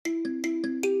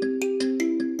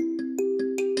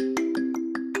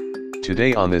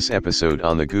Today on this episode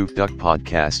on the Goof Duck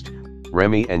Podcast,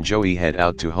 Remy and Joey head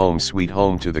out to Home Sweet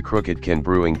Home to the Crooked Can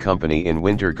Brewing Company in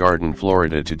Winter Garden,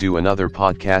 Florida to do another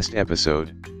podcast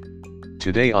episode.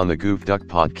 Today on the Goof Duck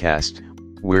Podcast,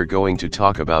 we're going to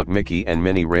talk about Mickey and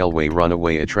Minnie Railway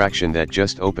Runaway attraction that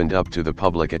just opened up to the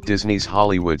public at Disney's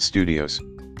Hollywood Studios.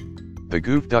 The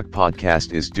Goof Duck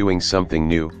Podcast is doing something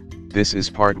new. This is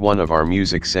part 1 of our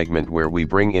music segment where we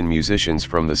bring in musicians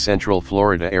from the Central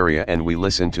Florida area and we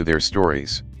listen to their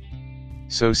stories.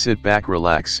 So sit back,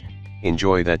 relax,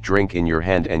 enjoy that drink in your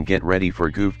hand and get ready for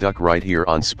Goof Duck right here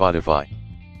on Spotify.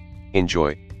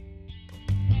 Enjoy.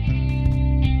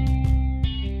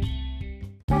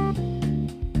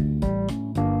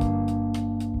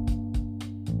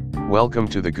 Welcome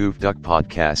to the Goof Duck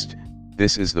Podcast.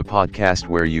 This is the podcast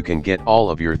where you can get all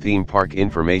of your theme park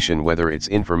information, whether it's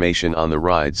information on the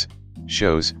rides,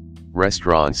 shows,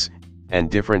 restaurants, and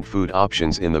different food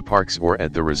options in the parks or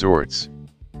at the resorts.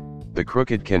 The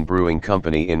Crooked Can Brewing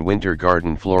Company in Winter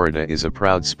Garden, Florida is a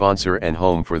proud sponsor and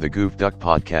home for the Goof Duck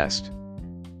Podcast.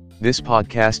 This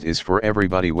podcast is for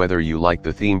everybody, whether you like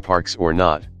the theme parks or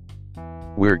not.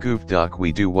 We're Goof Duck,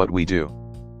 we do what we do.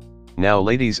 Now,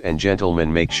 ladies and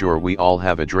gentlemen, make sure we all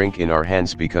have a drink in our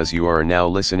hands because you are now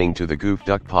listening to the Goof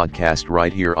Duck Podcast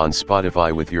right here on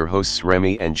Spotify with your hosts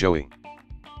Remy and Joey.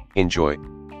 Enjoy.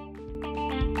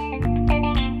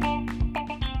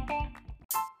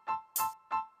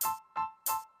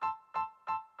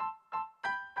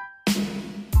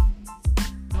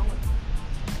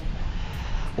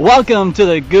 Welcome to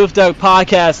the Goof Duck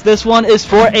Podcast. This one is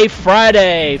for a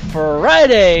Friday,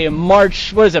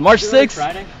 March 6th?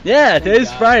 Friday? Yeah,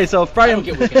 today's Friday, so Friday. I don't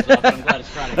get weekends off, but I'm glad it's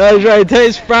Friday. That's right,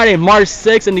 today's Friday, March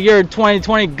 6th in the year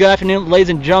 2020. Good afternoon, ladies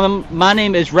and gentlemen. My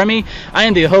name is Remy. I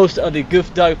am the host of the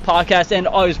Goof Duck Podcast, and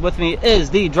always with me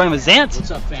is the Drama Zant. What's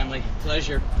up, family?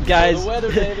 Pleasure. Guys, Enjoy the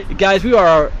weather, baby. Guys, we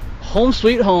are home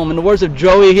sweet home. In the words of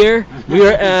Joey here, we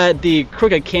are at the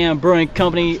Crooked Can Brewing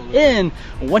Company in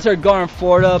Winter Garden,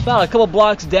 Florida, about a couple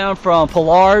blocks down from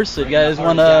Pilar's. So you guys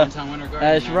want to...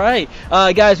 That's right.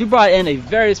 Guys, we brought in a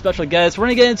very special guest. We're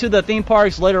going to get into the theme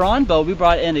parks later on, but we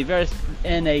brought in a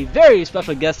very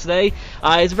special guest today.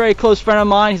 He's a very close friend of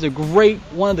mine. He's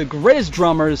one of the greatest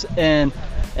drummers in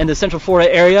the Central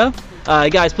Florida area.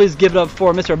 Guys, please give it up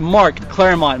for Mr. Mark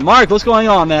Claremont. Mark, what's going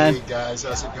on, man? Hey guys,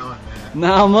 how's it going, man?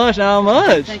 Not much.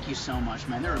 Thank you so much,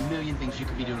 man. There are a million things you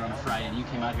could be doing on a Friday, and you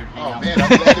came out here to hang out. Oh man, I'm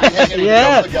glad to be hanging with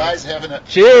Yeah. a couple of guys having a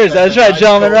Cheers, that's right, nice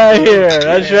gentlemen, cold right brew. here.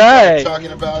 That's Man, right.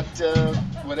 Talking about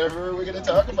whatever we're gonna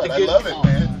talk about. The I good love it, call.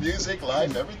 man. Music,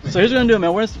 life, everything. So here's what we're gonna do,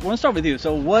 man. We're gonna start with you.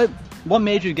 So what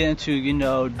made you get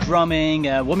into drumming?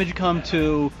 What made you come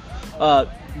to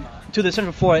the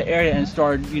Central Florida area and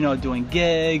start doing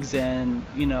gigs? And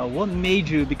what made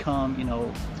you become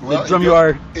the drum you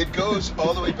are? It goes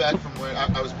all the way back from where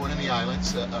I was born in the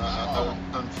islands.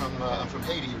 I'm from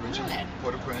Haiti originally,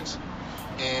 Port-au-Prince,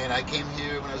 and I came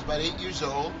here when I was about 8 years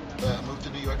old. I moved to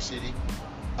New York City.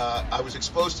 I was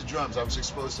exposed to drums. I was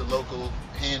exposed to local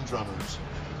hand drummers,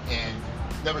 and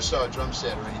never saw a drum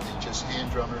set or anything, just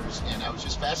hand drummers. And I was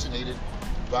just fascinated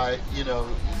by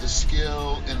the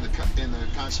skill and the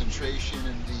concentration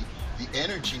and the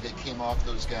energy that came off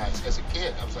those guys. As a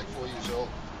kid, I was like 4 years old,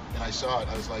 and I saw it.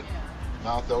 I was like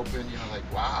mouth open,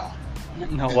 like wow. Oh,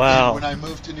 And wow. then when I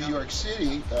moved to New York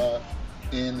City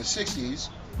in the 60s,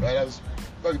 right, I was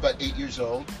probably about 8 years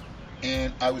old,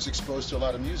 and I was exposed to a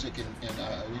lot of music.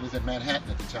 And we lived in Manhattan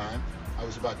at the time. I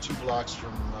was about 2 blocks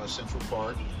from Central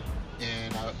Park,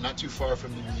 and not too far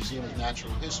from the Museum of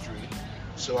Natural History.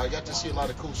 So I got to see a lot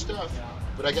of cool stuff,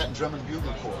 but I got in drum and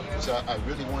bugle corps because I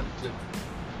really wanted to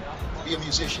be a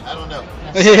musician. I don't know.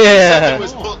 Yeah.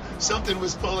 Something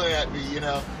was pulling at me,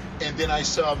 And then I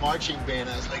saw a marching band.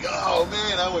 I was like, oh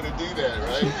man, I want to do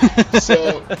that, right?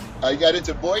 So I got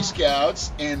into Boy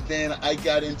Scouts, and then I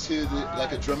got into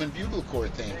a drum and bugle corps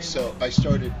thing. So I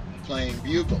started playing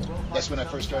bugle. That's when I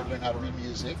first started learning how to read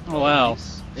music. Oh, wow.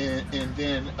 And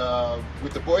then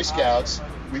with the Boy Scouts,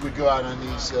 we would go out on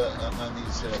these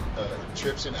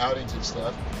trips and outings and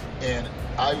stuff. And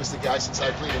I was the guy, since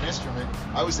I played an instrument,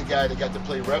 I was the guy that got to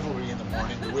play revelry in the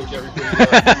morning to wake everybody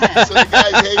up. So the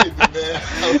guys hated me, man.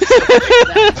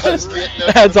 I was getting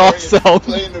up That's in the morning, awesome.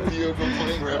 playing the bugle,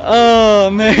 playing revelry. Oh,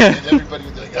 man. And everybody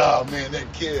would be like, oh man,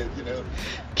 that kid,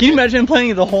 Can you imagine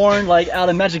playing the horn out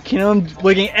of Magic Kingdom,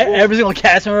 waking every single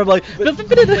cast member like?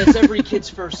 That's every kid's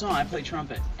first song. I play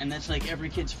trumpet, and that's like every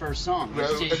kid's first song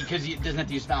because it doesn't have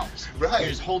to use vowels. Right. You're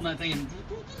just holding that thing and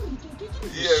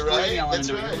Yeah, right. That's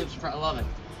That's right. I love it.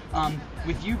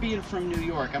 With you being from New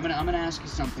York, I'm gonna ask you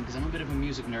something because I'm a bit of a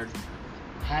music nerd.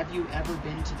 Have you ever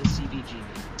been to the CBGB?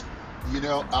 You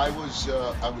know, I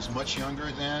was much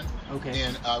younger then, Okay.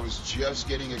 and I was just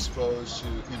getting exposed to,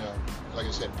 like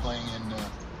I said, playing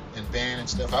in band and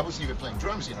stuff. I wasn't even playing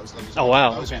drums, I was like, Oh,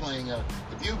 wow. I was Okay. playing the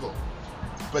bugle.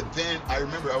 But then I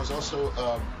remember I was also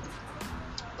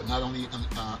not only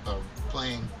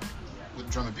playing with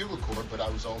drum and bugle corps, but I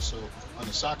was also on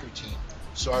the soccer team.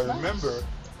 So I remember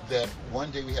that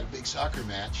one day we had a big soccer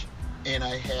match, and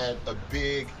I had a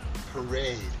big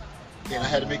parade, and I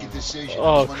had to make a decision. I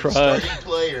Oh, was one of the crud. starting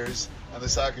players on the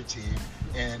soccer team,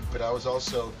 but I was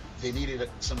also, they needed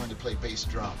someone to play bass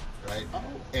drum, right? Oh.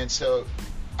 And so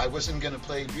I wasn't going to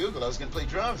play bugle, I was going to play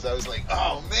drums. I was like,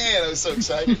 oh man, I was so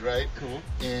excited, right? Cool.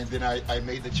 And then I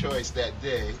made the choice that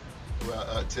day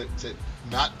to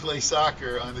not play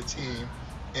soccer on the team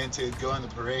and to go on the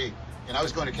parade. And I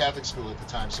was going to Catholic school at the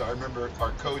time, so I remember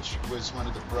our coach was one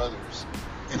of the brothers.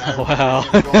 And I Wow.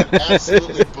 remember him going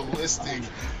absolutely ballistic,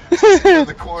 sitting in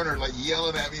the corner, like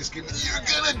yelling at me, screaming,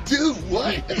 "You're gonna do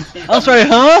what? I'm sorry,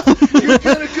 huh? You're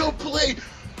gonna go play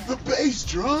the bass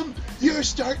drum? You're a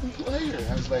starting player."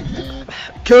 I was like, man.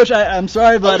 Coach, I'm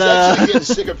sorry, but I was actually getting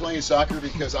sick of playing soccer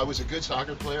because I was a good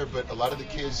soccer player, but a lot of the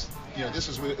kids, this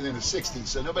was in the 60s,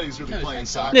 so nobody was really playing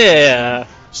soccer. yeah.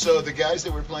 So the guys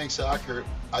that were playing soccer,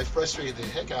 I frustrated the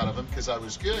heck out of them because I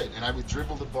was good, and I would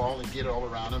dribble the ball and get it all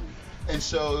around them. And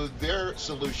so their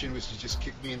solution was to just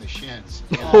kick me in the shins.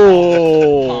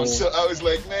 Oh. So I was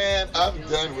like, man, I'm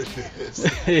done with this.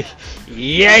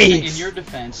 Yikes. In your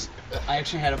defense, I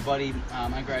actually had a buddy.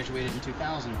 I graduated in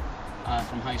 2000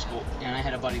 from high school, and I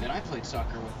had a buddy that I played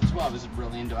soccer with as well. I was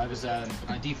really into. I was on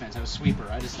defense. I was sweeper.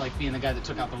 I just liked being the guy that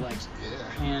took out the legs.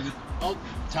 Yeah. And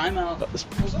timeout.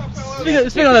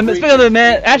 Speaking of the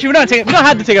man, actually we don't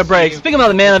have to take a break. Speaking of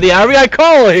the man of the hour, we got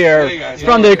Carl here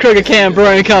from the Crooked Can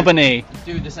Brewing Company.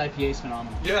 Dude, this IPA is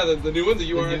phenomenal. Yeah, the new one, the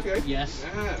URFA? Yes.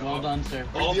 Yeah. Well done, sir.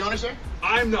 Are you the owner, sir?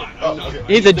 I'm not. Oh, I'm not. okay.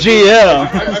 He's a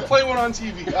GM. I play one on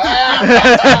TV.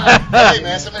 Hey,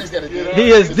 man, somebody's got to do it. He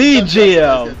is the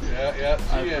GM. Yeah.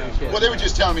 Well, they were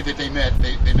just telling me that they met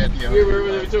the owner. We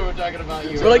were talking about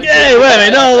you. We're like, hey, wait a minute,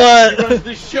 you know what?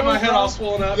 Get my head all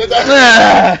swollen up.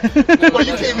 Well,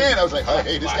 you came in, I was like, oh,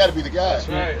 hey, this got to be the guy. That's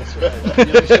right.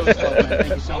 The show is love, man.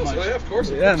 Thank you so much. Oh, yeah, of course.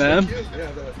 Yeah, man. Thank you.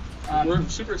 Yeah, we're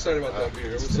super excited about that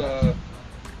beer. It was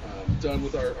done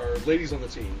with our ladies on the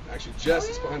team. Actually, Jess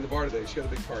is behind the bar today. She had a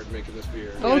big part in making this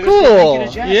beer. Oh, Thank you cool. to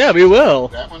Jack. Yeah, we will.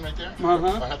 That one right there? Uh-huh.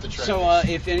 I'll have to try So this.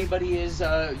 if anybody is,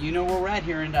 you know where we're at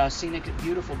here in scenic,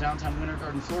 beautiful downtown Winter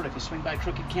Garden, Florida. If you swing by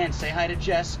Crooked Can, say hi to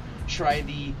Jess. Try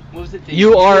the, what was it? The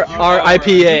URIPA.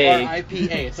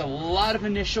 URIPA. It's a lot of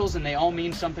initials and they all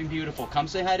mean something beautiful. Come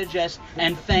say hi to Jess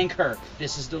and thank her.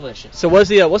 This is delicious. So what's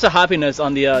the hoppiness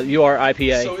on the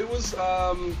URIPA? So it was,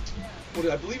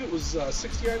 I believe it was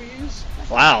 60 IBUs.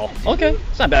 Wow. Okay.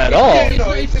 It's not bad at all. Yeah,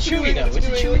 No, it's chewy, New though. England, It's a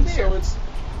New chewy England, beer. So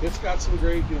it's got some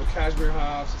great, cashmere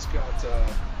hops. It's got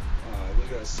we've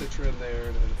got a Citra in there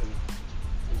and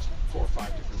there's 4 or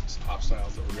 5 different hop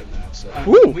styles that were in that. So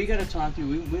Woo. We got to talk to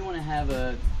you. We want to have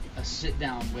a sit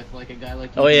down with like a guy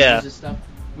like you Oh, who yeah. knows this stuff.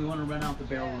 We want to rent out the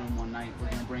barrel room one night. We're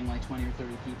going to bring like 20 or 30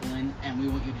 people in, and we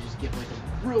want you to just give like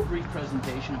a real brief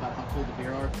presentation about how cool the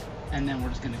beer are, and then we're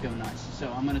just going to go nuts.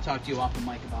 So I'm going to talk to you off the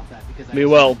mic about that because I We have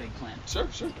will. a big plan. sure.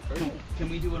 Very, Can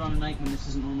we do it on a night when this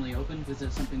isn't normally open? Is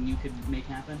that something you could make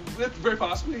happen? very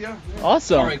possibly, yeah.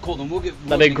 Awesome. All right, cool. Then we'll get.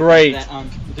 That'd be great.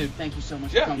 Dude, thank you so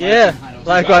much Yeah. for coming. Yeah. by. Hi, Dose.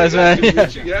 Likewise, man. Good to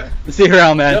meet you, yeah. See you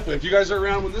around, man. Definitely. If you guys are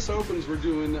around when this opens, we're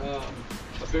doing a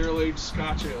barrel-aged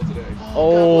Scotch ale today.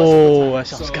 Oh, that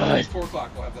sounds So good. at 4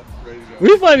 o'clock we'll have that ready to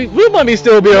go. We might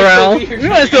still be around. We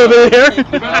might still be here.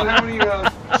 Depending on how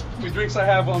many drinks I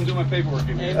have while I'm doing my paperwork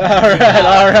in here. All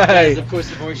right. Guys, of course,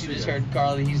 the voice you just heard,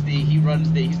 Carl. He's the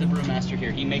brewmaster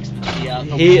here. He makes the He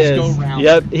wheels is. go round.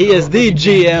 Yep, he is the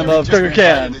GM of Just Crooked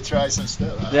Can. to try some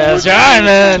stuff. That's right,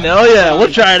 man. Oh yeah,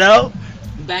 we'll try it out.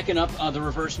 Backing up the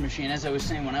reverse machine, as I was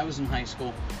saying, when I was in high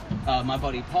school, my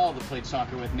buddy Paul that played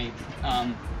soccer with me,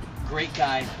 great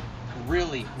guy,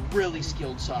 really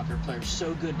skilled soccer player,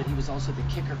 so good, but he was also the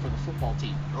kicker for the football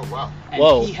team. Oh, wow. And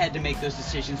Whoa. he had to make those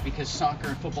decisions because soccer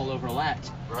and football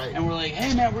overlapped. Right. And we're like,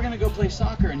 hey man, we're gonna go play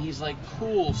soccer, and he's like,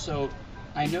 cool. So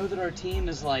I know that our team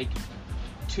is like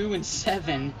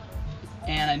 2-7,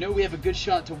 and I know we have a good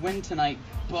shot to win tonight,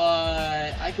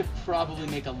 but I could probably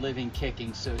make a living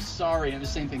kicking. So sorry. And the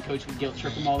same thing, coach would guilt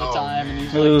trip him all the Oh, time, and man.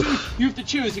 he's like, Oof. you have to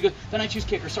choose. He goes, then I choose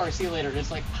kicker. Sorry, see you later.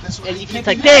 It's like, That's what and he you did. can't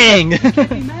It's be like, mad. dang. You can't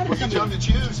be mad at Well, you tell somebody. him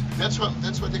to choose. That's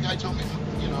what the guy told me.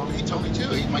 He told me too.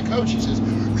 He's my coach. He says,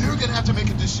 you're going to have to make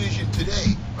a decision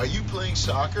today. Are you playing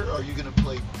soccer or are you going to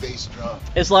play bass drum?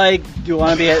 It's like, do you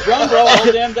want to be a Drum roll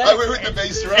all damn day. I went with the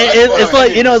bass drum. It's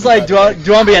like, it's like, do I want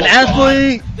to be an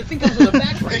athlete? The thing comes with a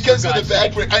background. brace. Because for of the God's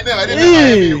back sake. brace. I know. I didn't know how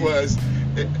heavy it was.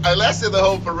 I lasted the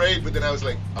whole parade, but then I was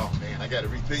like, oh man, I got to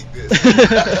rethink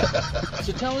this.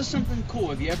 So tell us something cool.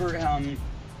 Have you ever?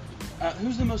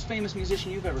 Who's the most famous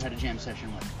musician you've ever had a jam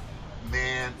session with?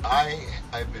 Man,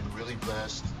 I've been really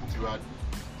blessed throughout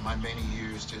my many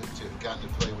years to have gotten to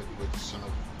play with some of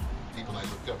the people I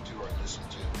looked up to or I listened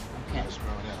to when I was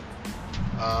growing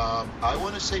up. I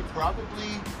want to say probably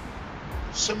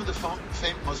some of the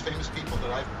most famous people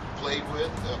that I've played with.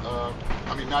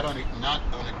 I mean, not on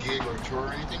a gig or a tour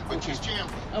or anything, but just jammed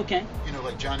with. Okay. You know,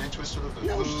 like John Entwistle of the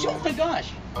No, Who, oh my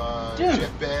gosh. Dude.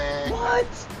 Jeff Beck, What?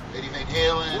 Eddie Van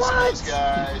Halen, some What? of those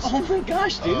guys. Oh my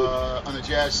gosh, dude. On the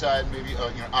jazz side, maybe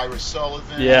Ira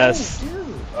Sullivan. Yes.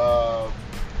 Oh,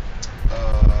 dude.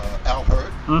 Al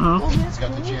Hurd. Mm-hmm. Oh, that's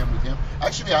Got to cool. jam with him.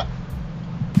 Actually,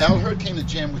 Al Hurd came to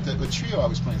jam with the trio I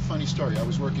was playing. Funny story. I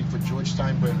was working for George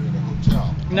Steinbrenner at a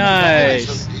hotel. Nice.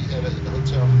 So he had a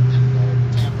hotel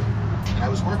in Tampa, and I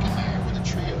was working there with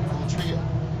a cool trio.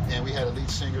 And we had a lead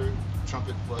singer,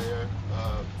 trumpet player,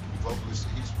 vocalist.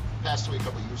 He's passed away a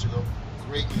couple of years ago.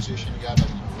 Great musician, a guy by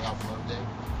the name of Ralph Loveday.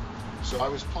 So I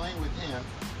was playing with him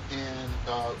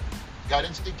and got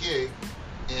into the gig,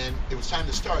 and it was time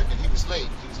to start, and he was late.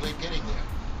 He was late getting there.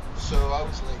 So I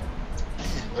was like,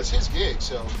 man, that's his gig.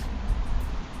 So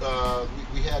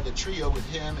we had the trio with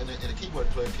him and a keyboard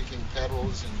player kicking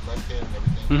pedals and left hand and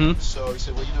everything. Mhm. So he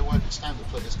said, well, you know what? It's time to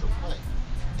play. Let's go play.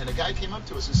 And a guy came up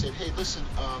to us and said, hey, listen,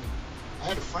 I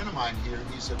had a friend of mine here.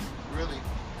 He's a really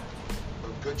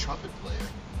good trumpet player.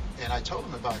 And I told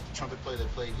him about the trumpet player that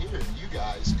played here and you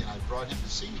guys, and I brought him to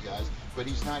see you guys, but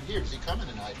he's not here. Is he coming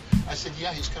tonight? I said,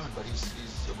 yeah, he's coming, but he's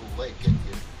a little late getting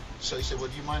here. So he said, well,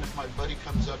 do you mind if my buddy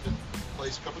comes up and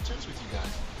plays a couple tunes with you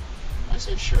guys? I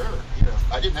said, sure. You know,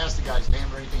 I didn't ask the guy's name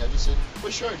or anything. I just said,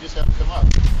 well, sure, just have him come up.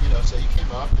 You know, so he came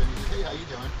up and he said, hey, how you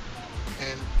doing?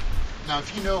 And now,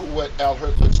 if you know what Al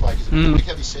Hurd looks like, he's a big,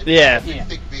 heavy set, Yeah. big,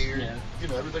 thick beard. Yeah. You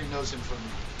know, everybody knows him from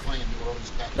playing New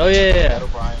Orleans. Oh, yeah. Pat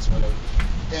O'Brien's, whatever.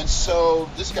 And so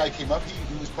this guy came up.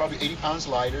 He was probably 80 pounds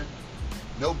lighter,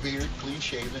 no beard, clean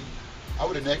shaven. I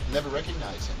would have never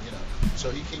recognized him, you know.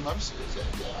 So he came up and said,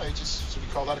 yeah, so we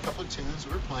called out a couple of tunes.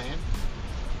 We were playing.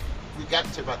 We got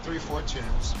into about 3 or 4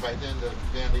 tunes. By then the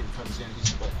band leader comes in.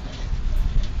 He's like, man,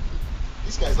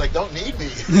 these guys like don't need me.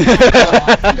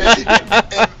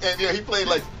 and you know, he played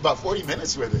like about 40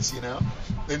 minutes with us, you know.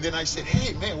 And then I said,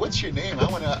 hey man, what's your name? I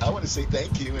wanna say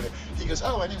thank you. And he goes,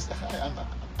 oh, my name's I'm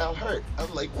Al Hurd.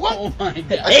 I'm like, what? Oh my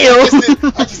God.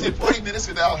 I just did 40 minutes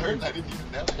with Al Hurd and I didn't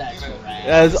even know. That's you know? rad.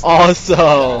 That's awesome.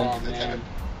 Oh, man.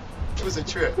 It was a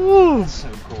trip. Woo. So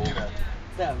cool. You know.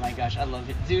 Oh my gosh, I love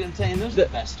it. Dude, I'm telling you, those are the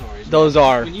best stories. Those man.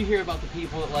 are. When you hear about the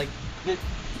people that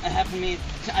happen to me,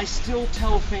 I still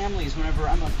tell families whenever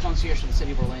I'm a concierge for the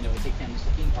city of Orlando, I take families to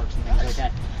theme parks and things like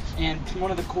that. And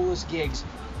one of the coolest gigs,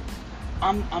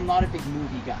 I'm not a big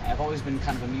movie guy. I've always been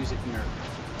kind of a music nerd.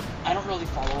 I don't really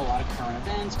follow a lot of current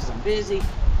events because I'm busy.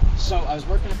 So I was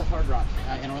working at the Hard Rock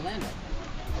in Orlando.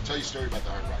 I'll tell you a story about the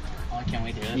Hard Rock tour. Oh, I can't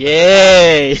wait to hear that.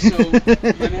 Yay! So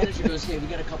my manager goes, hey, we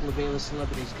got a couple of A-list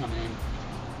celebrities coming in.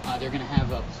 They're going to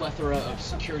have a plethora of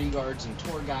security guards and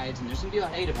tour guides, and there's going to be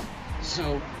about 8 of them.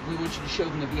 So we want you to show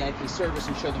them the VIP service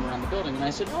and show them around the building. And I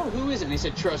said, oh, who is it? And they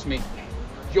said, trust me,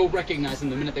 you'll recognize them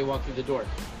the minute they walk through the door.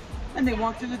 And they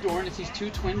walk through the door, and it's these 2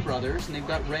 twin brothers, and they've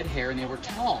got red hair, and they were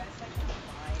tall.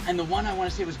 And the one I want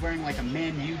to say was wearing like a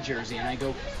Man U jersey, and I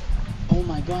go, oh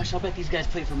my gosh, I'll bet these guys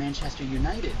play for Manchester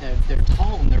United. They're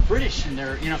tall, and they're British, and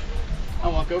they're, you know. I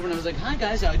walk over and I was like, hi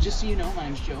guys, just so you know, my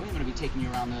name's Joey. I'm going to be taking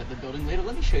you around the building later.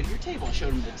 Let me show you your table. I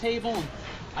showed them the table, and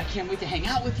I can't wait to hang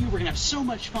out with you. We're going to have so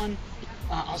much fun.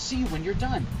 I'll see you when you're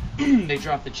done. They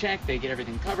drop the check. They get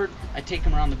everything covered. I take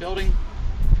them around the building.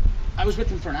 I was with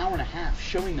them for an hour and a half,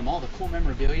 showing them all the cool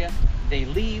memorabilia. They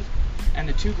leave, and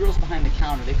the 2 girls behind the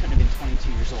counter, they couldn't have been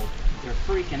 22 years old. They're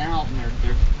freaking out, and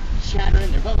they're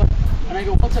chattering, they're blah, blah. And I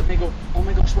go, what's up? And they go, oh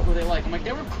my gosh, what were they like? I'm like,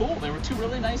 they were cool. They were 2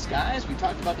 really nice guys. We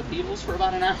talked about the Beatles for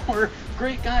about an hour.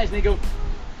 Great guys. And they go,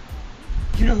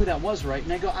 you know who that was, right?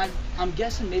 And I go, I'm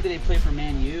guessing maybe they play for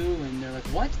Man U. And they're like,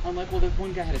 what? I'm like, well, the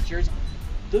one guy had a jersey.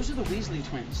 Those are the Weasley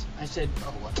twins. I said,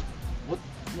 Oh, what?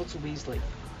 what's a Weasley?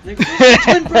 And they go, those are the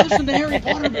twin brothers from the Harry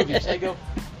Potter movies. I go,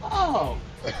 oh.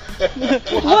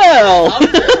 Well.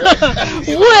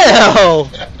 Well.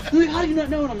 They're like, how do you not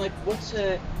know? And I'm like, what's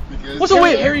a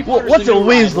Harry Potter's what's the a new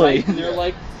ride, Weasley? right? And they're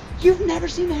like, you've never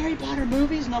seen the Harry Potter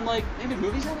movies? And I'm like, maybe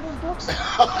movies out of those books?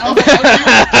 I'm like,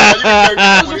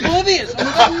 I was oblivious. I'm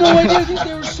like, I have no idea.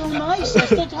 They were so nice. I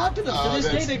still talk to them. Oh, to this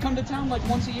day, that's- they come to town like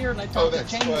once a year, and I Oh, talk to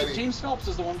that's James. funny. James Phelps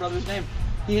is the one brother's name.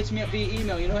 He hits me up via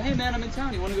email. You know, hey man, I'm in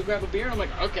town. You want to go grab a beer? I'm like,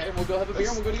 okay, we'll go have a beer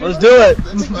and we'll go to. Let's do it.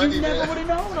 That's But funny, you never man. would have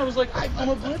known. I was like, I'm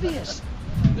oblivious.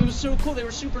 It was so cool. They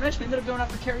were super nice. We ended up going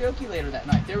out for karaoke later that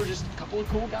night. They were just a couple of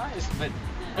cool guys. But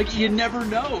like, you never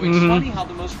know. It's funny how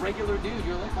the most regular dude,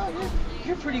 you're like, oh,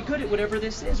 you're pretty good at whatever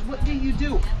this is. What do you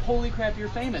do? Holy crap, you're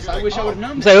famous. You're I like, wish I oh. would have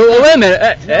known Say, that. well, wait a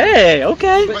minute. Hey,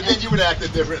 okay. But then you would have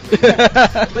acted differently.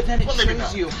 But then it Well, maybe shows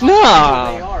not. you how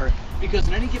No. good they are. Because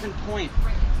at any given point,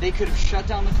 they could have shut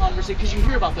down the conversation. Because you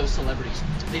hear about those celebrities.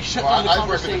 They shut Well, down the I've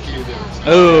worked with a conversation. few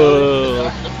there. Ooh.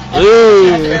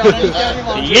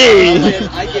 Yeah, Yay.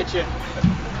 I get you.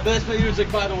 But that's what he was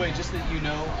like, by the way, just that you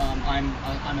know,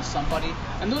 I'm a somebody.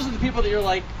 And those are the people that you're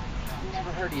like, never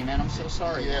heard of you, man. I'm so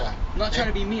sorry. Yeah. I'm not trying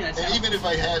to be mean. I And even if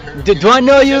I had heard of Do I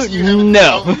know you? just haven't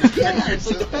No. told me. yeah, it's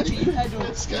like the fact that you had to.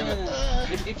 It's kinda,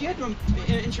 if you had to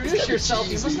it's introduce kinda yourself,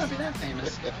 you must cheesy. not be that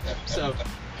famous. So.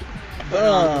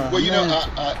 Well, you know,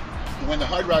 man. when the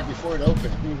Hard Rock, before it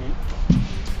opened,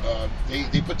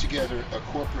 Mm-hmm. they put together a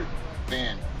corporate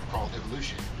band called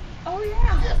Evolution. Oh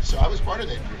yeah. Yeah, so I was part of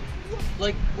that group.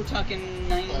 Like we're talking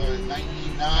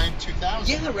 99, 2000.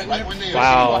 Yeah, right when they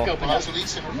Wow. Walk open Well, I was up. the lead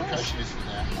singer Yes. percussionist for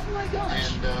that. Oh my gosh.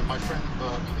 And my friend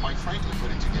Mike Franklin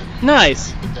put it together. Nice.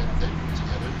 He put that group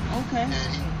together. Okay. And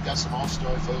he got some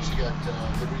all-star folks. He got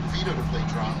Liberty DeVito to play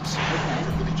drums Okay.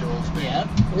 for Billy Joel's band.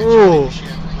 Yep. And Ooh. Charlie Sheen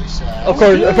to play sax.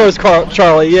 Of course,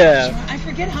 Charlie. Yeah. I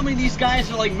forget how many of these guys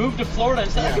are like moved to Florida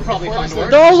and said I Yeah, could probably before find I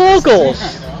work. They're all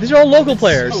locals. You know? These are all local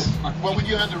players. So fun. Well, when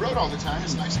you're on the road all the time,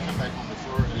 it's nice to come back home to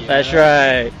Florida. That's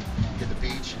right. Get the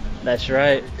beach. And That's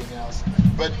right. everything else.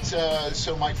 But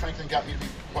so Mike Franklin got me to be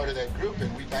part of that group,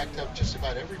 and we backed up just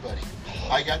about everybody.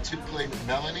 I got to play with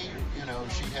Melanie. You know,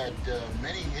 she had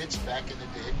many hits back in the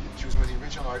day. She was one of the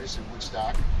original artists in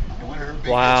Woodstock, and one of her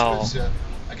big Wow. hits was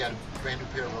I got a brand new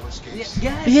pair of roller skates.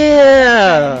 Yes.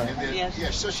 Yeah. And then, Yes.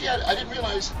 yeah, so she had. I didn't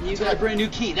realize. You until got a brand new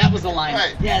key. That was the line.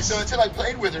 Right. Yes. So until I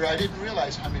played with her, I didn't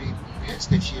realize how many hits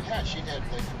that she had had. She'd had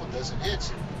like a couple dozen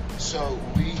hits. So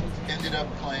we ended up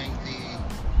playing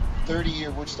the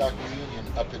 30-year Woodstock reunion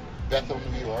up in Bethel,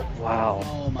 New York. Wow.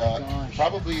 Oh my gosh.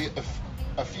 Probably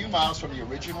a few miles from the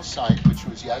original site, which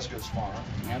was Yazgo's farm.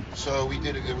 Yep. So we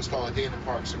did it was called A Day in the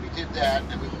Park. So we did that,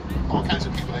 and all kinds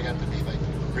of people I got to meet, like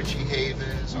Richie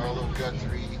Havens, Arlo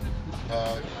Guthrie,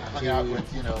 hung out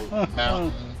with, you know,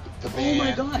 Mountain, the Oh band.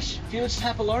 my gosh. Felix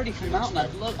Pappalardi from Mountain. I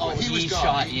love. Oh, Well, he was gone.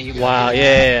 shot. He- Yeah, Wow,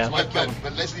 yeah.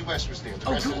 But Leslie West was there. The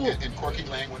Oh, rest of- cool. and Corky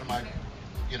Lang, one of my,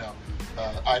 you know,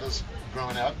 idols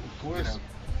growing up. Of course. You know,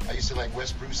 I used to like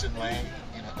Wes Bruce and Lang.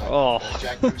 You know, Oh.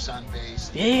 Jack Bruce on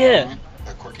bass. Yeah.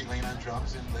 Corky Lane on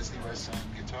drums and Leslie West on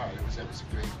guitar. That was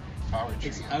a great power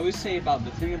trio. I always say about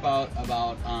the thing about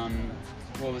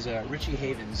what was Richie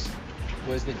Havens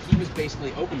was that he was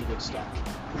basically open to Woodstock.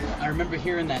 I remember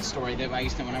hearing that story that I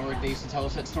used to when I worked. They used to tell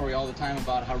us that story all the time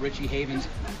about how Richie Havens,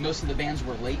 most of the bands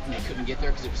were late and they couldn't get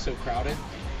there because it was so crowded,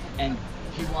 and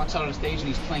he walks out on stage and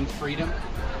he's playing Freedom,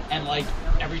 and like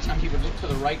every time he would look to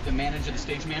the right, the manager, the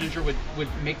stage manager would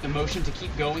make the motion to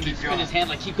keep going. He'd spin going. his hand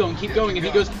like keep going, Yeah, and keep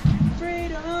he going. goes,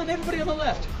 Freedom, everybody on the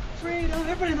left. Freedom,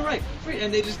 everybody on the right. Freedom.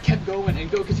 And they just kept going and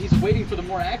go because he's waiting for the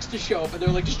more acts to show up. And they're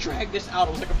like, just drag this out.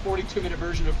 It was like a 42-minute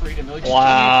version of Freedom. They're like, just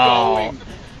Wow. keep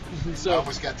going. I So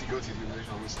almost got to go to the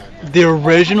original Woodstock. The you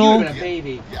original? were a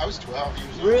baby. Yeah, I was 12 years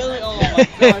old. Really? Oh Yeah.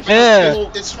 my gosh. Yeah.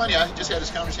 Cool. It's funny. I just had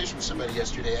this conversation with somebody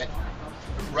yesterday.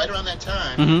 Right around that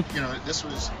time, Mhm. you know, this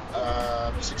was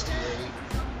 68,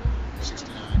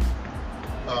 69.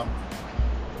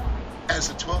 As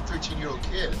a 12, 13-year-old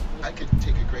kid, I could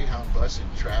take a Greyhound bus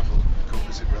and travel and go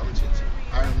visit relatives.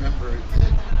 I remember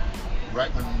that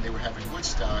right when they were having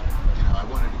Woodstock, you know, I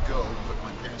wanted to go, but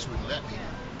my parents wouldn't let me.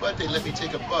 But they let me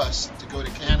take a bus to go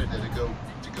to Canada to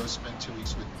go spend 2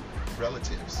 weeks with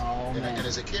relatives. Oh, and, man. and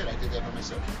as a kid, I did that by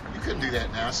myself. You couldn't do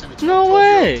that now. Send a No 12-year-old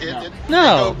way. Kid, No. then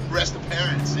No. Go rest the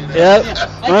parents. You know? Yep.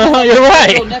 My You're right.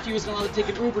 little nephew was allowed to take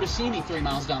an Uber to see me 3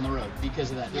 miles down the road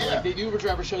because of that. They're Yeah. Like, the Uber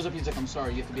driver shows up, he's like, I'm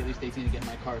sorry, you have to be at least 18 to get in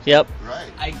my car. So Yep.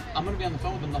 Right. I'm going to be on the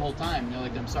phone with them the whole time. And they're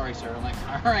like, I'm sorry, sir. I'm like,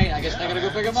 all right, I guess I got to go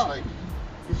man, pick them it's up. like-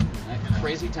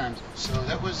 Crazy times. so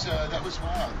that was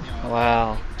wild. You know,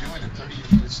 Wow. doing a 30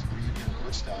 years reunion at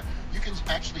Woodstock. You can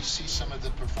actually see some of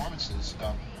the performances.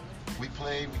 We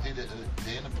did a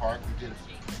Day in the Park. We did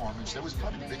a performance. That was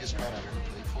probably the biggest crowd I've ever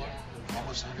played for.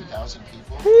 Almost 100,000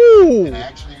 people. Woo. And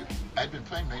I'd been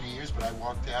playing many years, but I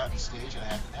walked out on stage and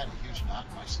I had a huge knot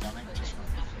in my stomach just from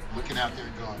looking out there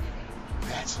and going,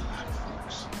 that's a lot of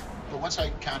folks. But once I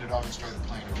counted off and started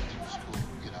playing, everything was cool,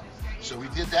 you know. So we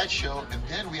did that show, and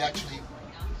then we actually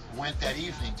went that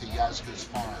evening to Yazgo's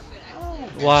farm.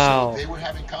 And Wow. So they were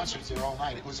having concerts there all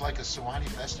night. It was like a Sewanee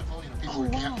festival. You know, people Oh, were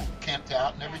wow. camped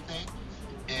out and everything.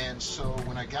 And so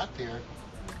when I got there,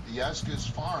 the Yasgur's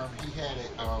farm, he had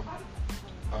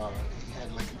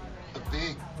like a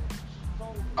big,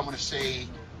 I'm gonna say,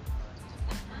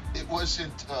 it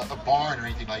wasn't a barn or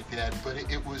anything like that, but it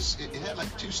had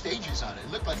like 2 stages on it.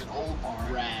 It looked like an old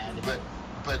barn. Rad.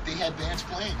 But they had bands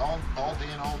playing all day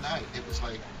and all night. It was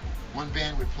like one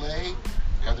band would play,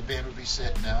 the other band would be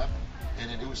setting up, and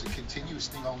then it was a continuous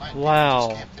thing all night. Wow.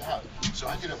 People just camped out. So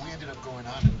we ended up going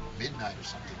on at midnight or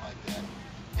something like that,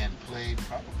 and played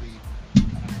probably, I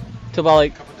don't know, To about a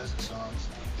like, couple dozen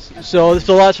songs. so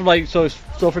that's from like, so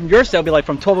from your side, it'll be like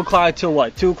from 12 o'clock till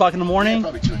what, 2 o'clock in the morning?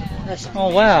 Probably 2 in the morning. That's Oh,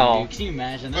 amazing, wow. dude. Can you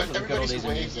imagine? Those But were the good old everybody's days of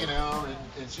awake, music. you know, and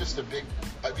it's just a big.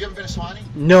 Have you ever been to Swanee?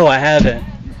 No, I haven't.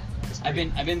 I've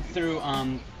been through.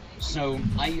 So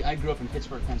I grew up in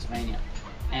Pittsburgh, Pennsylvania,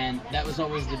 and that was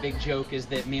always the big joke. Is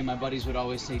that me and my buddies would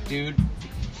always say, "Dude,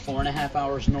 4.5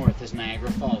 hours north is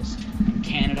Niagara Falls. In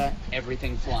Canada,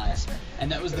 everything flies."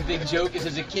 And that was the big joke. Is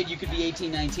as a kid, you could be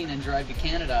 18, 19 and drive to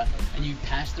Canada, and you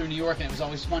pass through New York, and it was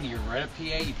always funny. You're right up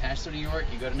PA, you pass through New York,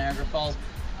 you go to Niagara Falls,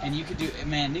 and you could do.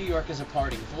 Man, New York is a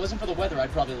party. If it wasn't for the weather,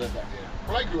 I'd probably live there. Yeah.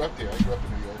 Well, I grew up there. I grew up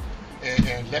in New York,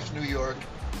 and left New York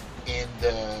in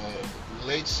the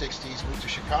late '60s. Moved to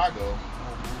Chicago,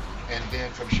 and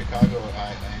then from Chicago,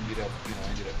 I ended up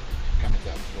coming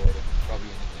down to Florida, probably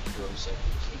in the early '70s.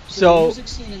 So the So, music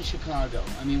scene in Chicago.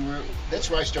 I mean, That's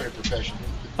where I started professionally.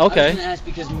 I was okay. gonna ask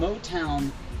because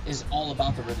Motown is all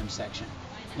about the rhythm section.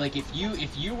 Like if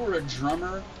you were a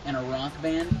drummer in a rock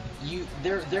band,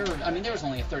 there was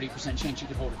only a 30% chance you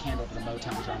could hold a candle to the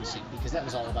Motown drum scene because that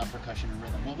was all about percussion and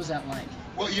rhythm. What was that like?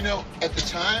 Well, you know, at the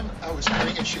time I was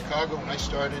playing in Chicago when I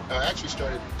started. I actually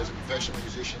started as a professional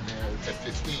musician there at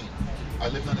 15. I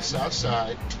lived on the South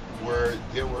Side where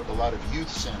there were a lot of youth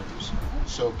centers,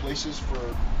 so places for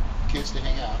kids to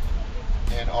hang out,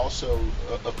 and also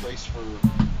a place for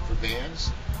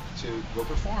bands to go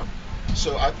perform.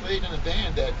 So I played in a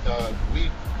band that we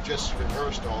just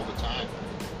rehearsed all the time.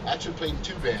 I actually played in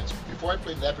 2 bands. Before I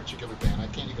played in that particular band, I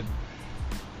can't even.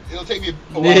 It'll take me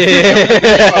a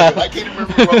while. I can't even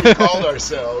remember what we called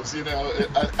ourselves. You know,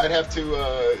 I'd have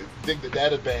to dig the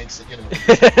data banks. You know,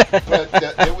 but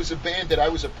there was a band that I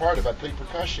was a part of. I played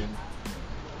percussion,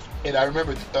 and I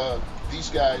remember these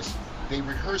guys. They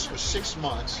rehearsed for 6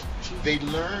 months. They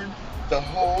learned the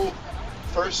whole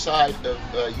first side of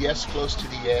Yes, Close to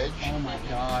the Edge. Oh my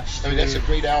gosh! I mean, that's a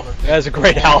great album. That's a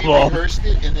great And album. We rehearsed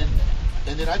it,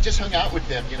 and then I just hung out with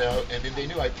them, you know, and then they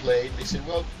knew I played. They said,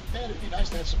 well, man, it'd be nice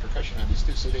to have some percussion on this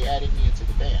too. So they added me into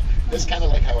the band. That's kind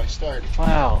of like how I started.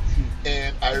 Wow.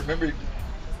 And I remember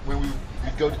when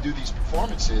we'd go to do these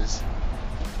performances,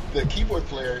 the keyboard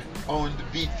player owned the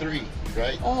Beat 3,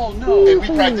 right? Oh no! And we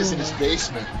practiced in his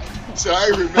basement. So I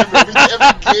remember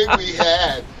every gig we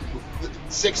had,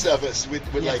 6 of us would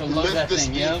You like have to lug lift that this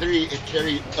thing, B3 and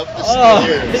carry it up the Oh,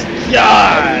 stairs.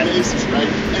 God. On the basis, right?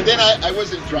 And then I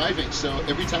wasn't driving, so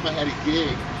every time I had a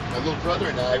gig, my little brother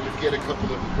and I would get a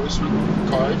couple of grocery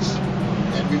carts,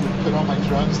 and we would put all my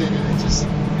drums in and just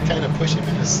kind of push them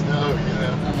in the snow, you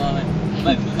know. I love it.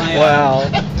 Wow.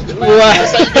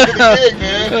 That's how you get to the gig,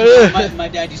 man. My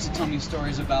dad used to tell me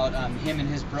stories about him and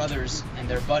his brothers and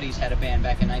their buddies had a band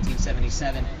back in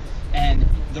 1977, and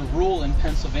the rule in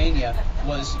Pennsylvania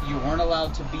was you weren't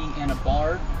allowed to be in a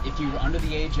bar if you were under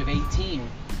the age of 18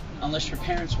 unless your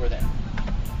parents were there.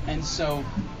 And so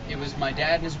it was my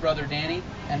dad and his brother Danny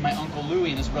and my uncle Louie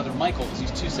and his brother Michael. It was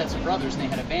these 2 sets of brothers, and they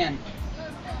had a band.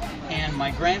 And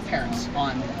my grandparents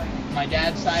on my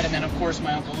dad's side, and then of course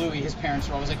my uncle Louie, his parents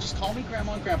were always like, just call me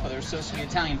grandma and grandpa. They're so sweet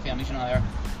Italian families, you know, they are.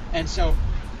 And so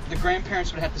the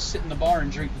grandparents would have to sit in the bar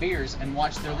and drink beers and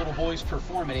watch their little boys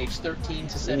perform at age 13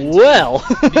 to 17. Well.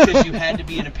 Because you had to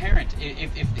be a parent.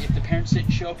 If the parents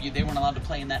didn't show up, they weren't allowed to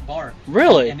play in that bar.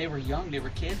 Really? And they were young, they were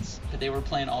kids, but they were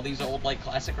playing all these old like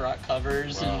classic rock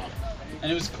covers, Wow.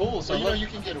 and it was cool. So So you know you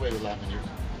can get away with a lot when you're.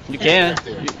 You can. Right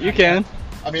there. You can.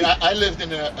 I mean, I lived in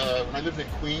when I lived in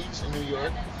Queens in New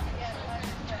York.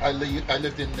 I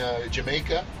lived in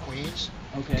Jamaica, Queens,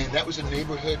 Okay. and that was a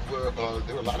neighborhood where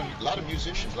there were a lot of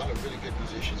musicians, a lot of really good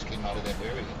musicians came out of that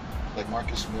area, like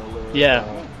Marcus Miller. Yeah.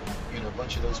 A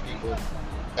bunch of those people.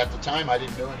 At the time, I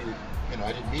didn't know any.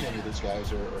 I didn't meet any of those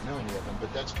guys or know any of them.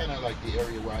 But that's kind of like the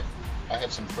area where I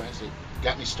had some friends that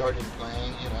got me started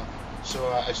playing. So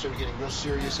I started getting real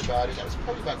serious about it. I was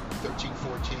probably about 13,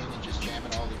 14, and just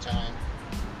jamming all the time.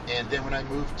 And then when I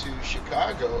moved to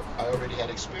Chicago, I already had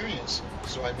experience.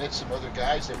 So I met some other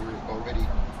guys that were already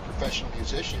professional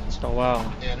musicians. Oh,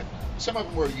 wow. And some of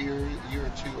them were a year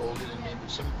or 2 older than me,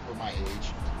 but some were my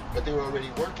age. But they were already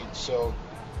working. So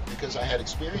because I had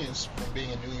experience from being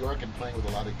in New York and playing with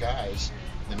a lot of guys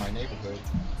in my neighborhood,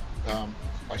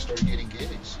 I started getting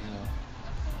gigs.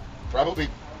 Probably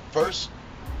first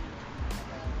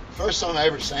song I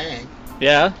ever sang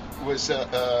Yeah. was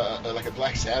like a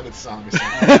Black Sabbath song or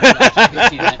something.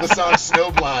 The song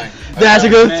Snowblind. That's a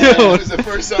good It tune. was the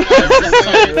first song I ever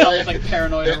sang. Right? Like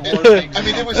Paranoid or And- War and- Pigs. I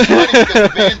mean, it was funny because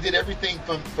the band did everything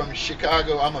from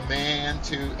Chicago, I'm a Man,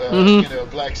 to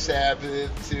Black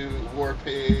Sabbath, to War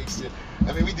Pigs.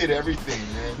 I mean, we did everything,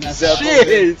 man. That's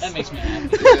Zeppelin. That makes me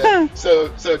happy. Yeah.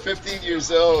 So 15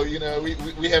 years old,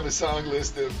 we have a song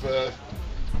list of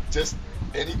just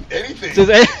anything.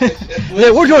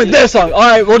 Yeah, we're doing this song. All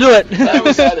right, we'll do it. That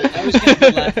was at it. I was getting a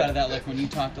good laugh out of that, like when you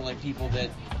talk to like people that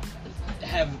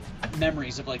have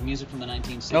memories of like music from the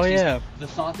 1960s. Oh, yeah. The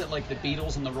thought that like the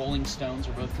Beatles and the Rolling Stones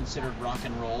were both considered rock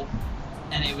and roll,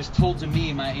 and it was told to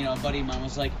me, a buddy of mine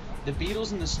was like, the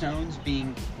Beatles and the Stones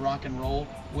being rock and roll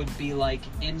would be like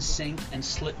NSYNC and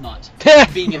Slipknot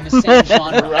being in the same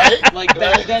genre. Right? Like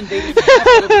back then they didn't have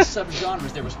all these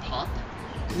subgenres. There was pop.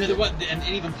 And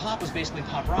even pop was basically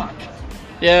pop rock.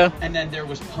 Yeah. And then there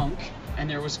was punk, and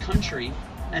there was country,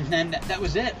 and then that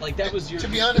was it. Like that was your. To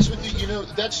be honest with you,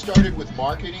 that started with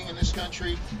marketing in this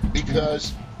country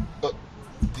because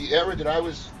the era that I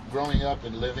was growing up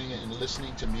and living and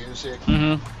listening to music,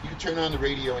 you could turn on the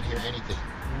radio and hear anything.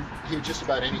 Hear just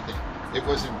about anything. It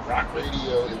wasn't rock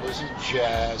radio, it wasn't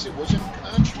jazz, it wasn't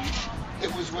country.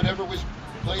 It was whatever was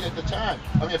played at the time.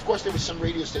 I mean, of course, there was some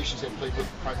radio stations that played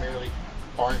primarily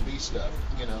R&B stuff,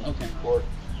 Okay.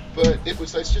 But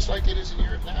it's just like it is in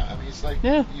Europe now. I mean, it's like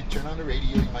Yeah. you turn on the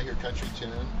radio, you might hear a country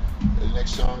tune, the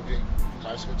next song be a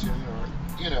classical tune,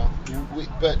 or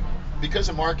but because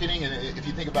of marketing, and if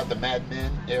you think about the Mad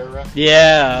Men era,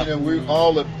 Yeah. we're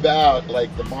all about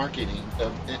like the marketing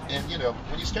of, and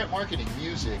when you start marketing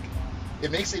music, it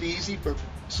makes it easy for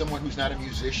someone who's not a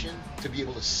musician to be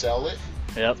able to sell it.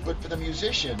 Yep. But for the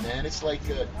musician, man, it's like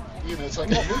it's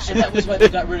like a nuisance. And that was why they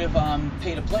got rid of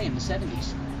pay to play in the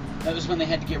 70s. That was when they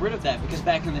had to get rid of that, because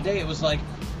back in the day it was like,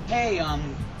 hey,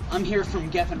 I'm here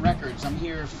from Geffen Records, I'm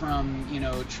here from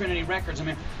Trinity Records. I'm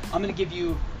going to give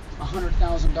you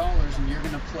 $100,000 and you're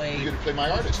going to play my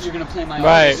artist. You're going to play my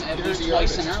Right. artist at least You're the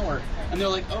twice an artist. hour. And they're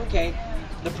like, okay.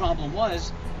 The problem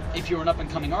was, if you were an up and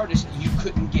coming artist, you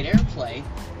couldn't get airplay,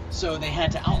 so they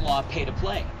had to outlaw pay to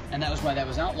play, and that was why that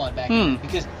was outlawed back in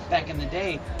because back in the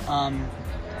day,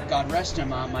 God rest him,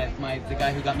 the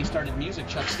guy who got me started in music,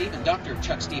 Dr.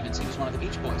 Chuck Stevens, he was one of the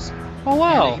Beach Boys. Oh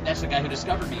wow. And that's the guy who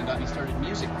discovered me and got me started in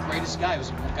music. Greatest guy. Was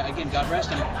again, God rest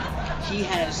him. He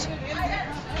has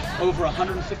over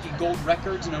 150 gold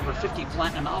records and over 50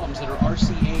 platinum albums that are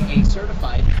RCAA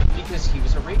certified because he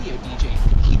was a radio DJ.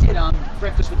 He did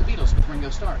Breakfast with the Beatles with Ringo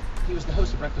Starr. He was the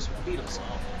host of Breakfast with the Beatles.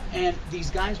 And these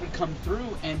guys would come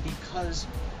through, and because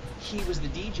he was the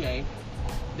DJ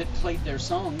that played their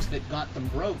songs that got them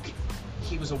broke,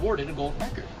 he was awarded a gold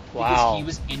record. Wow. Because he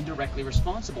was indirectly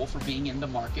responsible for being in the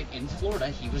market in Florida.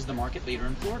 He was the market leader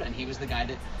in Florida, and he was the guy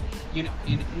that,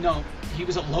 he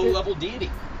was a low-level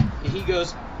deity. He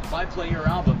goes, if I play your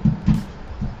album,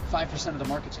 5% of the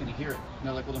market's going to hear it. And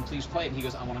they're like, well, then please play it. And he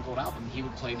goes, I want a gold album. He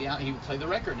would play the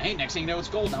record. And hey, next thing you know, it's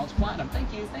gold. Now it's platinum.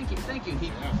 Thank you. And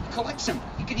he collects them.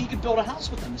 He could build a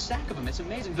house with them, a stack of them. It's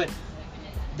amazing. But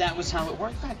that was how it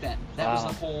worked back then. That was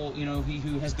the whole, he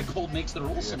who has the gold makes the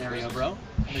rules scenario, bro.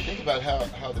 I mean, think about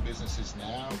how the business is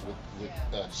now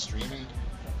with streaming.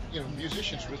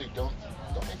 Musicians really don't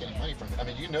make any money from it. I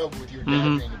mean, with your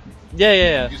dad being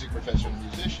a music professor and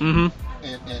a musician,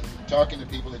 and talking to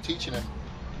people and teaching them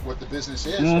what the business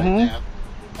is right now.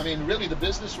 I mean, really, the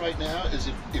business right now is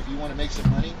if you want to make some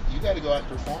money, you got to go out and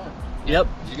perform. Yep.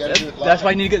 You got to do it live. That's why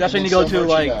you need to go. That's why you need to go to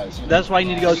like. That's why you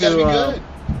need to go You gotta be to. good.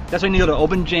 That's why you need to go to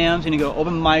open jams. You need to go to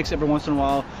open mics every once in a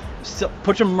while. So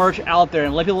put your merch out there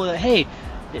and let people know, hey,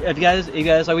 if you guys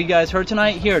like what you guys heard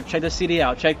tonight, here, check this CD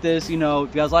out. Check this. If you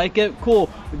guys like it, cool.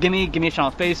 Give me a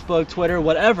shout on Facebook, Twitter,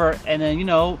 whatever, and then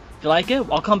if you like it,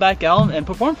 I'll come back out and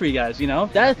perform for you guys.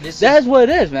 That's what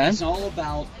it is, man. It's all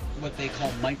about what they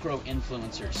call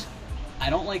micro-influencers. I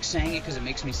don't like saying it because it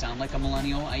makes me sound like a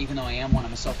millennial, even though I am one.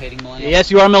 I'm a self-hating millennial. Yes,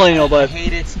 you are a millennial, I but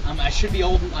hate it. I should be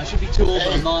old. I should be too old,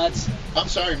 but I'm not. I'm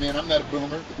sorry, man. I'm not a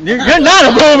boomer. you're not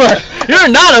a boomer. You're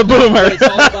not a boomer. But it's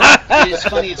all about. It's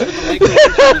funny. It's with the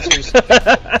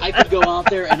micro-influencers. I could go out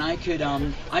there and I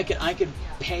could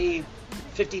pay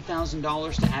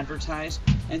 $50,000 to advertise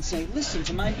and say, listen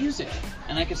to my music,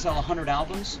 and I could sell 100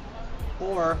 albums.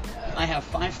 Or I have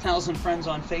 5,000 friends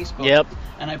on Facebook, Yep.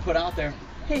 and I put out there,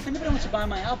 hey, if anybody wants to buy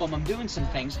my album, I'm doing some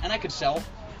things, and I could sell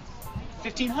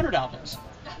 1,500 albums.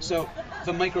 So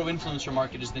the micro-influencer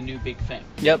market is the new big thing.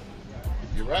 Yep.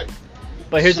 You're right.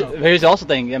 But here's also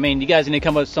the thing. I mean, you guys need to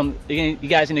come up with you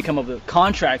guys need to come up with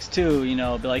contracts too. You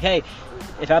know, be like, hey,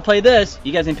 if I play this,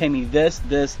 you guys need to pay me this, and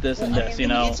this. You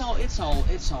know, it's all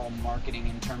marketing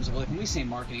in terms of, like, when we say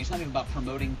marketing, it's not even about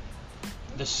promoting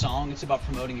the song, it's about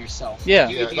promoting yourself. Yeah,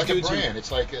 like a brand.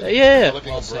 It's like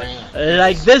developing a brand.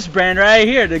 Like this brand right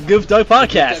here, the Goof Duck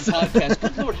Podcast.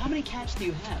 Good Lord, how many cats do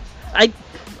you have?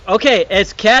 Okay,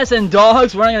 it's cats and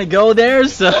dogs. We're not gonna go there,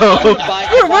 so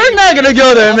we're not gonna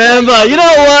go there, man. But you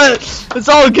know what? It's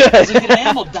all good. Did an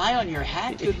animal die on your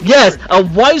hat? Good Yes, Lord. a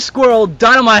white squirrel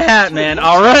died on my hat, man.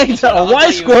 All right, a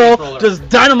white squirrel just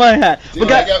died on my hat.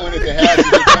 Dude, I got one at the house.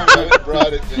 I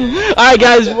brought it. All right,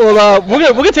 guys. Well,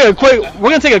 we're gonna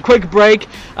take a quick break.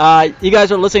 You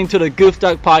guys are listening to the Goof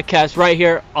Duck Podcast right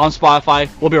here on Spotify.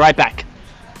 We'll be right back.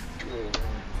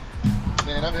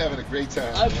 Man, I'm having a great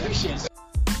time. I appreciate it.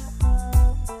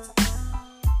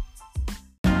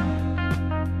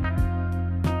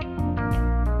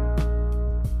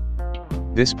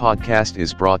 This podcast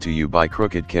is brought to you by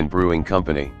Crooked Can Brewing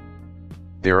Company.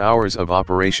 Their hours of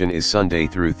operation is Sunday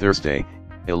through Thursday,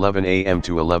 11 a.m.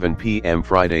 to 11 p.m.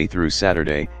 Friday through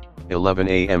Saturday, 11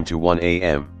 a.m. to 1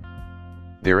 a.m.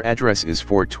 Their address is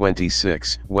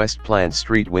 426 West Plant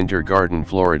Street, Winter Garden,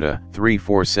 Florida,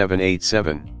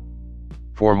 34787.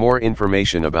 For more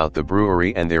information about the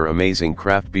brewery and their amazing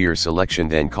craft beer selection,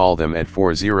 then call them at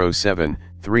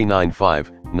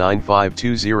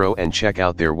 407-395-9520 and check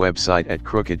out their website at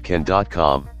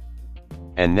crookedcan.com.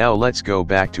 And now let's go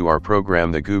back to our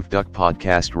program, the Goof Duck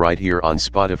Podcast, right here on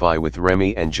Spotify with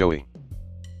Remy and Joey.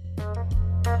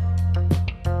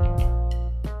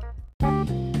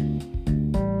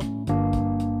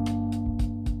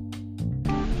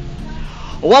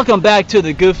 Welcome back to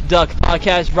the Goof Duck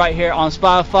Podcast right here on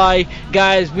Spotify.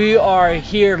 Guys, we are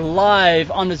here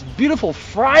live on this beautiful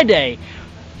Friday.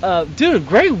 Dude,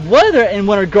 great weather in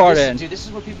Winter Garden. Dude, this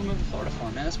is what people move to Florida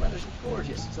for, man. This weather's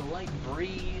gorgeous. It's a light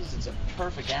breeze. It's a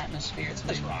perfect atmosphere. It's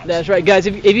place rocks. That's right, guys.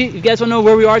 If you guys want to know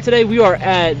where we are today, we are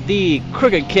at the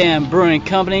Crooked Can Brewing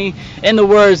Company. In the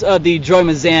words of the Joy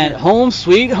Mazan, home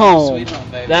sweet home. Sweet home,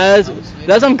 baby. That's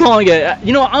what I'm calling it.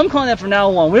 You know, I'm calling that from now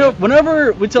on.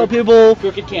 Whenever we tell people,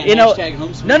 Crooked Can, you know, hashtag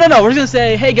home sweet no, we're just gonna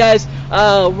say, hey guys,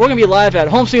 we're gonna be live at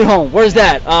Home Sweet Home. Where's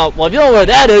that? Well, if you don't know where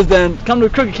that is, then come to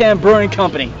Crooked Can Brewing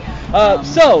Company. Talk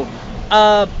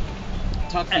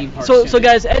theme parks, so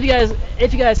guys,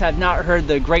 if you guys have not heard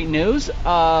the great news,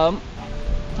 a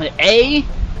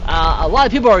lot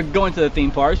of people are going to the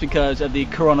theme parks because of the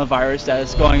coronavirus that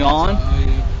is going on.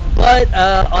 But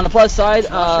on the plus side,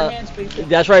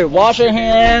 that's right, wash your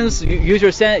hands, use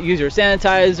your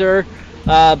sanitizer.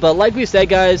 But like we said,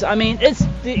 guys, I mean,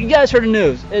 you guys heard the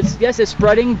news. It's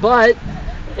spreading, but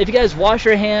if you guys wash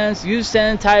your hands, use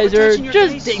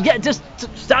sanitizer, just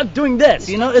stop doing this.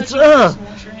 You know, it's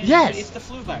yes, it's the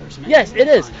flu virus, man. Yes, it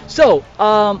is. So,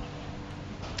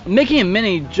 Mickey and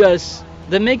Minnie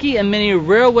the Mickey and Minnie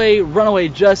Railway Runaway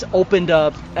just opened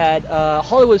up at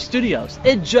Hollywood Studios.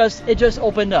 It just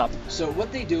opened up. So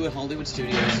what they do at Hollywood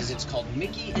Studios is it's called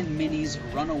Mickey and Minnie's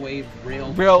Runaway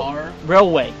Railway.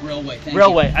 Railway. Thank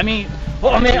Railway. You. I mean,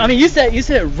 you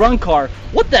said run car.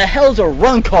 What the hell is a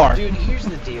run car? Dude, here's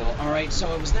the deal. All right, so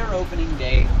it was their opening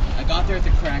day. I got there at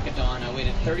the crack of dawn. I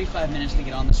waited 35 minutes to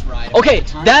get on this ride. Okay,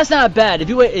 that's not bad. If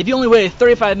you only waited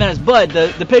 35 minutes, but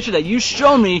the picture that you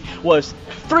showed me was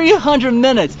 300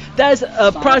 minutes. That's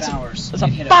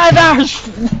approximately 5 hours.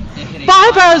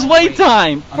 5 hours wait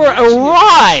time for a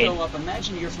ride.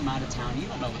 Imagine you're from out of town. You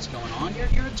don't know what's going on.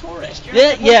 You're a tourist.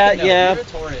 Yeah. You're a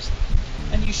tourist.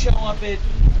 And you show up at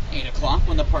 8 o'clock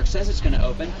when the park says it's going to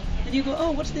open. And you go,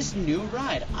 oh, what's this new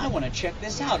ride? I want to check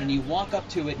this out. And you walk up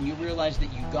to it and you realize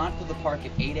that you got to the park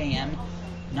at 8 a.m.,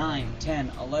 9,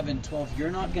 10, 11, 12.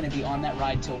 You're not going to be on that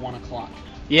ride till 1 o'clock.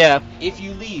 Yeah. If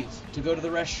you leave to go to the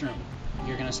restroom,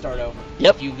 you're going to start over.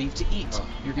 Yep. If you leave to eat,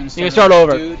 you're going to start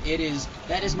over. Dude,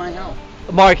 that is my hell.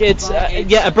 Mark, it's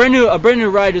a brand new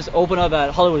ride just opened up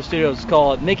at Hollywood Studios. It's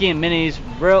called Mickey and Minnie's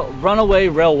Runaway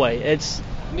Railway. It's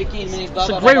Mickey and Minnie's it's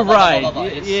a great ride.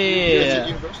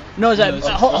 Yeah. No, it's at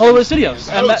Hollywood Studios.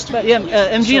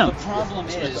 MGM. So the problem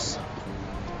is,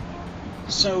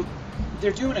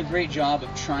 they're doing a great job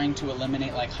of trying to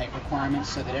eliminate like height requirements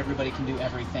so that everybody can do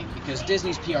everything. Because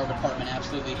Disney's PR department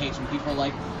absolutely hates when people are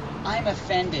like, I'm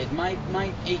offended. My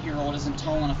 8-year-old isn't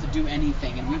tall enough to do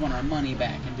anything, and we want our money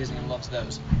back. And Disney loves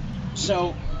those.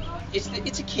 So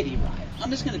it's a kiddie ride. I'm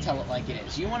just gonna tell it like it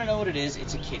is. You want to know what it is?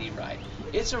 It's a kiddie ride.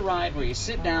 It's a ride where you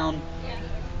sit down.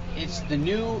 It's the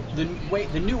new way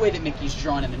that Mickey's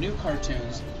drawn in the new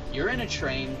cartoons. You're in a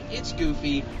train. It's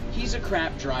Goofy. He's a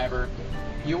crap driver.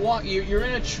 You're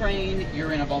in a train.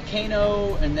 You're in a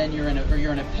volcano, and then you're in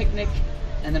a picnic.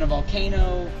 and then a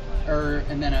volcano,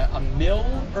 and then a mill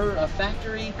or a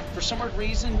factory. For some weird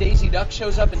reason, Daisy Duck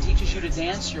shows up and teaches you to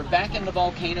dance. You're back in the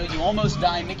volcano. You almost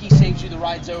die. Mickey saves you. The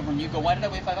ride's over, and you go, "Why did I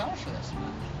wait 5 hours for this?"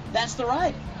 That's the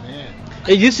ride. Man.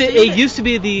 It used to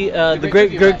be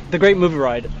the great movie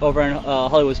ride over in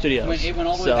Hollywood Studios. It went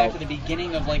all the way back to the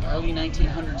beginning of like early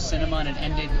 1900s cinema, and it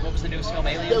ended. What was the newest film?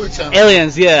 Aliens. That would sound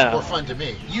Aliens, yeah. more fun to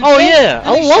me. Oh yeah,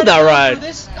 I love that ride. For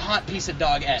this hot piece of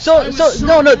dog ass.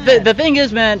 The thing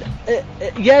is, man.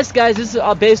 Yes, guys, this is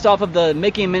based off of the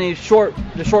Mickey and Minnie short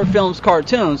films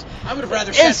cartoons. I would have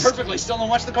rather sat perfectly still and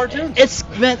watched the cartoons. It's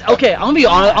man. Okay, I'm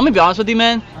gonna be honest with you,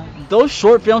 man. Those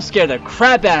short films scare the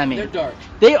crap out of me. They're dark.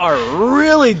 They are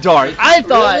really dark. I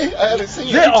thought Really? I haven't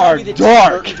seen they it. are Tim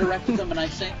dark. Burton directed them, and I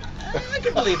say, I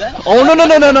can believe that. Oh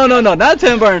no, not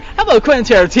Tim Burton. How about Quentin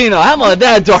Tarantino? How about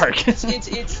that dark?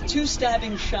 It's 2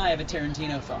 stabbings shy of a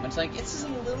Tarantino film. It's like it's a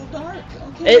little dark.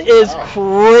 Okay. It is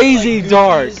crazy like,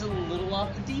 dark. Goofy's a little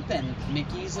off the deep end.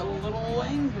 Mickey's a little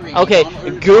angry. Okay,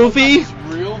 Goofy. Is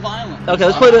real violent. Okay,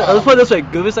 let's put it this way.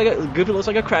 Goofy looks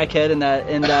like a crackhead in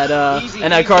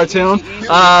that cartoon.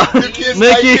 Do kids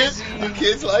Mickey. like it? Do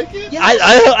kids like it? Yeah.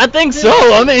 I think so.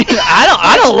 I mean,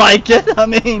 I don't like it. I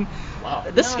mean, Wow.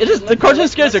 the cartoon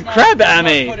scares the crap out of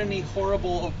me. Put any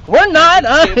horrible. We're not.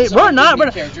 We're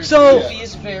not. So Goofy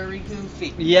is very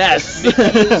goofy. yes. Mickey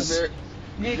is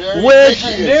Very Which-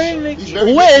 Mickey-ish. very Mickey. He's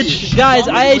very Which, Mickey-ish. guys,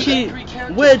 Long I as actually, we got 3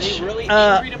 characters, which, they really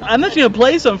angry to I'm actually gonna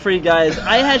play some for you guys.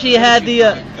 I actually had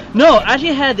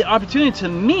the opportunity to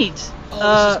meet.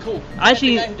 Oh, this is cool.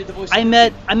 Actually, The guy who did the voice I of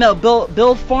met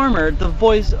Bill Farmer, the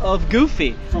voice of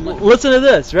Goofy. From what? Listen to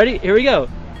this. Ready? Here we go.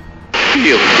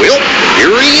 Well,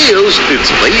 here he is. It's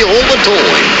me all the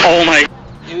time. Oh my.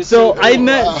 It was So cool. I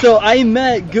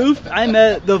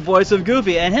met the voice of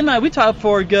Goofy, and him and I, we talked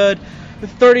for a good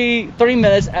 30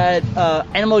 minutes at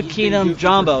Animal He's been Kingdom Goofy for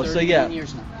Jumbo. So 31 yeah,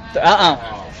 years now.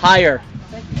 higher.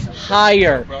 Thank you so much.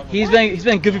 Higher. He's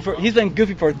been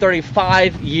Goofy for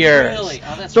 35 years. Really?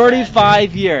 Oh, that's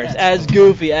 35 years That's as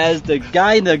Goofy, as the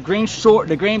guy in the green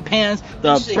the green pants,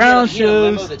 the Did you say brown he had a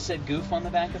limo shoes. that said Goof on the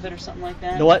back of it or something like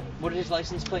that? The what? What did his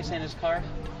license plate say in his car?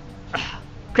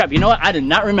 Crap, you know what? I did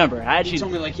not remember. I He actually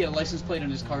told me like he had a license plate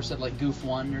on his car said like Goof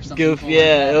 1 or something. Goof, cool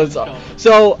yeah, like it that.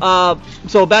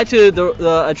 was so back to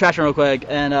the attraction real quick,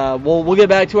 and we'll get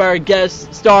back to our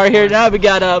guest star here now. We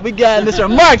got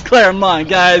Mr. Mark Claremont,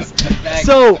 guys.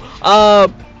 So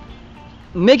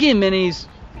Mickey and Minnie's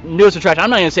newest attraction. I'm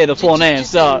not gonna say the full name.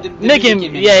 Just So the Mickey, Mickey and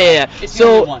Minnie. yeah. It's the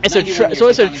only one. It's 91 years, so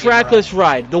it's a they finally get trackless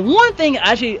ride. The one thing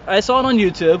actually I saw it on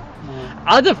YouTube.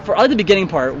 I like the beginning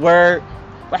part where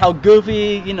how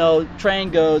Goofy, train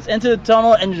goes into the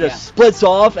tunnel and just splits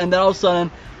off, and then all of a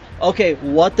sudden, okay,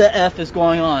 what the F is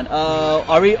going on?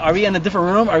 Are we in a different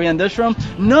room? Are we in this room?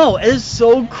 No, it is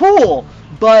so cool.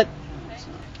 But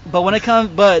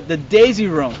the Daisy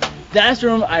room, that's the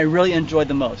room I really enjoyed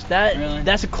the most.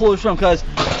 That's the coolest room because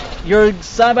you're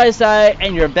side by side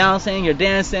and you're bouncing, you're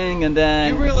dancing, and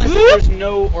then You realize that there's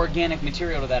no organic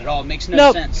material to that at all. It makes no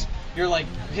Nope. sense. You're like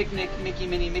picnic, Mickey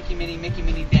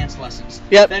Minnie dance lessons.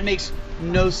 Yep. That makes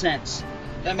no sense.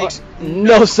 That makes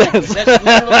no sense. That's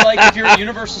literally like if you're at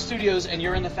Universal Studios and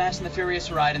you're in the Fast and the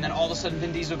Furious ride, and then all of a sudden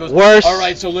Vin Diesel goes, Worst "All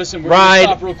right, so listen, we're ride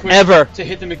gonna stop real quick ever." to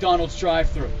hit the McDonald's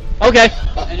drive-thru." Okay.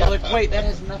 And you're like, wait, that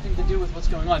has nothing to do with what's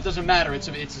going on. It doesn't matter. It's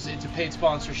a paid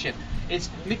sponsorship. It's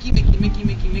Mickey.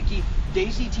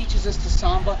 Daisy teaches us to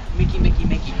samba. Mickey.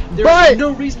 There's But-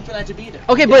 no reason for that to be there.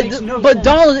 Okay, It but makes no but sense.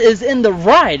 Donald is in the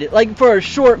ride like for a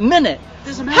short minute.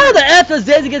 Doesn't matter. How the F does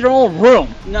Daisy get her own room?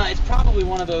 No, it's probably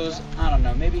one of those. I don't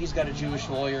know. Maybe he's got a Jewish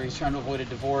lawyer. He's trying to avoid a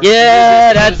divorce.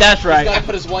 Yeah, Maybe that's right. He's got to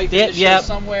put his wife Yep, in the yep. show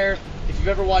somewhere. If you've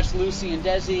ever watched Lucy and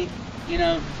Desi,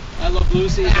 I love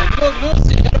Lucy. It's like, look,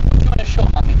 Lucy, I gotta put you in a show,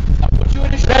 mommy. I'll put you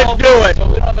in a show. Let's do it. So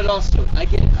we don't have it all suit. I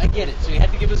get it. So he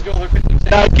had to give his girl her 50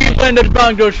 cents. Now keep playing the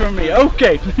Broncos for me.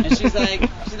 Okay. And she's like,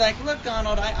 look,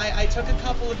 Donald, I took a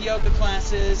couple of yoga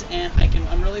classes and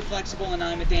I'm really flexible and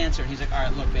I'm a dancer. And he's like, all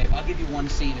right, look, babe, I'll give you one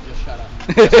scene if you'll shut up.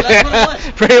 So that's what it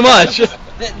was. Pretty much.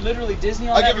 That literally Disney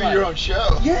on I'll that give you ride. your own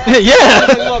show. Yeah. Yeah.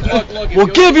 Look. If We'll you'll-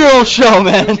 give your own show, if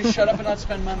man. you shut up and not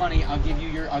spend my money, I'll give you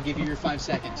your 5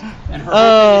 seconds. And her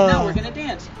whole thing is, now we're gonna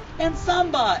dance and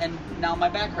samba, and now my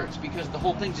back hurts because the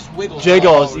whole thing just wiggles.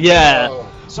 Jiggles, Oh, yeah. no.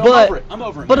 So But I'm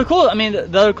over it. But the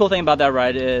other cool thing about that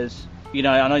ride is,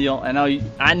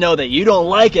 I know that you don't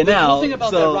like it The now. cool thing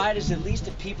about so, that ride is at least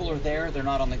if people are there, they're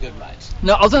not on the good rides.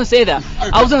 No, I was gonna say that.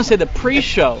 I was gonna say the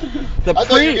pre-show. I thought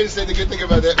you were going to say the good thing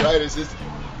about that ride is this.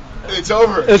 It's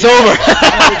over. It's about over.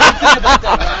 that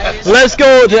ride is- Let's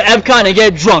go to Epcot and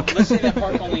get drunk. Let's say that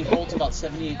park only holds about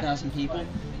 78,000 people.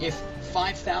 If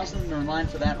 5,000 are in line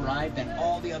for that ride, then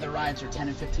all the other rides are 10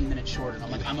 and 15 minutes shorter. And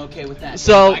I'm like, I'm okay with that.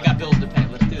 So- I got bills to pay.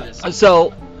 Let's do this.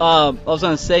 So, I was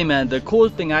gonna say, man, the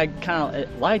coolest thing I kind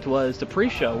of liked was the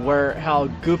pre-show, where how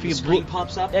Goofy The screen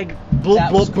pops up.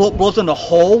 That was blows in the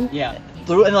hole. Yeah.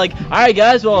 Through and like, all right,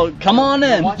 guys, well, come on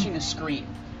You're in. watching a screen,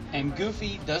 and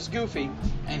Goofy does Goofy,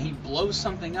 and he blows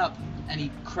something up, and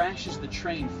he crashes the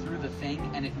train through the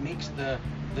thing, and it makes the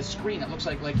screen. It looks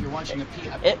like you're watching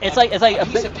It's like a a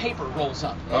piece big- of paper rolls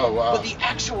up. Oh, wow. But the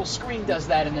actual screen does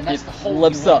that, and then that's It the hole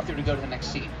flips you walk up. through to go to the next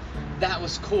scene. That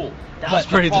was cool. That But was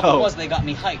pretty the problem dope. was they got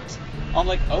me hyped. I'm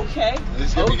like, okay, This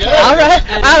is gonna be okay. good. All right,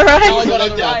 And all right. now I go on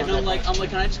the Yeah. ride, and I'm like,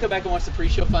 can I just go back and watch the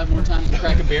pre-show 5 more times and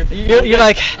crack a beer? You're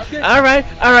like, Okay. all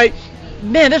right,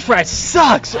 man, this ride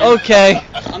sucks. Okay,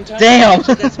 I'm telling damn.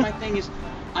 you, that's my thing is,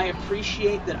 I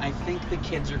appreciate that. I think the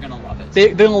kids are gonna love it.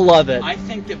 They're gonna love it. I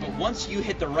think that, but once you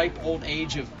hit the ripe old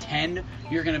age of 10,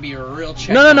 you're gonna be a real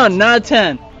check. No, not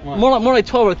 10. What? More like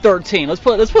 12 or 13. Let's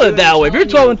put it Dude, that I'm way. If you're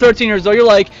telling 12 you. and 13 years old, you're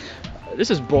like, this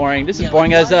is boring. This is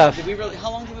boring as F. Did we really?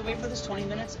 How long did we wait for this? 20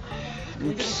 minutes? Can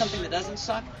we do something that doesn't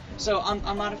suck? So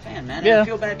I'm not a fan, man. And Yeah. I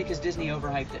feel bad because Disney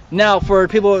overhyped it. Now, for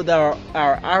people that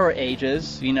are our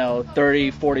ages,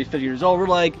 30, 40, 50 years old, we're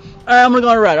like, all right, I'm gonna go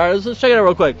on a ride. All right, let's check it out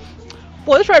real quick.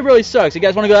 Boy, this ride really sucks. You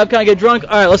guys want to go to Epcot and get drunk? All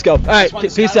right, let's go. All right, That's why the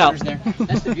peace out. Skyliners there.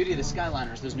 That's the beauty of the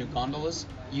Skyliners. Those new gondolas.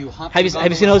 You hop. Have you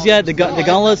the seen those yet? The gondola. the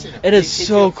gondolas? It is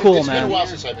so cool, It's been a man. while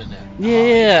since I've been there.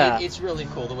 Yeah. It's really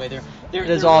cool the way they're It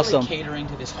is they're awesome. really catering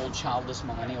to this whole childless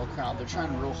millennial crowd. They're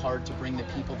trying real hard to bring the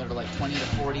people that are like 20 to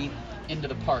 40 into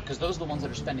the park because those are the ones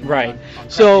that are spending money Right. on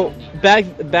So crap they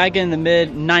don't need. back in the mid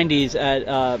 '90s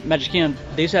at Magic Kingdom,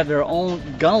 they used to have their own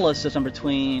gondola system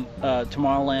between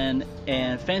Tomorrowland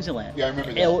and Fantasyland. Yeah, I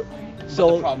remember that. But the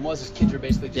So problem was kids are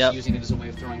basically just Yep. using it as a way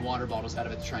of throwing water bottles out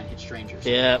of it to try and hit strangers.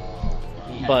 yeah.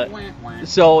 He had But wah, wah.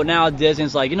 so now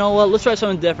Disney's like, you know what? Let's try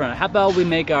something different. How about we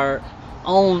make our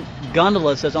own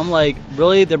gondola system? I'm like,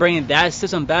 really? They're bringing that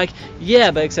system back?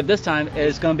 Yeah, but except this time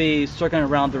it's going to be circling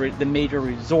around the major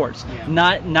resorts, Yeah.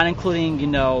 not including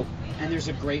And there's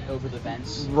a grate over the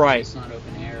vents. Right. It's not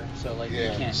open air, so like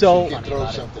Yeah. you can't. So- be You can funny throw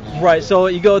about it. something out. Right, so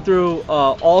you go through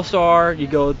All Star, you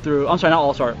go through, I'm sorry, not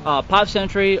All Star, Pop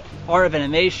Century, Art of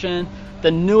Animation, the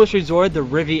newest resort, the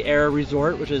Riviera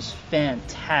Resort, which is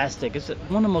fantastic. It's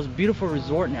one of the most beautiful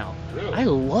resort now. Really? I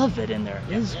love it in there.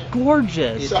 It's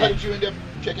gorgeous. So how did you end up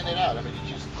checking it out? I mean,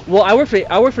 you just Well, I work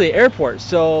for the airport,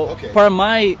 so Okay. part of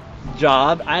my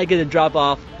job, I get to drop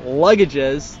off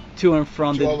luggages to and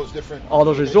from to all those different all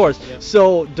those resorts. Yeah.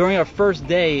 So during our first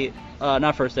day,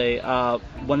 not first day,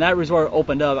 when that resort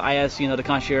opened up, I asked the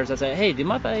concierge. I said, "Hey, do you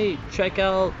mind if I check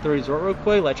out the resort real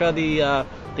quick? Like, check out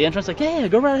the entrance." Like, "Yeah,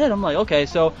 go right ahead." I'm like, "Okay."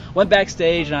 So went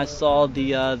backstage and I saw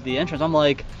the entrance. I'm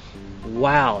like,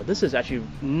 "Wow, this is actually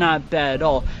not bad at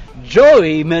all."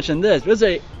 Joey mentioned this.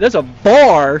 There's a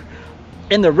bar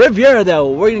in the Riviera that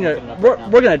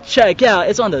we're gonna check out.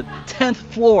 It's on the 10th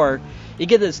floor. You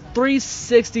get this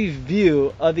 360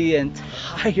 view of the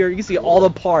entire. You can see all the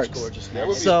parks. gorgeous. that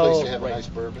would be So- a place to have a nice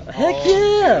bourbon. Heck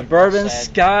Oh, yeah, dude, bourbon, sad.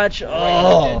 scotch. Right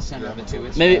Oh, dead center of it, too.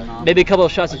 It's maybe phenomenal. a couple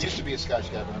of shots I of used to tequila. be a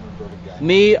Scotch guy, but I'm a bourbon guy.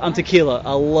 Me, I'm tequila.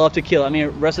 I love tequila. I mean,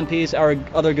 rest in peace, our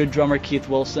other good drummer Keith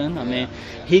Wilson. I mean,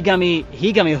 he got me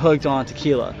hooked on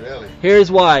tequila. Really?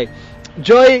 Here's why.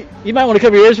 Joey, you might want to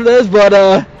cover your ears for this, but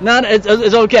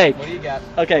it's okay. What do you got?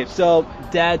 Okay, so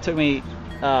Dad took me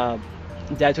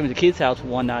to Keith's house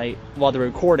one night while they were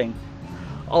recording.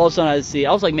 All of a sudden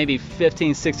I was like maybe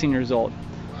 15, 16 years old.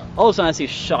 All of a sudden I see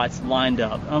shots lined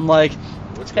up. I'm like,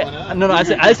 What's going on? no, I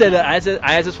said I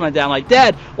asked this to my dad. I'm like,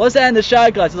 "Dad, what's that in the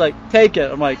shot glass?" He's like, "Take it."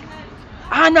 I'm like,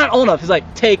 "I'm not old enough." He's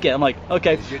like, "Take it." I'm like,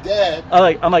 "Okay." It's your dad.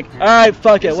 I'm like, "All right,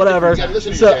 fuck it, Listen, whatever." you gotta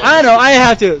listen to So your dad. I know I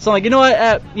have to. So I'm like, you know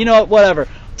what, whatever.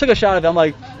 Took a shot of it. I'm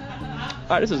like, all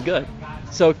right, this is good.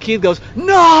 So Keith goes,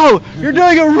 "No, you're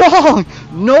doing it wrong.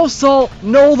 No salt,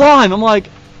 no lime." I'm like,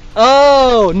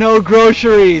 "Oh, no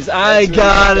groceries. I That's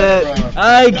got where it. you got that from.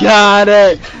 I got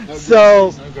it." No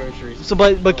So, No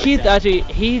groceries. but Keith actually,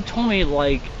 he told me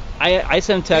like, I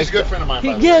sent him text. He's a good friend of mine,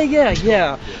 by the Yeah, way.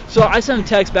 yeah. So I sent him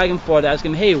text back and forth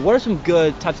asking him, "Hey, what are some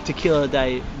good types of tequila that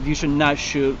you should not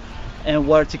shoot, and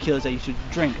what are tequilas that you should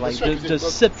drink? Like That's right, 'cause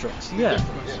just they're sip drinks." Yeah.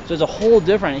 different, yeah. So there's a whole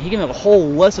different. He gave me a whole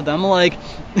list of them. I'm like,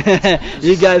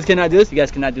 "You guys cannot do this. You guys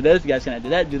cannot do this. You guys cannot do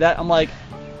that. Do that." I'm like,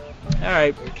 "All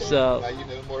right." Okay, So. now you know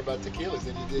more about tequilas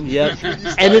than you did. Yep. when you and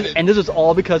this, started. and this was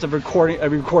all because of a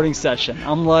recording session.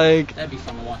 I'm like, That'd be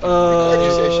fun to watch.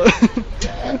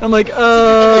 I'm like,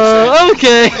 That makes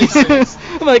okay. sense.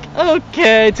 I'm like,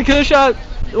 okay, tequila shot.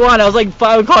 1. I was like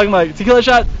 5 o'clock. I'm like, tequila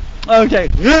shot. Okay.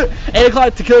 8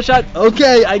 o'clock, tequila shot.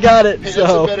 Okay, I got it. Hey, So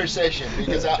that's a better session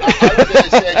because I was at a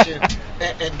session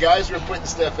and guys were putting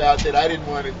stuff out that I didn't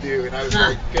want to do, and I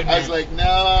was like,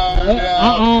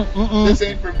 no, this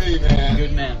ain't for me, man.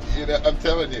 Good man. You know, I'm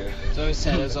telling you. It's always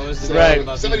said. It's always the So right.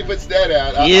 if somebody puts that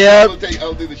out,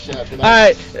 I'll do the shot. all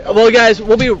right. Well, guys,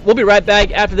 we'll be right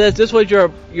back after this. This was your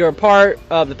part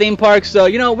of the theme park. So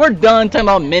we're done talking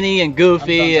about Minnie and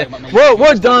Goofy. I'm done talking about Minnie.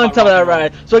 We're done talking about that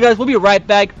ride. So, guys, we'll be right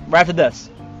back right after this.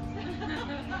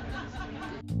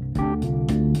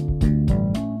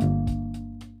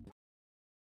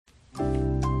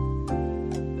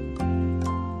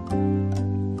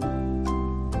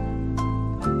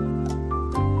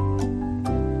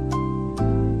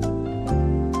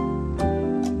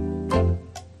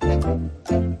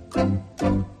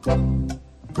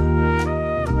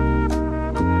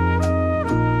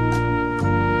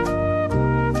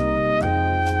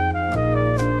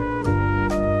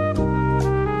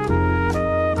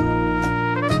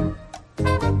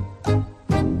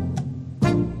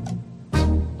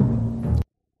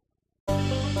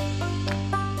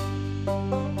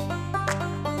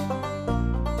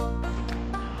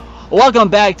 Welcome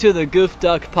back to the Goof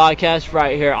Duck Podcast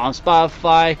right here on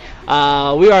Spotify.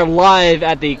 We are live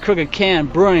at the Crooked Can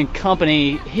Brewing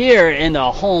Company here in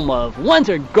the home of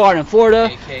Winter Garden, Florida.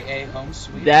 AKA Home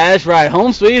Sweet. That's right,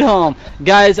 home sweet home.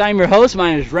 Guys, I'm your host.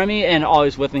 My name is Remy, and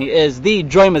always with me is the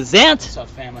Joy Mazant. What's up,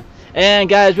 family? And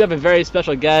guys, we have a very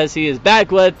special guest. He is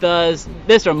back with us,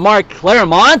 Mr. Mark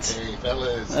Claremont. Hey,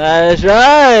 fellas. That's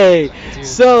right. Dude,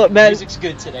 So, man, music's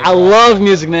good today. I love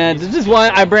music, man. This is why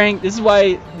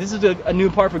this is a new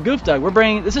part for Goof Duck.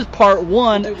 This is part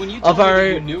 1 Dude, when you told of me our.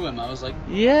 that you knew him, I was like,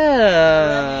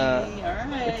 Yeah.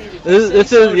 alright.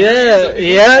 This is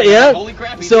yeah. Holy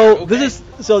crap. he's So here,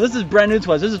 this is brand new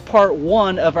to us. This is part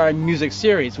 1 of our music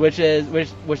series, which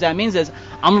that means is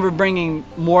I'm gonna be bringing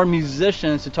more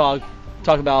musicians to talk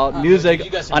about music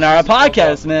you got some on our tunes to talk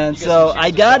podcast, about. man. You got So some tunes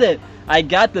I to got talk it. I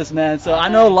got this, man. So I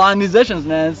know a lot of musicians,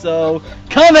 man. So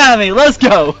come at me. Let's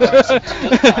go.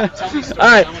 Tell me stories. All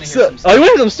right. I wanna hear So, some stories. you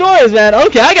want some stories, man?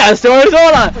 Okay, I got stories.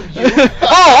 Hold on.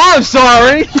 Oh, I'm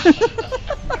sorry.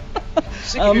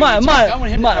 Sick of hearing you talk. I wanna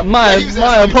hear the conversation. My He was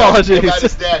asking me apologies. about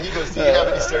his dad. He goes, "Do you have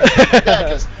any stories about your dad?"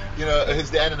 Because his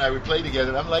dad and I would play together.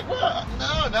 And I'm like, "Well,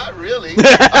 no, not really."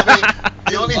 I mean,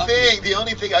 the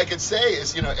only thing I can say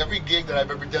is, every gig that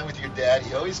I've ever done with your dad,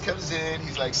 he always comes in.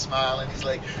 He's like smiling. He's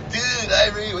like, "Dude,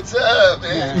 Ivory, what's up,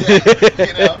 man?"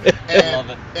 I love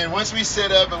it. And once we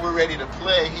set up and we're ready to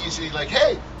play, he's usually like,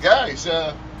 "Hey, guys,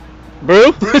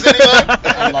 Brew? brews anyone?"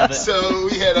 I love it. So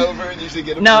we head over and usually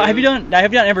get a Now, brew. have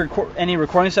you done any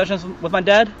recording sessions with my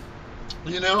dad?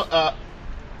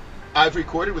 I've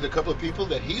recorded with a couple of people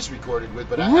that he's recorded with,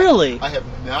 but Really? I have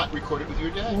not recorded with your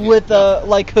dad. With No.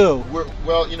 like who?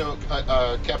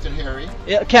 Captain Harry.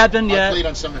 Yeah, Captain. I Yeah. played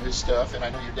on some of his stuff, and I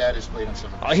know your dad has played on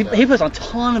some of his Oh, he stuff. plays on a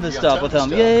ton of his Yeah, stuff ton with of him.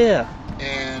 stuff. Yeah.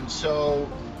 And so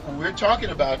we're talking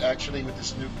about actually with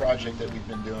this new project that we've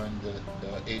been doing,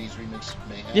 the 80s remix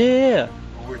mayhem. Yeah.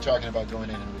 We're talking about going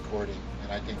in and recording,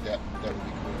 and I think that would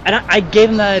be cool. And I gave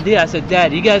him that idea. I said,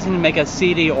 Dad, you guys need to make a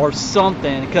CD or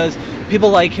something because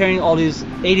people like hearing all these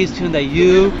 80s tunes that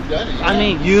you, We've done it, yeah. I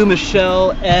mean, you,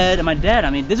 Michelle, Ed, and my dad. I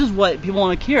mean, this is what people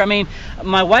want to hear. I mean,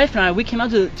 my wife and I, we came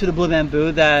out to the Blue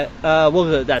Bamboo that, what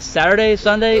was it, that Saturday,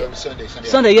 Sunday?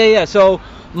 Sunday. Yeah. So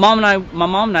my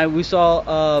mom and I, we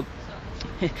saw,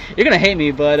 you're going to hate me,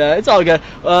 but it's all good.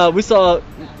 We saw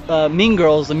Mean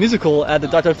Girls, the musical, at the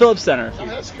Dr. Phillips Center. Oh,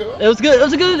 that's cool. It was good. It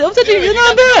was actually Yeah, you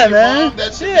not got to bad, your man. mom,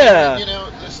 that's it, Yeah.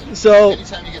 Listen, So-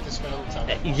 anytime you get to spend a little time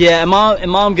with your Yeah,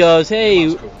 and mom goes, hey,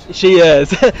 Mom's cool, too. she is.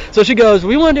 So she goes,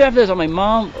 we want to do after this. I'm like,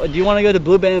 Mom, do you want to go to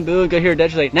Blue Bamboo and go hear Dad?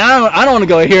 She's like, no, I don't want to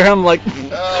go here. I'm like,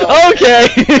 Oh, okay.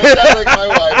 You sound like my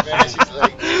wife, man. She's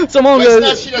like, So mom well, goes, it's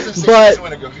not, she doesn't say but she doesn't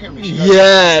want to go hear me. She goes,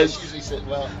 Yes. She usually said,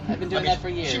 well, I've been doing that for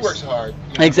years. She works hard.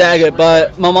 exactly. She works But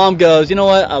hard. my mom goes, you know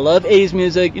what? I love 80s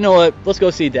music. You know what? Let's go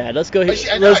see Dad. Let's go. I know,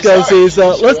 Let's I go saw see it.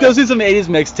 some. She Let's go showed see some 80s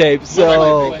mixtapes. My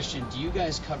So question: do you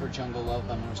guys cover Jungle Love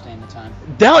by Mustaine the Time?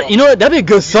 that, you know what? That'd be a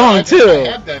good song I too.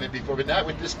 have done it before, but not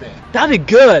with this band. That'd be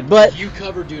good. But You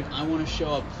cover, dude. I want to show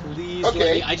up. Please, Okay.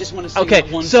 let me. I just want to sing Okay,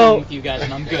 that one so- song with you guys,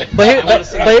 and I'm good. but here, I wanna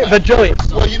sing but Joey,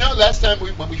 Well, last time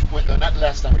when we went, not the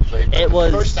last time we played, but It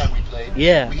was- the first time we played,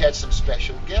 Yeah. we had some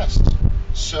special guests.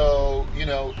 So,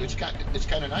 it's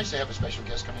kind of nice to have a special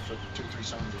guest coming for 2 or 3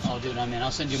 songs or Oh, something. dude, I'll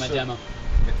send you my So- demo.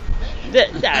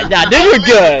 nah, dude, you're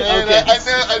good. Man, Okay.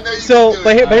 I know you So, can do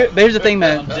but it. here's the thing,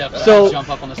 man. I'm definitely So- gonna jump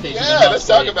up on the stage. Yeah, let's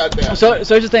talk about that. So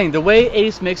here's the thing. The way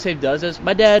 80s Mixtape does this,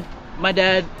 my dad, my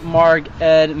dad, Mark,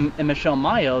 Ed, and Michelle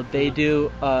Mayo, they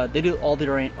do all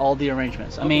the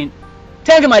arrangements. I mean,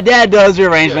 technically my dad does the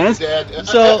arrangements. Yeah, Dad.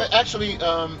 So Actually,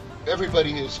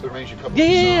 everybody has arranged a couple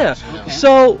yeah. of songs. You know? Okay.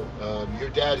 So Your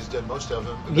dad has done most of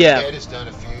them. But Yeah. Dad has done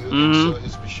a few, Mhm. and so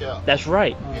has Michelle. that's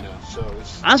right. You know, so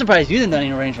it's. I'm surprised you didn't do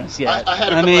any arrangements yet. I had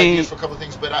a couple ideas for a couple of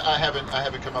things, but I haven't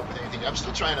come up with anything. I'm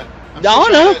still trying to.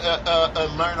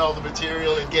 Learn all the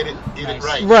material and get it Nice.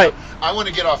 right. Right. I want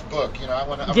to get off book. You know, I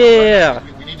want to. Yeah.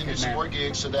 We need to do Good some man. more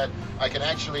gigs so that I can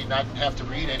actually not have to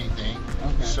read anything.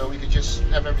 Okay. So we could just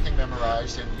have everything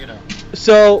memorized, and you know.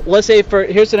 So let's say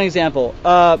here's an example.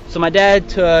 So my dad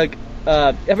took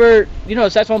a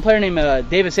saxophone player named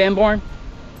David Sanborn?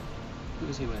 Who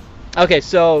was he with? Okay,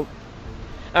 so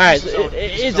all right,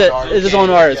 He's his own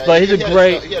artist, but he's a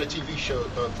great. He had a TV show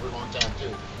for a long time too.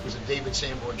 It was a David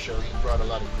Sanborn show. He brought a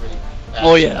lot of great actors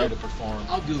Oh, yeah. here to perform.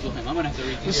 I'll Google him. I'm gonna have to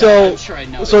read this. So- I'm sure I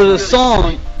know. so it. the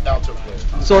song- Alto player.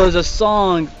 So there's a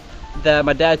song that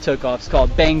my dad took off. It's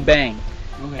called Bang Bang,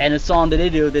 Okay. and the song that they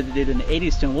did an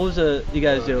 '80s tune. What was you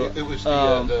guys do? It was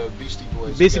the Beastie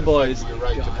Boys. Beastie You gotta find Boys. your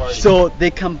right to party. So they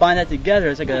combine that together.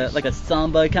 It's like a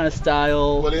samba kind of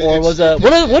style, Well, or it's- was it?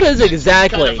 What is it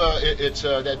exactly? It's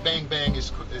that bang bang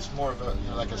is more of a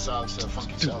like a salsa,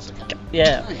 funky salsa kind of.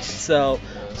 Yeah. Nice.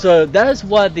 So that is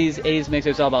what these '80s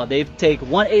mixtapes are about. They take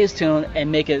one '80s tune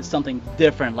and make it something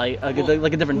different, like a different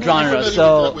Are you genre. familiar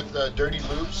So with Dirty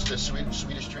Loops, the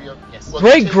Swedish trio? Yes. Well,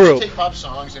 Great they group. take pop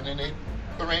songs and then they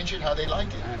arrange it how they like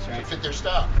it That's right. to fit their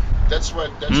style. That's what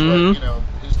Mhm.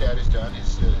 his dad has done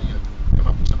is come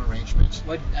up with some arrangements.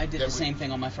 What I did That the would- same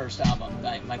thing on my first album.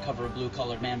 My cover of Blue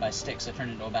Colored Man by Styx. I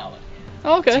turned into a ballad.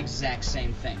 okay. It's the exact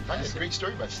same thing. I had a great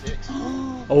story about Styx.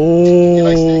 Oh,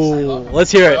 like Styx? I love it.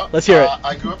 let's hear it. Well, Let's hear it.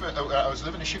 I grew up. I was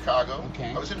living in Chicago.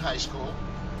 Okay. I was in high school.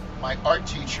 My art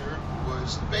teacher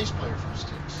was the bass player from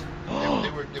Styx.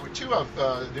 They were two of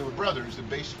they were brothers. The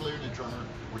bass player and the drummer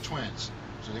were twins,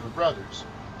 so they were brothers.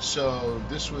 So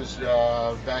this was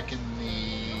back in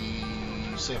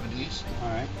the 70s, All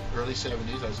right. early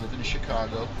 70s. I was living in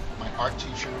Chicago. My art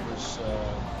teacher was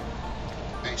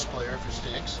bass player for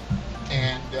Styx,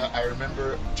 and I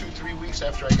remember 2-3 weeks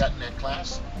after I got in that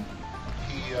class,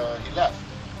 he left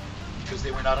because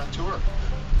they went out on tour,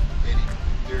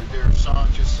 and their song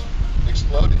just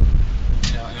exploded.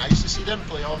 You know, and I used to see them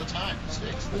play all the time.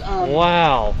 Styx.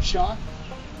 Wow. Shaw.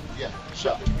 Yeah,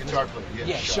 Shaw, guitar player. Yeah,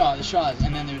 Yeah, Shaw. The Shaw,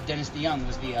 and then there was Dennis DeYoung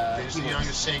was the. He's the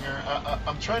youngest singer.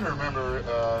 I'm trying to remember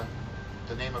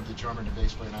the name of the drummer and the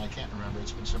bass player, and I can't remember.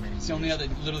 It's been so many It's years. the only other,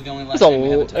 literally the only last name we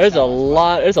haven't touched There's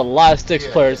a on. lot of Styx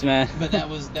Yeah, players, yeah. man. But that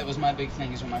was my big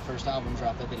thing. Is when my first album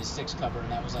dropped, I did a Styx cover,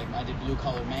 and that was like I did Blue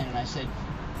Colored Man, and I said,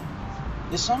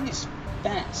 this song is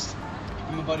fast.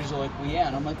 And my buddies are like, well, yeah,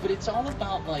 and I'm like, but it's all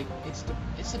about like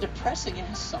it's a depressing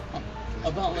ass song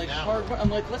about like hard work. I'm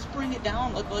like, let's bring it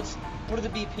down. Let's what are the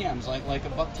BPMs like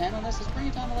 $110 on this? Let's bring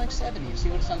it down to like 70 and see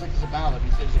what it sounds like as a ballad.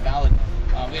 And if it's a ballad,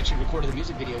 we actually recorded the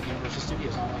music video at Universal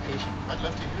Studios on location. I'd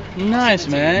love to hear it. Nice,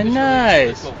 man. It's really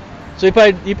Nice. cool. So you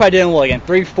probably did in what again?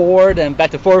 3/4, then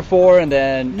back to 4/4, and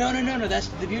then. No. That's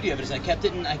the beauty of it. Is I kept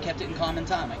it in common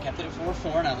time. I kept it at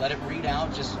 4/4, and I let it read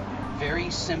out just very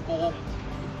simple,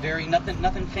 very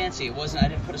nothing fancy. It wasn't. I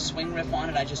didn't put a swing riff on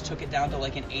it. I just took it down to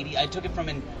like an 80. I took it from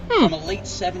a late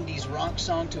 70s rock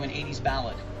song to an 80s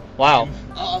ballad. Wow.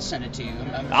 I'll send it to you.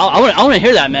 I want to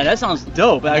hear that, man. That sounds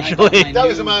dope, I got actually. my That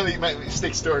was new- my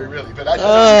Styx story, really. But I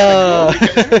thought it was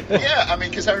kind of cool because, yeah, I mean,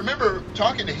 because I remember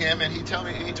talking to him, and he told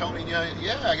me,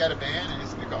 yeah, I got a band, and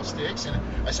it's called Styx, and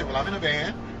I said, well, I'm in a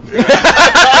band.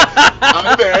 I'm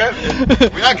in a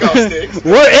band. We're not called Styx.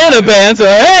 We're in a band, so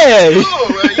hey.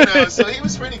 Cool, so he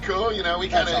was pretty cool. We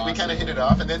kind That's awesome. of hit it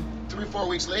off, and then 3 or 4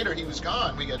 weeks later, he was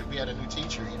gone. We had a new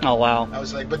teacher. Oh wow. I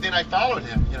was like, but then I followed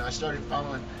him. I started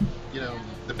following,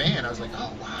 the band. I was like,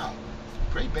 oh wow,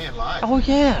 great band live. Oh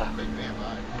yeah. Great band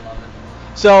live. I love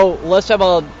it. So let's talk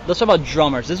about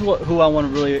drummers. This is who I want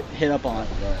to really hit up on.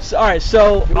 So, all right,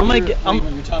 so I'm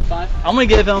your top 5. gonna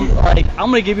give him I'm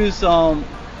gonna give you some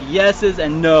yeses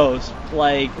and nos.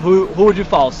 Like who would you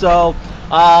follow? So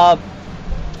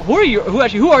who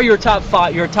are your top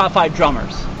 5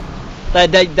 drummers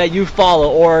that you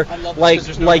follow, or I love this like 'cause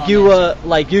there's no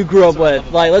you grew up So I love with?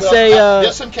 it. Like let's Well, say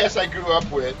there's some cats I grew up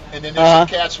with, and then there's Uh-huh. some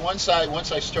cats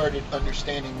once I started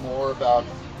understanding more about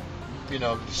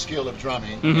the skill of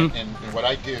drumming Mhm. and what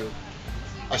I do,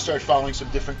 I started following some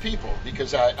different people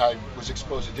because I was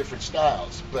exposed to different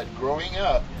styles. But growing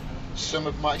up, some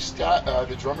of my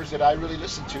the drummers that I really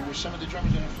listened to were some of the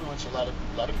drummers that influenced a lot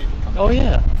of people coming. Oh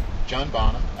yeah. John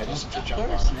Bonham. I listened to John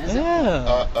course, Bonham.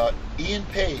 Yeah. Ian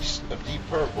Pace of Deep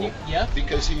Purple. Yeah.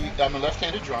 Because I'm a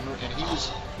left-handed drummer and he was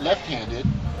left-handed.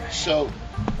 So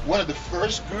one of the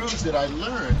first grooves that I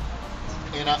learned,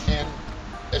 and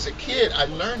as a kid I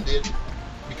learned it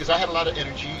because I had a lot of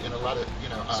energy and a lot of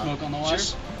Smoke on the water.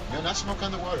 No, not Smoke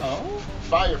on the Water. Oh.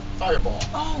 Fireball.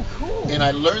 Oh, cool. And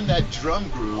I learned that drum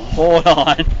groove. Hold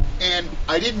on. And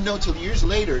I didn't know till years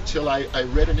later, till I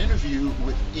read an interview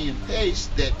with Ian Pace,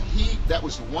 that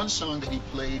was the one song that he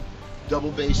played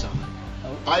double bass on.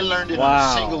 Oh. I learned it on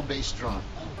Wow. a single bass drum.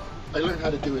 I learned how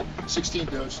to do it 16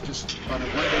 notes just on a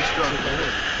one bass drum.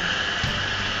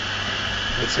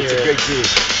 It's hear a it. great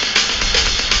groove.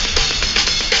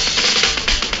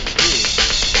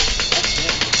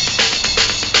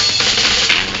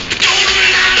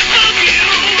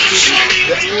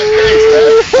 That's Ian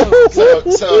Pace,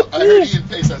 right? So I heard Ian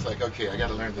Pace, I was like, okay, I got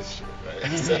to learn this shit,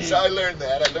 right? So I learned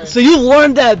that. So you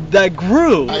learned that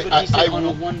groove. I on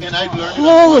a one and I drum. learned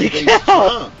Holy it on one bass cow.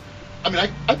 drum. I mean,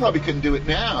 I probably couldn't do it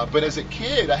now, but as a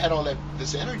kid, I had all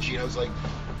this energy, and I was like,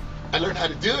 I learned how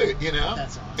to do it, you know.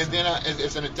 That's awesome. And then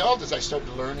as an adult, as I started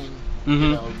learning, Mhm.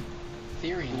 you know,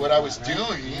 Theory. and what I all was that, right?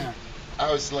 doing, Yeah.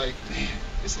 I was like, man,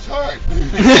 this is hard. I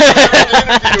had an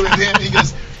interview with him. He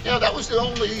goes, that was the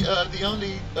only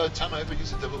time I ever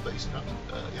used a double bass drum.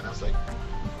 And I was like,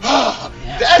 Yeah.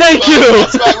 Thank you.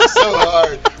 That's why it was so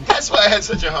hard. That's why I had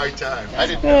such a hard time. I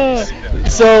didn't know.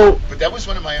 So But that was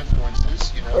one of my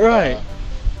influences, you know. Right.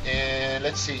 And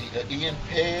let's see, Ian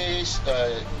Pace,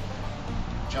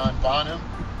 John Bonham,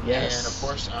 Yes. and of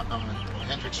course I'm a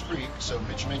Hendrix freak, so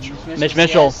Mitch Mitchell. Mitch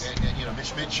Mitchell. Yes. And,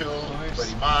 Mitch Mitchell,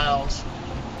 Buddy Miles.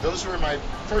 Those were my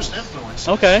first influences.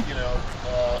 Okay.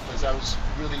 As I was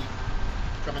really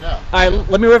coming up. all right,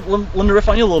 let me riff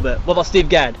on you a little bit. What about Steve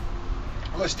Gadd?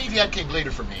 Well, Steve Gadd came later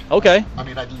for me. Okay. I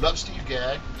mean, I love Steve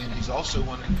Gadd, and he's also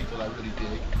one of the people I really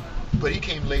dig. But he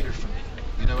came later for me.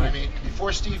 You know what I mean?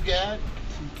 Before Steve Gadd,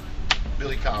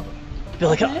 Billy Cobham.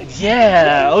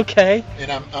 Yeah. Okay.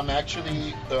 And I'm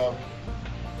actually,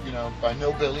 I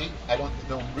know Billy. I don't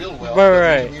know him real well.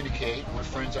 Right. But we communicate. We're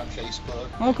friends on Facebook.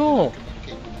 Oh, cool. I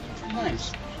communicate with him for Nice.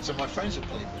 years. Some of my friends have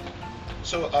played with him.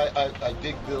 So I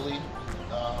dig Billy.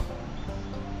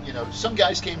 Some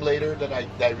guys came later that I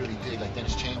really dig, like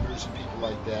Dennis Chambers and people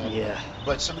like that. Yeah.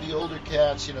 But some of the older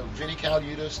cats, Vinny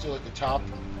Colaiuta is still at the top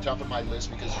of my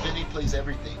list because Vinny plays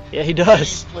everything. Yeah, he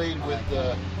Vinny's does. played with,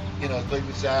 played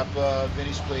with Zappa.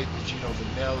 Vinny's played with Gino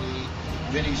Vanelli.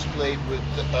 Vinny's played with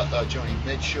Joni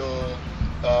Mitchell.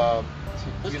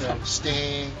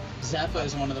 Sting. Zappa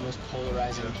is one of the most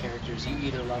polarizing characters. You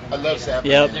either love him I or love hate him. Zappa.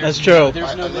 Yep, There's that's true. There's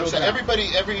no I love middle Zappa.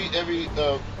 ground. Every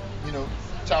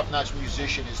top-notch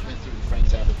musician has been through the Frank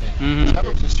Zappa band. Mhm.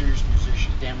 Zappa was a serious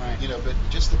musician. Damn right. But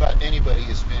just about anybody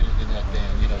has been in that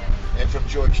band. And from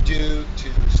George Duke to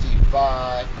Steve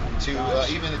Vai to gosh.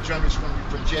 even the drummers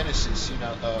from Genesis.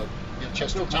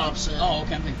 Chester Phil Collins. Thompson. Oh,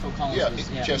 okay. I'm thinking Phil Collins. Yeah,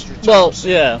 was, Chester Well, Thompson.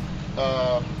 yeah.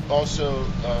 Also,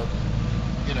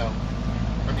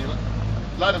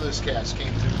 a lot of those cats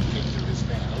came through this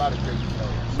band. A lot of great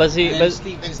players. But see, And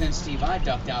then Steve Vai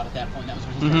ducked out at that point. That was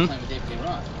when he started Mhm. playing with David Lee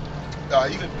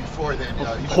Roth. Even before then, even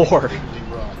course. before David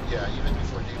Lee Roth. Yeah, even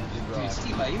before David Lee Dude, Roth.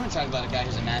 Steve Vai, you want to talk about a guy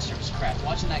who's a master of his craft.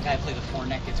 Watching that guy play the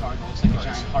four-neck guitar that looks like a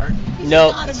giant heart. He's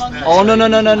No. not among the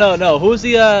Oh no! Who's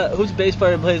the bass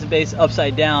player who plays the bass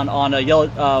upside down on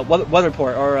Weather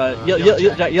Report or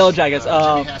Yellow Jackets?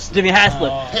 Jimmy Haslip. Jimmy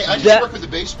Haslip. Oh. Hey, I just That- worked with a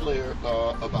bass player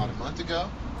about a month ago.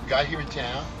 A guy here in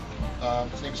town.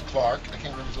 His name's Clark. I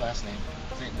can't remember his last name.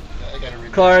 I got to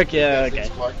read. Clark, yeah, His name's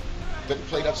okay. Clark. But he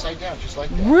played upside down, just like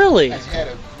that. Really? He had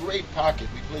a great pocket.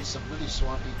 We played some really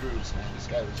swampy grooves, man. This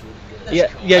guy was really good. Yeah,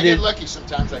 cool. yeah, I get dude. lucky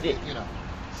sometimes. I get,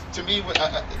 to me,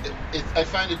 I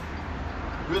find it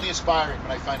really inspiring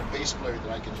when I find a bass player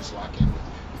that I can just lock in with,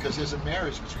 because there's a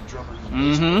marriage between drummers and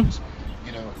bass Mhm.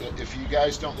 players. If you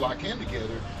guys don't lock in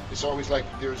together, it's always like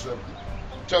there's a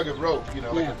tug of rope, like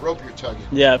Yeah. a rope you're tugging.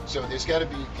 Yeah. So there's got to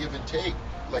be give and take.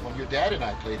 Like when your dad and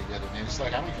I play together, man, it's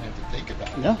like I don't even have to think about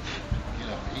it. No.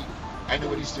 I know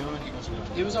what he's doing. He knows what I'm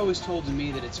doing. It was always told to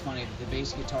me that it's funny that the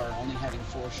bass guitar, only having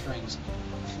 4 strings,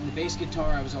 the bass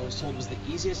guitar I was always told was the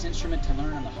easiest instrument to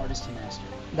learn and the hardest to master.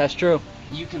 That's true.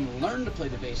 You can learn to play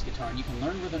the bass guitar and you can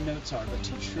learn where the notes are, but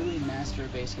to truly master a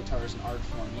bass guitar is an art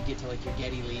form. You get to like your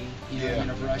Geddy Lee,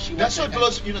 of Rush. You That's watch what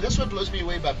that blows. That's what blows me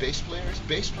away about bass players.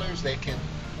 Bass players, they can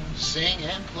sing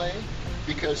and play,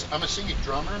 because I'm a singing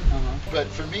drummer. Uh-huh. But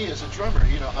for me as a drummer,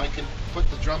 I can put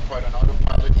the drum part on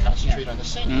autopilot and concentrate on the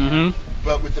singing. Mm-hmm.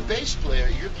 But with the bass player,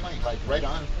 you're playing like right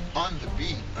on the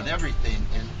beat on everything,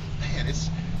 and man, it's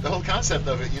the whole concept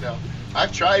of it. You know,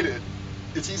 I've tried it.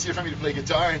 It's easier for me to play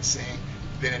guitar and sing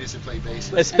than it is to play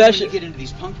bass. Especially when you get into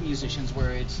these punk musicians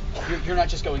where it's you're not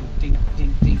just going ding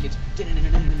ding ding, it's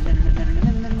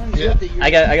Yeah. I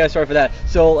got a story for that.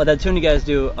 So that tune you guys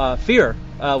do, Fear,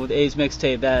 with A's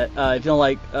mixtape. That if you don't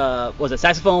like, was it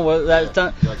saxophone? Was that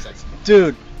time? You like saxophone?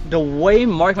 Dude, the way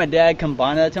Mark, my dad,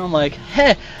 combined that tune, I'm like,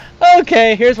 hey,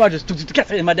 okay, here's my just.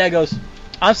 And my dad goes,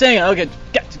 I'm singing, okay,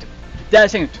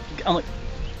 Dad's singing. I'm like,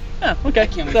 yeah, okay. I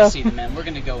can't wait to see them, man. We're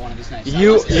gonna go one of these nights.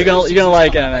 You're gonna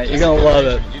like it, man. You're gonna love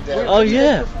it. Oh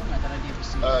yeah.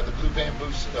 The Blue Bamboo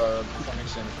Performing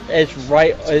Center. It's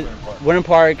right, Winter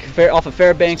Park, off of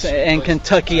Fairbanks and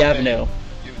Kentucky Avenue.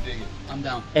 You dig it. I'm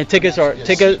down. And tickets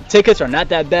are not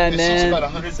that bad, It's man. about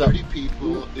 130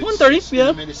 people. 130, yeah.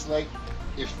 I mean, it's like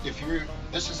if you're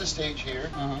this is the stage here,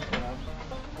 you know,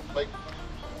 like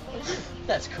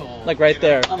That's cool. Like right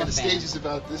there. I'm a and the fan. stage is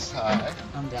about this high.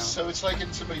 I'm down. So it's like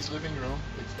in somebody's living room.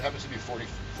 It happens to be 40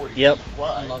 Yep. feet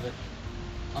wide. I love it.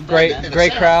 I'm down, Great, man. And it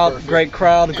great sounds crowd, perfect. great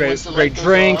crowd, And great once the light goes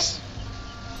drinks.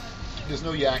 off, there's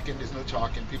no yakking, there's no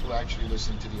talking. People actually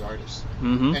listen to the artist.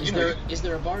 Mm-hmm. And you know, Is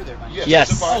there a bar there, by any yes, chance? Yes.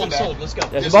 there's a bar in Oh, the I'm back. sold. Let's go.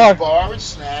 There's There's a a bar. bar with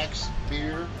snacks,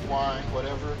 beer, wine,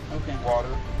 whatever, Okay.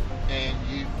 water, and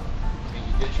you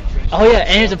get your drinks. Oh yeah,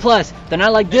 and here's a plus. They're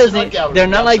not like It's an Disney. art gallery They're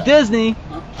not like outside. Disney.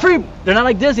 Free. They're not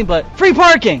like Disney, but free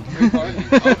parking. Free parking.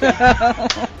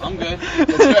 Okay. I'm good.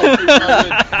 That's right, free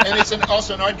parking. And it's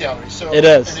also an art gallery. So It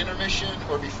is. an intermission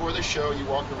or before the show, you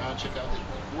walk around, check out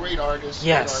the great artists,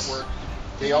 Yes. great artwork.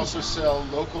 They also sell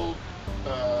local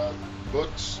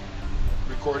books,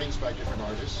 recordings by different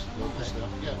artists, local stuff.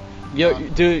 Yeah. Yo,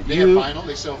 dude, they you. have vinyl.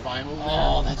 They sell vinyl.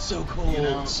 Oh, there. that's so cool. You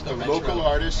know, So of retro. local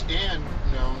artists and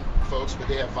known folks, but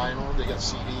they have vinyl. They got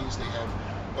CDs. They have.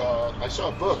 I saw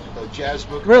a book, a jazz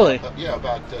book. Really? Yeah,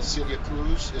 about Celia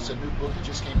Cruz. It's a new book that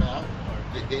just came out.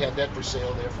 They had that for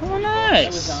sale there for Oh, $40.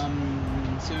 nice. That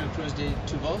was Celia Cruz de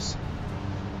Tu Voz.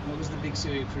 What was the big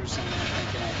Celia Cruz song I'm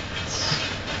thinking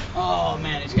of? Oh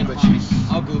man, it's gonna But haunt me.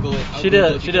 she's- I'll Google it. She did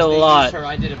a because they lot. used her.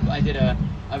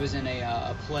 I was in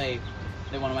a play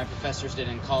that one of my professors did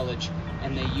in college,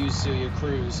 and they used Celia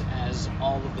Cruz as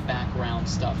all of the background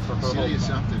stuff for her whole Celia's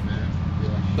play. something, man. Yeah.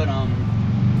 But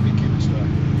Big Cuban star.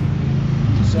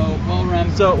 so well,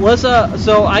 Rem. So let's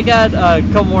So I got a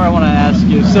couple more I want to ask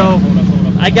you. So Hold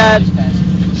up. I got. Just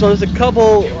pass. So there's a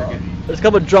couple. Okay, we're good. There's a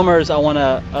couple of drummers I want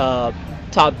to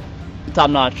top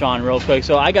notch on real quick.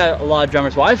 So I got a lot of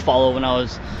drummers who I followed when I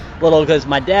was little because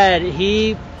my dad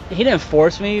he didn't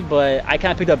force me, but I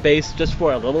kind of picked up bass just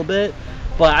for a little bit.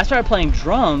 But I started playing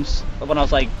drums when I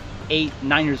was like 8,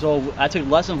 9 years old. I took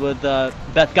lessons with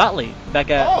Beth Gottlieb back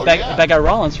at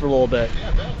Rollins for a little bit.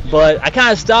 Yeah, that, yeah. But I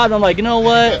kind of stopped. I'm like, you know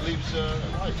what? That leaves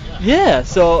life, yeah. Yeah,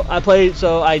 so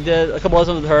I did a couple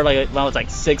lessons with her like when I was like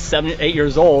 6, 7, 8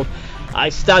 years old. I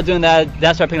stopped doing that.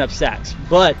 That's why I picked up sax.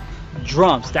 But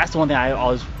drums, that's the one thing I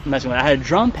always messing with. I had a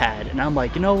drum pad, and I'm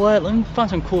like, you know what? Let me find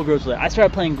some cool grooves with it. I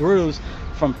started playing grooves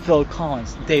from Phil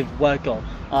Collins, Dave Weckl,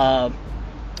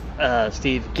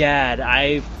 Steve Gadd.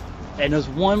 And there's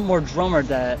one more drummer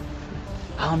that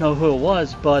I don't know who it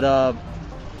was, but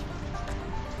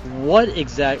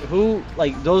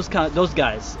those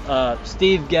guys,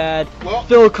 Steve Gadd, Well,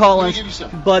 Phil let me Collins, give you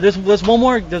some. but there's one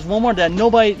more that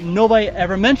nobody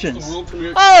ever mentions. The world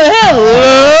premiere. Oh,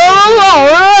 hello! All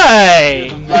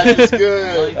right. Life is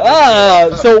good.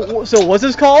 So what's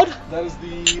this called? That is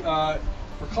the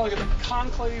we're calling it the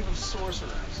Conclave of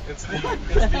Sorcerers. It's the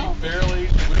Barrel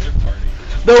Aged Wizard Party.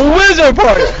 The Wizard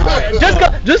Party.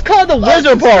 Just call it the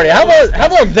Wizard Party. How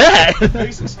about that?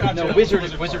 Basic Scotch No, ale wizard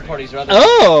party. parties are other. So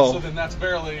Oh. then that's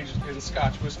barrel aged in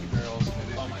Scotch whiskey barrels, and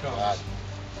it Oh my becomes God.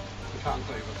 the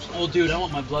Conclave of Sorcerers. Oh, dude, I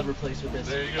want my blood replaced with this.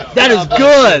 There you go. That is Yeah,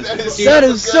 good. Dude, That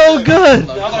is so good.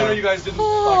 Now that I know you guys didn't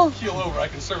Oh. keel over, I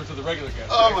can serve it to the regular guests.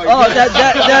 Oh my Oh, God.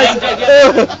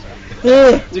 that's.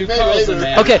 Dude, Carl's the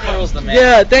man. Okay. Carl's the man.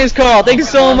 Yeah, thanks, Carl. Thank you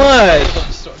so much.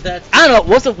 That's I don't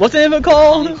know what's the name of it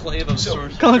called. Conclave of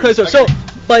Sorcerers. Conclave. So,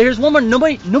 but here's one more.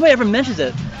 Nobody ever mentions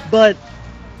it. But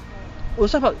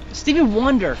let's talk about Stevie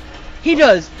Wonder. He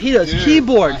does Dude,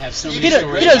 keyboard. I have so He many does,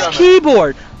 stories. he does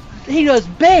keyboard. He does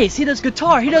bass. He does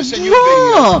guitar. He I'm gonna does send you a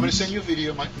video. I'm gonna drums. send you a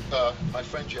video. My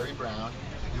friend Jerry Brown,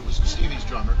 who was Stevie's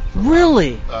drummer.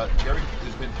 Really? Jerry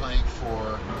has been playing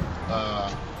for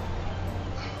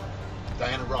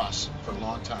Diana Ross for a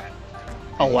long time.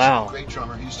 Oh, He's wow. a great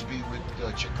drummer. He used to be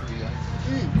with Chick Corea.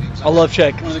 I love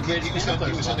Chick. One of the greatest He was piano on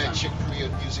players of all that time. Chick Corea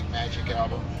Music Magic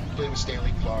album. Played with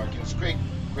Stanley Clarke. He was a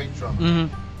great drummer. Mhm.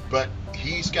 But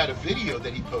he's got a video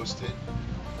that he posted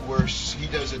where he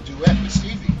does a duet with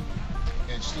Stevie.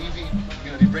 And Stevie,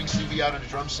 they bring Stevie out on a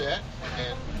drum set,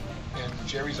 and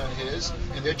Jerry's on his,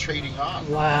 and they're trading off.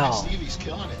 Wow. And Stevie's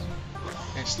killing it.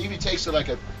 And Stevie takes like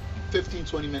a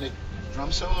 15-20 minute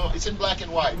drum solo. It's in black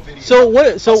and white video.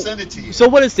 I'll send it to you. So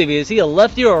what is Stevie? Is he a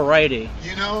lefty or a righty?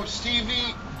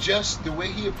 Stevie, just the way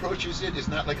he approaches it is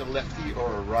not like a lefty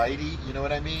or a righty. You know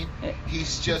what I mean? He's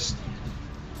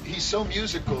so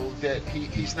musical that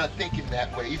he's not thinking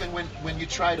that way. Even when you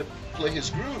try to play his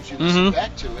grooves, you listen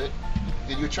back to it,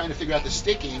 and you're trying to figure out the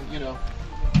sticking.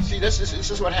 See, this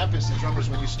is what happens to drummers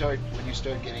when you start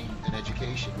getting an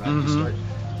education, right? You start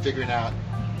figuring out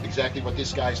exactly what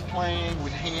this guy's playing,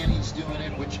 what hand he's doing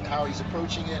it, how he's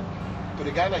approaching it. But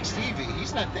a guy like Stevie,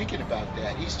 he's not thinking about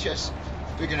that. He's just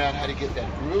figuring out how to get that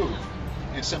groove.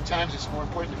 And sometimes it's more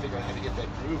important to figure out how to get that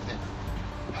groove than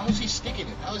how is he sticking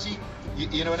it? How is he?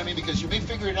 You know what I mean? Because you may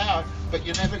figure it out, but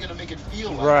you're never going to make it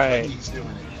feel like he's doing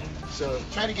it. So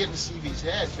try to get in Stevie's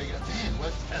head, figure out, man,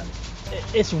 what?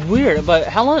 It's weird, but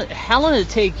how long did it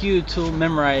take you to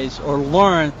memorize or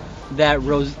learn that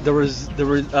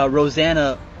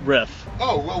Rosanna riff?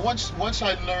 Oh well, once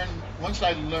I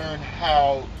learned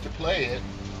how to play it,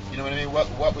 you know what I mean?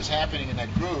 What was happening in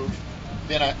that groove,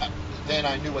 then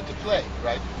I knew what to play,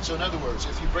 right? So in other words,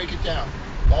 if you break it down,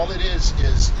 all it is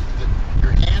that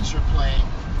your hands are playing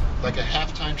like a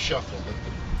halftime shuffle,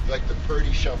 like the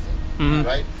Purdy shuffle,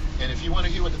 right? And if you want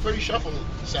to hear what the Purdy shuffle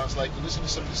sounds like, listen to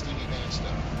some of the Stevie Wonder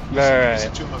stuff.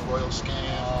 Listen to him on Royal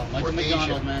Scam Michael or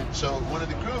McDonald, Asia. man. So one of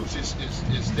the grooves is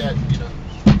that,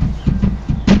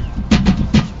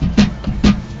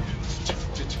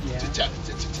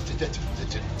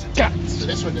 So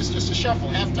that's what this is, just a shuffle,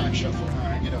 halftime shuffle,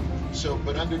 So,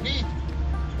 but underneath,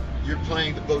 you're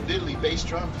playing the Bo Diddley bass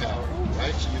drum power,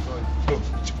 right? So you're going boom,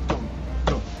 boom,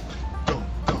 boom,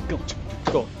 boom,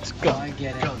 boom, Go. I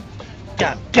get it.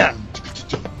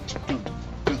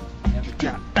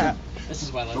 This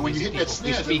is why I love But when you hit that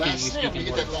speak- snare, speaking- the last snare, when you speaking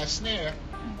hit that words. last snare,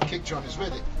 kick drum is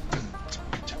with it.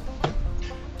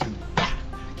 I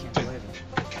can't believe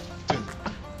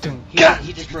it.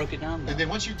 He just broke it down. Though. And then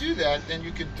once you do that, then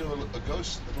you can do a little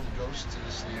ghost to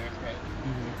the snare, right?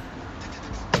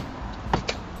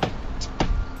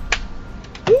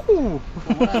 Ooh.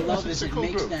 But what I love It's is a it cool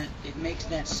makes group.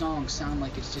 that song sound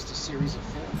like it's just a series of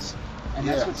fills, and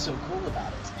that's Yeah. what's so cool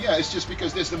about it. Yeah, it's just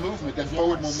because there's the movement, that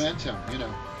forward Yes. momentum,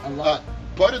 I love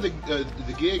Part of the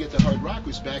gig at the Hard Rock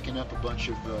was backing up a bunch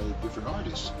of different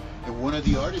artists, and one of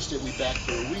the artists that we backed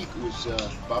for a week was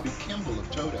Bobby Kimball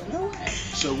of Toto. No way.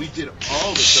 So we did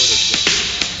all the Toto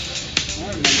stuff. I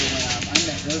remember when I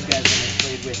met those guys when they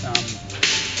played with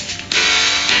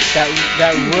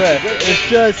That riff. It's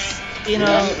just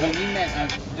when we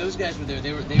met those guys were there.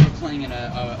 They were playing in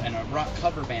a rock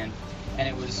cover band, and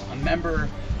it was a member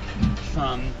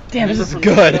from Damn, a this member is from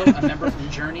good. Toto, a member from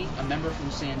Journey, a member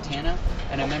from Santana,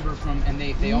 and a member from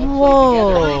they all Whoa.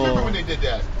 played I together, remember when they did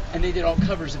that. and they did all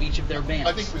covers of each of their bands.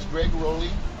 I think it was Greg Rowley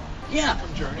yeah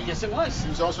from Journey. Yes, it was. He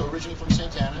was also originally from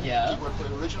Santana. Yeah. He was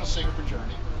the original singer for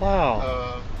Journey.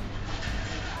 wow.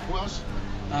 Who else?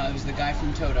 It was the guy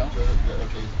from Toto.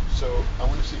 Okay, so I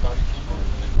want to see Bobby Kimball.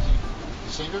 Was he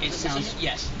the singer? It Was he sounds singer?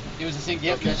 yes. It was the thing.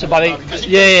 Yep. Okay, that's So what- Bobby- because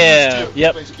he yeah, plays yeah, keys, too.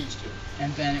 yep. He plays keys too.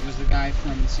 And then it was the guy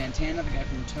from Santana, the guy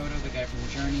from Toto, the guy from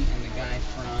Journey, and the guy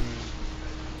from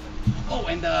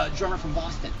and the drummer from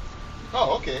Boston.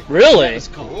 Oh, okay. Really? That was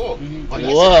cool. Cool. Mhm. Well,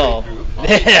 that's a Whoa. great group.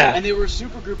 Yeah. And they were a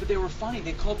super group, but they were funny.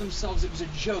 They called themselves, it was a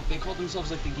joke, they called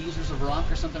themselves like the Geezers of Rock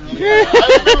or something really Yeah. funny.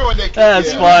 I remember when they came.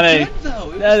 That's They were funny. good,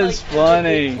 though. It That was is like,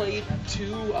 funny. They played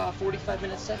two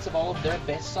 45-minute sets of all of their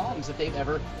best songs that they've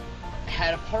ever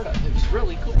had a part of. It was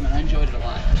really cool, man. I enjoyed it a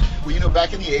lot. Well,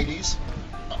 back in the 80s,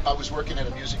 I was working at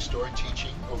a music store and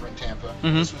teaching over in Tampa.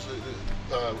 Mhm. This was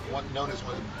one known as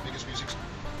one of the biggest music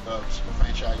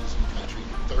franchises in the country,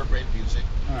 Thoroughbred Music.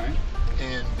 All right.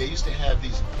 And they used to have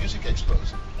these music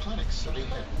expos and clinics, so they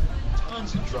had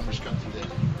tons of drummers come through there.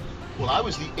 Well, I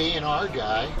was the A&R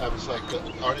guy. I was like the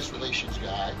artist relations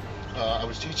guy. I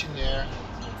was teaching there,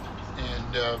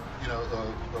 and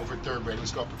over at Thoroughbred, it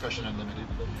was called Profession Unlimited.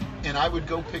 And I would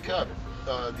go pick up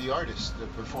the artist, the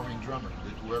performing drummer,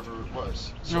 whoever it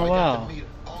was. So Oh, I wow. got to meet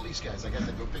all these guys. I got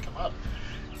to go pick them up.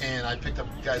 And I picked up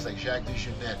guys like Jacques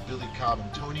DeJohnette, Billy Cobham,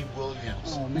 Tony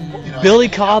Williams. Oh, man. You know, Billy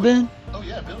I'd hang out with- Cobham? Oh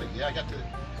yeah, Billy. Yeah,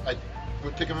 I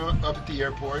would pick him up at the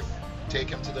airport, take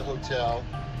him to the hotel,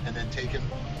 and then take him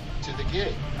to the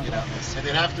gig. And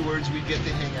then afterwards we'd get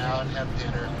to hang out and have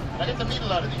dinner. And I got to meet a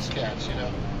lot of these cats.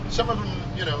 Some of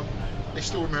them, they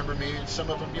still remember me, and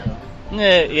some of them,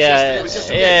 Yeah, it was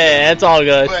just a yeah, bit, it's all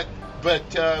good. But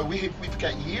But we've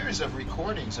got years of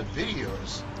recordings, of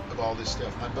videos of all this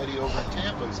stuff. My buddy over in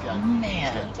Tampa's got, he's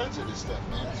got tons of this stuff,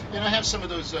 man. And I have some of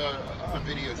those on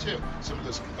video too. Some of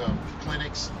those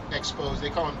clinics, expos. They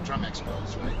call them drum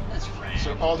expos, right? That's right.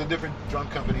 So all the different drum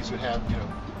companies would have, you know,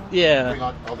 Yeah. bring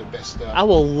out all their best stuff. I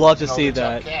will love to and all see the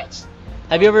top that. Cats.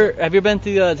 Have you ever been to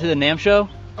the NAMM show?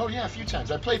 Oh yeah, a few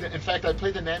times. I played. In fact, I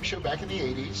played the NAMM show back in the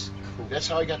 '80s. That's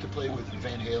how I got to play with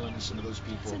Van Halen and some of those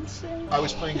people. I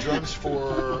was playing drums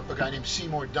for a guy named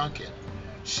Seymour Duncan.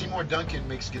 Seymour Duncan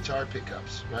makes guitar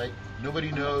pickups, right?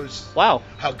 Nobody knows Wow.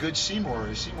 how good Seymour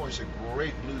is. Seymour's a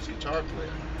great blues guitar player.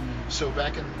 So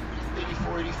back in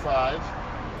 '84, '85,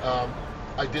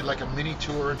 I did like a mini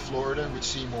tour in Florida with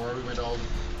Seymour. We went to all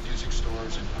the music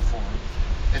stores and performed.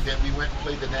 And then we went and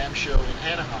played the NAMM show in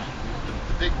Anaheim,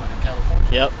 the big one in California.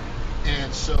 Yep.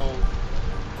 And so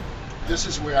this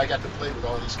is where I got to play with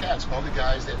all these cats. All the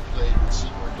guys that played with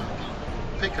Seymour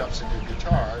Duncan pickups and their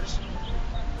guitars,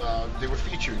 they were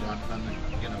featured on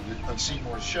on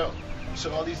Seymour's show.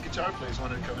 So all these guitar players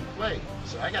wanted to come and play.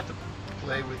 So I got to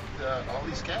play with all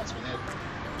these cats. We had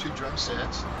 2 drum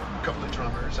sets, a couple of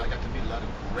drummers. I got to meet a lot of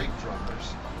great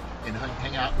drummers and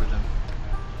hang out with them.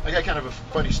 I got kind of a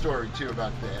funny story too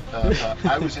about that.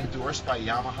 I was endorsed by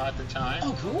Yamaha at the time.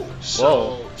 Oh, cool.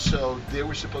 So they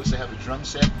were supposed to have a drum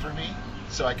set for me,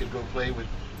 so I could go play with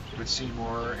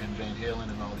Seymour and Van Halen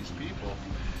and all these people.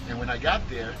 And when I got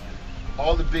there,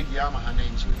 all the big Yamaha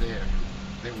names were there.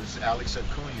 There was Alex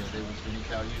Acuna, there was Vinnie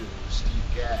Colaiuta, there was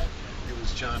Steve Gadd, there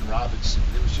was John Robinson.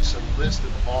 There was just a list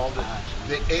of all the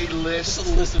A-list. Just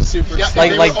a list of superstars.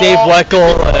 Yeah, Like Dave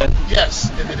Weckl. Yes,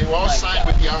 and then they were all My signed God.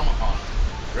 with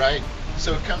Yamaha, right?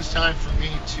 So it comes time for me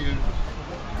to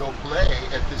go play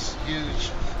at this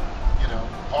huge,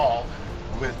 hall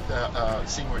with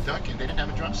Seymour Duncan. They didn't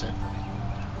have a drum set for me.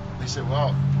 They said,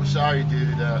 well, we're sorry,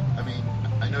 dude.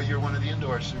 I know you're one of the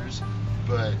endorsers,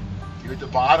 but you're at the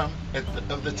bottom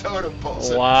of the totem pole.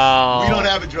 So Wow. we don't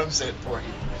have a drum set for you.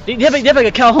 Do you have like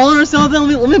a Calhoun or something?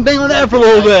 Let me bang on that for a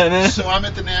little bit, man. So I'm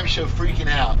at the NAMM show freaking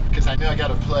out because I know I got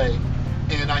to play.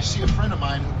 And I see a friend of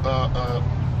mine, a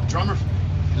drummer,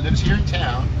 who lives here in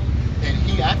town, and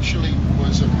he actually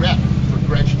was a rep for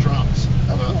Gretsch Drums.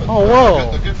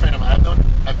 Whoa. A good friend of mine.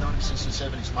 I've known him since the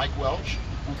 70s, Mike Welch.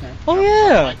 Okay. Oh, You know,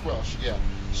 yeah. Mike Welch, yeah.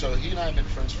 So he and I have been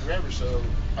friends forever. So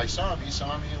I saw him, he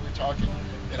saw me, and we're talking.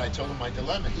 And I told him my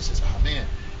dilemma. He says, oh man.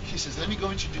 He says, let me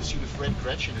go introduce you to Fred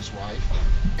Gretsch and his wife,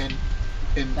 and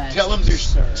That's tell him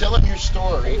absurd. tell him your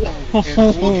story, and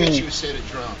we'll get you a set of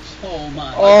drums. Oh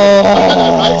my.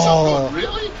 So I'm going,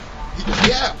 really? He goes,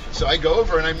 yeah. So I go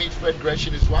over and I meet Fred Gretsch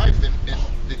and his wife, and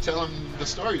they tell him the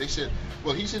story. They said,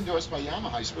 well, he's endorsed by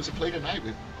Yamaha. He's supposed to play tonight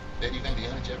with Eddie Van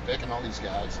Halen, Jeff Beck, and all these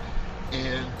guys,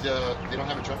 and they don't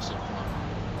have a drum set for him.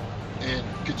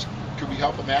 And could we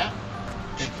help him out?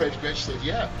 And Fred Gretsch said,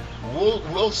 yeah,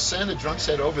 we'll send a drum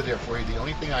set over there for you. The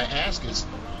only thing I ask is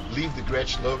leave the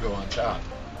Gretsch logo on top.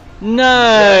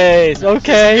 Nice. I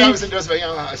Okay. was endorsed by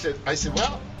Yamaha. I said,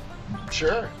 well,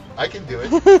 sure, I can do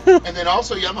it. And then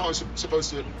also Yamaha was supposed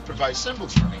to provide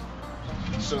cymbals for me.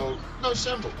 So no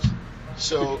cymbals.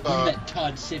 So You met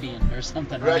Todd Sidian or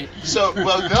something, right. right? So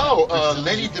no,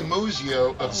 Lenny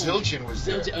DiMuzio of Zildjian was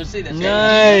there. Oh, see, that's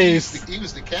Nice. He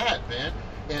was the cat, man.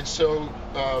 And so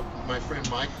my friend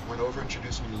Mike went over,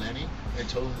 introduced me to Lenny, and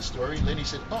told him the story. Lenny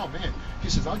said, oh man, he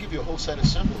says, I'll give you a whole set of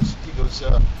cymbals. He goes,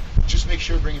 just make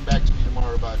sure to bring him back to me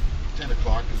tomorrow about 10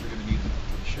 o'clock because we're going to need him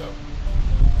for the show.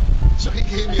 So he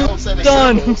gave me a whole set of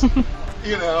Done. cymbals.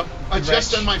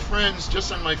 Just on my friend's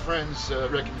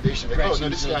recommendation. Like, oh no,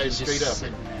 this guy is straight up.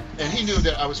 And he knew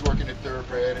that I was working at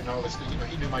Thoroughbred and all this thing.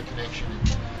 He knew my connection.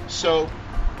 And so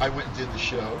I went and did the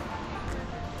show,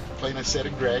 playing a set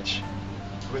of Gretsch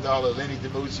with all of Lenny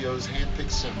DiMuzio's hand-picked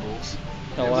cymbals.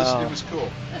 Oh, It was cool.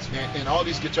 And all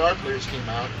these guitar players came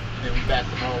out, and then we backed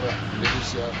them all up. And it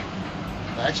was,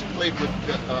 I actually played with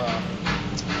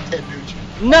Ted Nugent.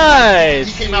 Nice.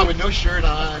 He came out with no shirt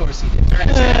on. Of course he did. Turned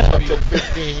his hands up to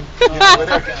 15.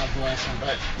 Whatever. God bless him.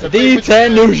 Right. So I played The with,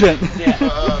 Ted Nugent. Yeah.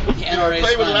 I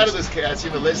played with a lot of finest. those cats.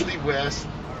 Leslie West.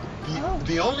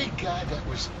 The only guy that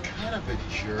was kind of a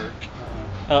jerk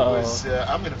was,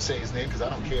 I'm going to say his name because I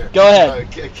don't care. Go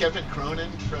ahead. Kevin Cronin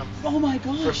from Oh my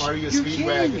gosh. Mario you're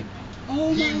Speedwagon. kidding.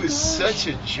 Oh He my was gosh. such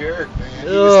a jerk, man. He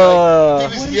Ugh.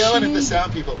 was, What a yelling at the shame.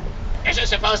 sound people. This is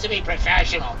supposed to be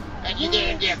professional, and you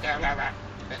didn't get blah, blah, blah.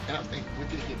 And I'm thinking, what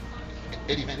did he get?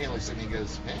 Eddie Van Halen and he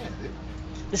goes, man,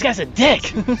 This guy's a dick.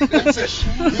 he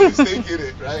was thinking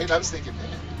it, right? And I was thinking, man,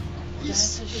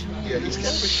 That's a shame. he's kind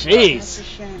of a Jeez. That's a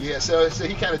shame. Yeah, so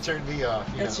he kind of turned me off.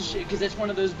 That's a shame because that's one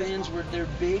of those bands where they're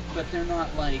big, but they're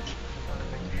not like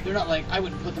they're not like, I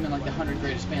wouldn't put them in like the 100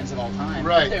 greatest bands of all time.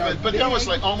 Right, they are but they're almost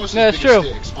like almost Yeah, as it's big as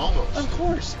true. Styx, almost. Of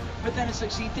course. But then it's like,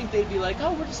 so you think they'd be like,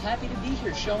 oh, we're just happy to be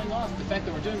here, showing off the fact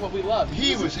that we're doing what we love.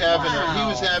 He was having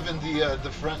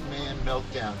the front man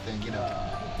meltdown thing, you know.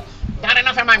 Not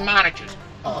enough of my monitors.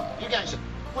 Oh, you guys,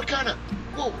 what kind of?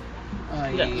 Whoa.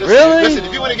 Yeah. Listen, Really? Listen,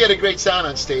 if you want to get a great sound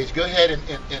on stage, go ahead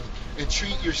and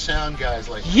treat your sound guys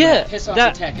like. Yeah. Piss off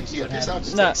that- the tech and see Yeah, what piss off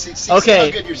happens. the No. tech. See how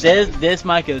Okay, good your sound is. this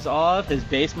mic is off. His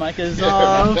bass mic is Yeah.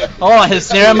 off. Oh, his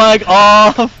snare mic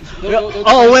off. They'll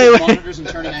Oh, wait, wait. monitors and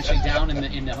turning actually down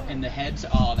in the heads.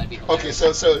 Oh, that'd be hilarious.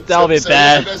 Okay, so That'll be here's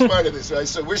bad. the best part of this, right?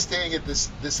 So we're staying at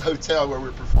this hotel where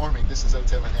we're performing. This is a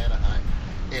hotel in Anaheim,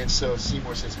 and so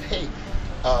Seymour says, "Hey,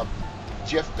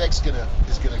 Jeff Beck's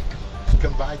is gonna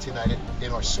come by tonight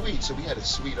in our suite." So we had a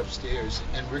suite upstairs,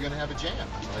 and we're gonna have a jam.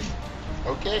 I'm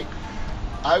like, okay.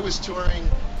 I was touring.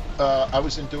 I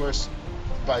was endorsed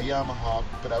by Yamaha,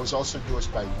 but I was also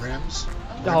endorsed by Rims.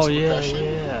 Oh, Rims yeah, Percussion.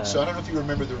 yeah. So I don't know if you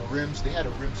remember the Rims. They had a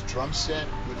Rims drum set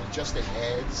with adjusted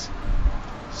heads.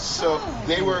 So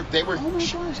they were. Oh my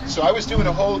gosh, So I was doing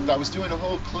a whole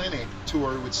clinic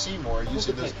tour with Seymour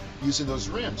using those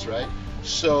rims, right?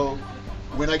 So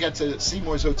when I got to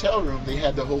Seymour's hotel room, they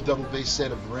had the whole double bass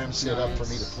set of rims set up for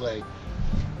me to play,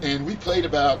 and we played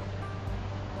about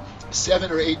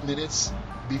 7 or 8 minutes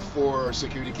before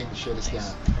security came to shut us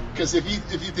down. Because if you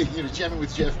think jamming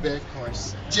with Jeff Beck, Of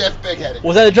course. Jeff Beck had it.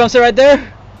 Was that a drum set right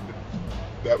there?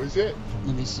 That was it.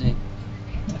 Let me see.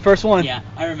 First one. Yeah,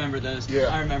 I remember those. Yeah.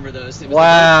 I remember those. It was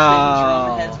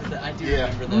Wow. the big drummer heads with the, I do Yeah.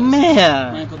 remember those. My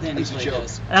Man. Uncle Danny It's a played joke.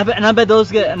 those. And I bet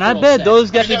those get. And I Full bet set.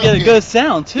 those guys They're get a okay. good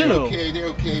sound They're too.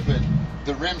 okay, but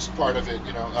the rims part of it,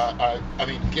 I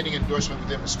mean, getting endorsement with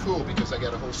them is cool because I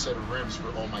got a whole set of rims for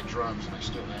all my drums, and I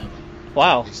still have them.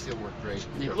 Wow. They still work great.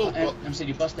 They, They're a little, I'm saying,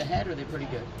 you bust a head, or are they pretty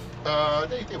good?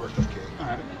 they worked okay. All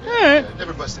right. Alright.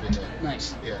 Never busted a head.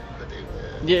 Nice. Yeah, but they.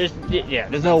 Yeah,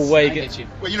 there's no way. I get you.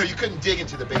 Well, you couldn't dig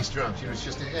into the bass drums. It's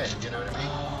just a head. You know what I mean?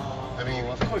 I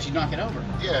mean, Of course, you knock it over.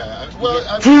 yeah. Well,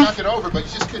 I mean, knock it over, but you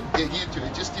just couldn't dig into it.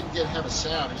 It just didn't have a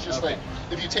sound. It's just Okay. like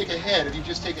if you just take a head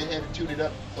and tune it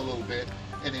up a little bit,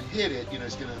 and then hit it,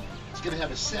 it's gonna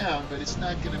have a sound, but it's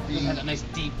not gonna be. It'll have that nice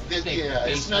deep, thick Yeah,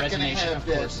 bass it's not gonna resonation, have of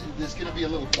that. course. There's gonna be a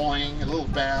little boing, a little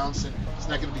bounce, and it's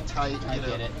not gonna be tight. I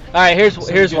get it. All right, here's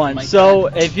So good one. mic So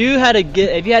guy. if you had to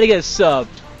get a sub,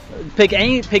 pick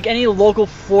any local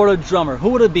Florida drummer. Who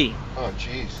would it be? Oh,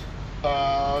 jeez.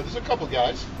 There's a couple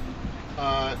guys,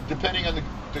 depending on the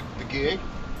gig.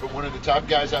 But one of the top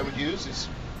guys I would use is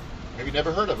maybe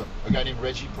never heard of him. A guy named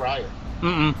Reggie Pryor.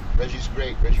 Mm-mm. Reggie's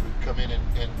great. Reggie would come in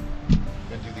and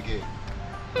do the gig.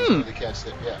 He's one of the cats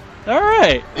that, yeah. All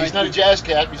right. He's not a jazz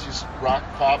cat. He's just rock,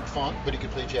 pop, funk, but he can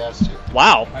play jazz too.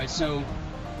 Wow. All right, so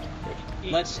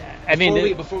let's. I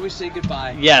mean, before we say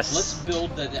goodbye, Yes. let's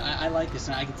build the. I like this,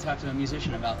 and I can talk to a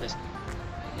musician about this.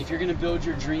 If you're going to build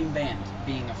your dream band,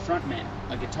 being a frontman,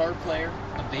 a guitar player,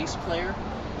 a bass player,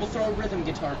 we'll throw a rhythm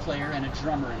guitar player and a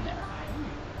drummer in there.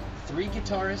 3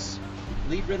 guitarists,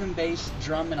 lead rhythm, bass,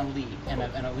 drum, and a lead, and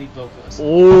a lead vocalist.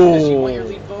 Because you want your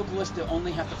lead vocalist to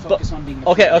only have to focus on being the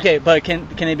frontman. Okay, but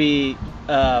can it be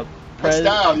What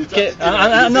style?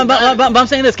 but I'm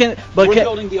saying this. We're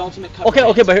building the ultimate cover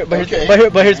Okay, band. but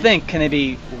here's the thing. Can it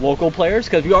be local players?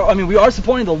 Because we are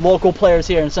supporting the local players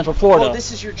here in Central Florida. Well,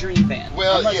 this is your dream band.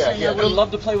 Well, I'm not yeah, saying yeah, I would well-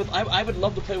 love to play with. I would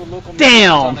love to play with local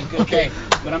Damn. musicians on a good day,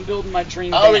 but I'm building my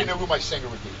dream I band. already know who my singer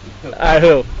would be. All right,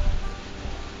 who?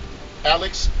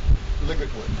 Alex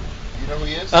Ligertwood. You know who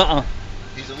he is?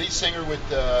 He's a lead singer with.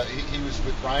 He was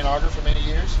with Brian Auger for many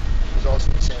years. He was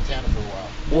also with Santana for a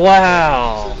while.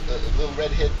 Wow. He's a little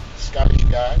redhead Scottish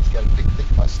guy. He's got a big, thick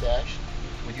mustache.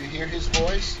 When you hear his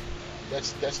voice,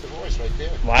 that's the voice right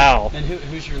there. Wow. And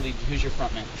who's your lead? Who's your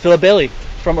frontman? Philip Bailey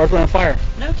from Earth, Wind & Fire.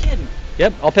 No kidding.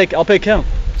 Yep, I'll pick him.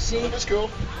 See, That's cool.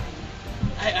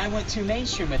 I went too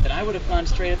mainstream with it. I would have gone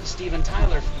straight up to Steven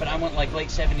Tyler, but I went like late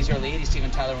 70s, early 80s Steven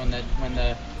Tyler when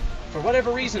the for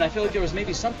whatever reason I feel like there was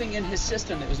maybe something in his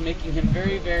system that was making him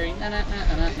very, very nah.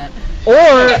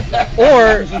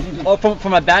 Or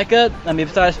from my backup,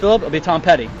 besides Philip, it'll be Tom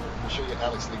Petty. I'll show you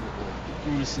Alex Ligertwood.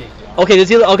 Let me see.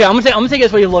 Okay, I'm gonna take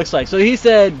guess what he looks like. So he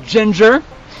said ginger.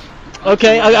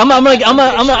 Okay,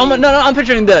 I'm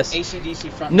picturing this. AC/DC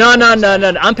frontman.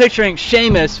 No. I'm picturing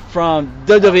Sheamus from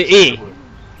WWE.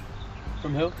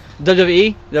 From who?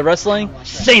 WWE, the wrestling. Oh,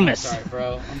 Sheamus. Sorry,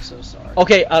 bro. I'm so sorry.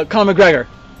 Okay, Conor McGregor.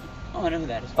 Oh, I know who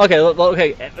that is. Okay.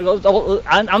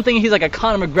 I'm thinking he's like a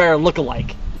Conor McGregor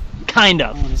lookalike, kind I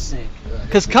of. want to see.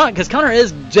 Cause Conor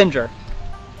is ginger.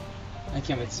 I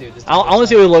can't wait to see what this. I want to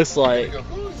see what he looks You're like. gonna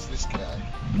go, who is this guy?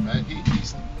 Right?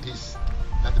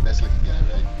 Not the best looking guy,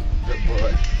 right? But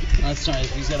boy. That's right.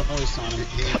 He's got a voice on him.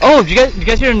 Oh, did you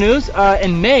guys hear the news?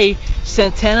 In May,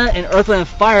 Santana and Earth, Wind &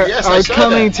 Fire Yes, I are saw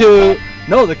coming that. to.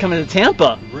 No, they're coming to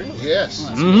Tampa. Really? Yes.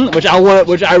 Which I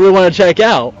really want to check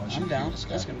out. I'm down.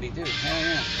 That's gonna be dude. Hell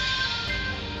yeah.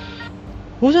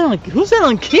 Who's that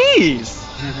on keys?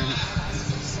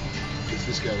 It's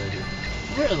this guy right here.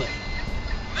 Really?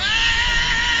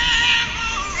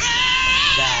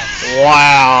 That's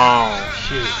Wow.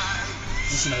 shoot.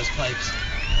 Listen to those pipes.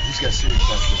 He's got serious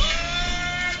pressure.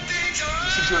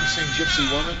 Listen to him sing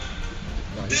Gypsy Woman.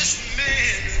 No, he's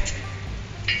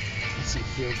That's some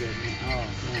feel good, man. Oh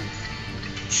man.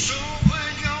 the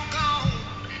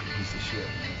shit.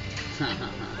 Oh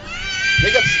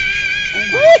They got my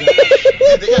gosh.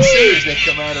 they got singers that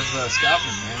come out of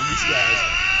Scotland, man. These guys.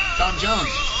 Tom Jones.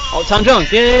 Oh, Tom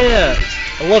Jones. Yeah.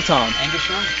 I love Tom. Angus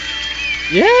Young?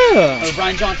 Yeah. Oh,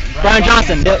 Brian Johnson. Brian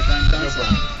Johnson, Sorry, yep. Brian No Johnson.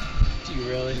 problem. Do you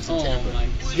really? He's in Oh Tampa. my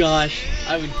gosh.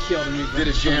 I would kill to meet Did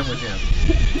a jam with him.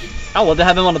 I want to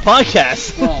have him on the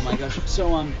podcast. Oh my gosh.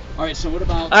 So all right. So what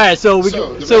about? All right, so we So,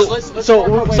 let's work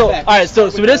our way back. all right, so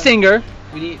we did a singer,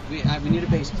 We need a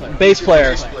bass player. Bass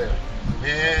player. Bass player.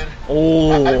 Man. I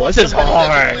Oh, want this is somebody that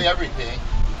can hard. play everything.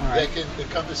 All right. That can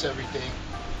encompass everything.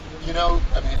 You know,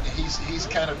 I mean, he's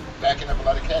kind of backing up a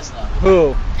lot of cats now.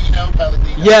 Who? Pino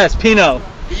Palladino. Yes, Pino.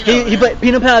 Pino,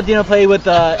 Pino Palladino played with.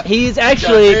 He's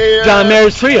actually John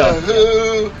Mayer's trio.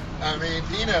 Who? I mean,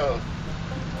 Pino.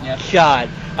 Yep. God.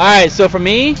 All right, so for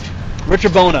me,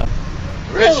 Richard Bona.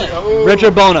 Richard. Oh.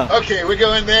 Richard Bona. Okay, we're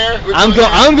going there. I'm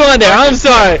going there. I'm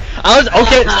sorry. I was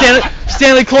okay.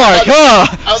 Stanley Clark. Huh?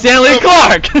 I'll Stanley be-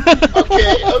 Clark.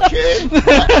 Okay. I'll be you.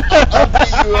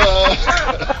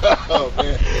 Oh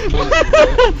man.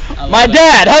 I My love it.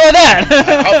 dad. How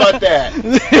about that?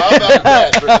 How about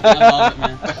that? How about that? I love it,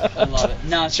 man. I love it.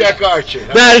 No, it's Chuck Archer.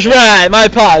 That's right. My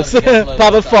pops. Gotta get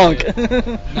Papa low Funk.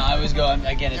 No, I always go.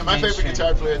 Again, it's Yeah, my favorite mainstream.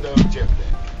 guitar player though, Jeff Beck.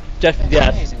 Jeff.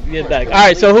 Yes. amazing. Get back. All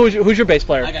right. So who's your bass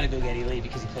player? I gotta go Geddy Lee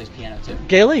because he plays piano too.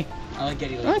 Gay Lee. I like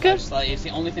Geddy Lee. Okay. It's the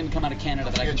only thing to come out of Canada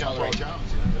that I Yeah, can John Paul tolerate.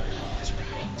 Jones.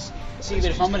 See, but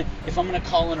if I'm gonna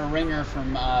call in a ringer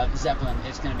from Zeppelin,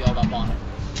 it's gonna be all about Bono.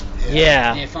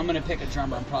 Yeah. If I'm gonna pick a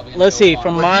drummer, I'm probably gonna Let's go see, Bono.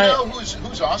 from But my- you know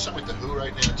who's awesome with the Who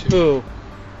right now too?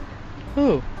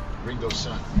 Who? Ringo's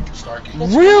son, Starkey.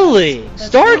 Really?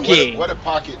 Starkey. What a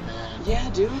pocket, man. Yeah,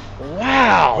 dude.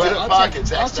 Wow. What a I'll pocket,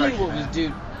 Zach I'll tell you Starkey, what was, man.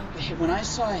 dude. When I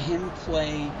saw him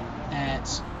play at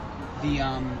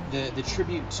the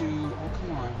tribute to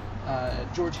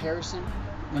George Harrison,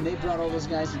 when they brought all those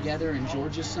guys together and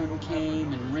George's son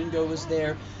came and Ringo was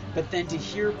there, but then to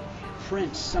hear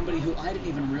Prince, somebody who I didn't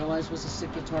even realize was a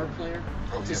sick guitar player,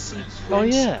 Oh, to yeah, see Prince. Oh,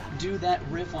 Prince yeah. do that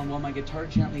riff on While My Guitar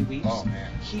Gently Weeps, Oh,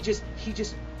 man. he just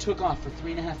took off for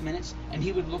 3.5 minutes, and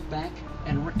he would look back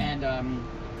and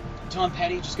Tom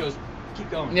Petty just goes, keep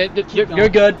going. Yeah, keep you're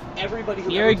going. good. Everybody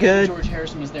who You're ever played good. George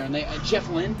Harrison was there, and they Jeff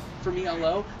Lynne for me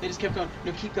low. They just kept going.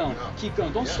 No, keep going, Yeah. keep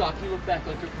going. Don't Yeah. stop. You look back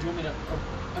like, do you want me to?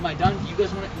 Am I done? You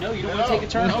guys want to? No, you don't want to take a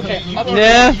turn. No, Okay. You I'll go. already,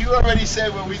 Yeah. you already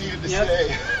said what we needed to Yep.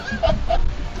 say.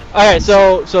 All right.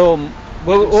 So.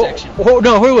 Section.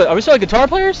 Who are we still guitar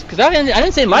players? Because I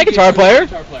didn't say my guitar player.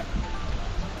 Guitar player.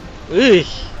 Ugh.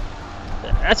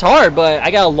 That's hard, but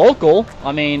I got a local.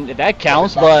 I mean, that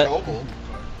counts. But Noble.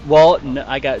 well,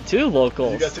 I got two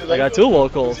locals. You got two I got two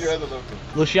locals. Who's your other local?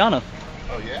 Luciana.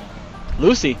 Oh yeah.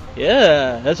 Lucy,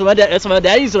 yeah, that's what my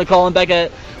dad used to call him back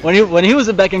at when he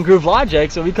was back in Groove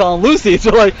Logic. So we call him Lucy. So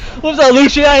like, what's up,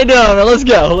 Lucy? How you doing? Let's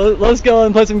go. Let's go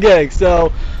and play some gigs.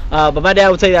 So, but my dad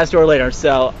will tell you that story later.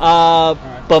 So,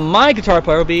 but my guitar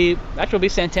player will be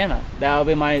Santana. That'll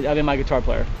be my guitar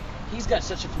player. He's got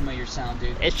such a familiar sound,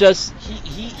 dude. It's just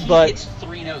He but- hits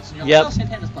 3 notes, and you're Yep. like, oh,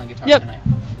 Santana's playing guitar Yep. tonight.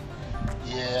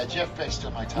 Yeah, Jeff Beck's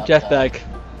still my top Jeff guy. Beck,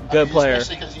 good player.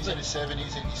 Especially because he's in his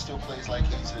 70s and he still plays like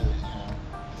he's a young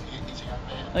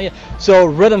man. Oh yeah. So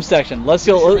rhythm section. Let's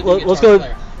go. Who's your Let's guitar go.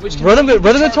 player? Which Rhythm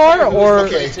guitar player who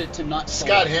is or Okay. to not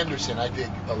Scott solo? Henderson, I dig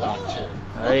a lot too.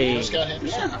 Hey. You know Scott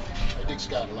Henderson? Yeah. I dig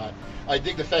Scott a lot. I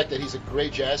dig the fact that he's a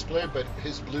great jazz player, but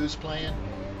his blues playing,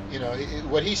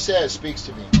 what he says speaks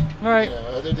to me. All right.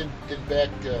 Other than Beck,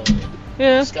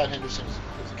 Yeah. Scott Henderson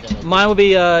is a cat. I dig. Mine would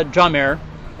be John Mayer.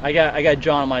 I got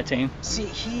John on my team.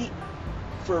 See,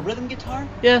 for a rhythm guitar,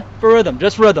 Yeah, for rhythm,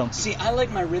 just rhythm. see, I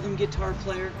like my rhythm guitar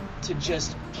player to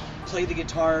just play the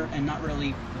guitar and not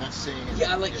really. Not singing.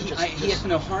 Yeah, I like he has to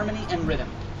know harmony and rhythm.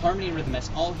 Harmony and rhythm. That's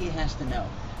all he has to know.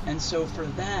 And so for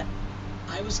that,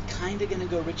 I was kind of going to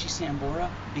go Richie Sambora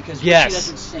because Yes. Richie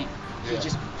doesn't sing. He Yeah.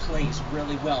 just plays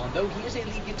really well. And though he is a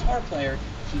lead guitar player,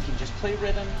 he can just play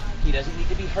rhythm. He doesn't need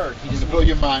to be heard. He I'm doesn't gonna blow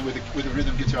your mind with a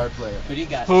rhythm guitar player. Who do you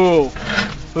got? Who?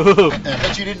 Who? I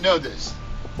bet you didn't know this.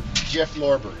 Jeff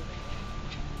Lorber.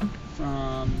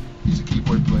 From... He's a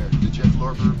keyboard player. The Jeff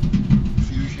Lorber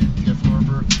Fusion.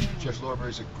 Jeff Lorber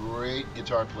is a great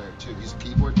guitar player too. He's a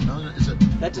keyboard. Is a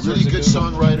That deserves really a good Google.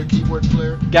 songwriter, keyboard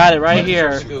player. Got it right Right, here.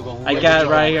 it's Google. I got it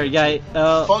right here.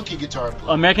 Yeah. Funky guitar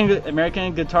player.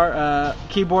 American guitar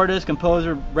keyboardist,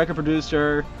 composer, record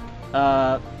producer.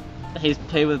 He's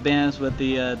played with bands with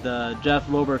the Jeff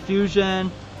Lorber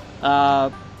Fusion.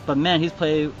 But man, he's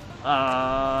played. He's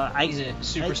a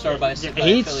superstar by he's-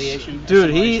 affiliation. Dude,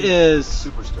 he affiliation. is.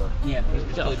 Superstar. Yeah, he's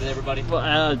played with everybody.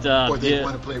 Or they Yeah.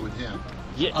 want to play with him.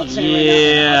 I'll tell you right now, I'll tell you if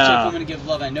I'm Yeah. going to give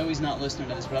love. I know he's not listening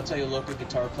to this, but I'll tell you a local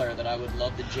guitar player that I would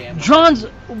love to jam with.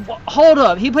 Hold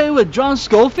up. He played with John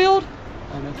Schofield?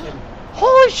 Oh, no kidding.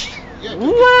 Holy sh! Yeah,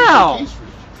 Wow. keys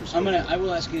for I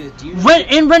will ask you this. Do you know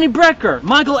And Randy Brecker.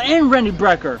 Michael and Randy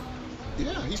Brecker.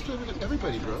 Yeah, he's played with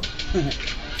everybody, bro.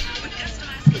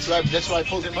 That's why I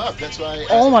pulled him up. That's why.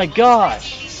 Oh my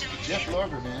gosh. Jeff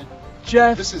Lorber, man.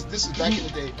 Jeff. This is back in the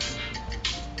day.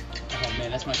 Oh,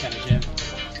 man, that's my kind of jam.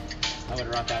 I would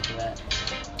rock out to that.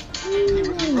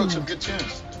 He wrote some good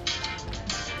tunes.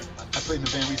 I played in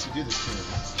the band. We used to do this tune.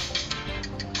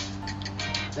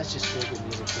 That's just feel good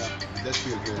music, bro. It does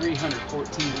feel good.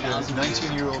 314,000 views.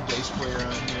 19-year-old bass player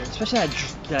on here. Especially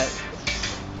that.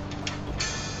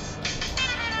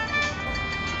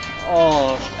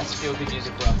 Oh, That's feel good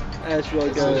music, bro. that's really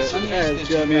Let good. me ask you That's this.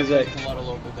 good You've music. worked with a lot of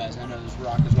local guys. I know there's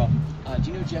rock as well.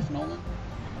 Do you know Jeff Nolan?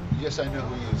 Yes, I know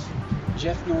who he is.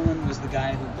 Jeff Nolan was the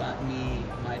guy who got me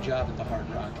my job at the Hard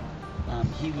Rock.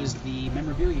 He was the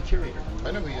memorabilia curator.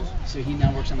 I know who he is. So he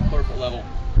now works on the corporate level.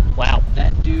 Wow.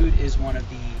 That dude is one of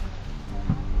the...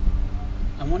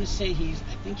 I want to say I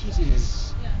think he's in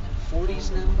his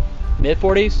 40s now. Mid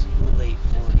 40s? Late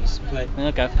 40s. But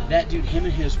Okay. that dude, him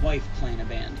and his wife play in a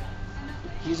band.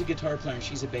 He's a guitar player and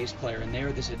she's a bass player, and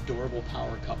they're this adorable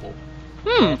power couple.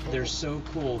 They're so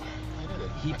cool. I know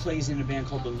that. He plays in a band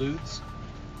called the Ludes.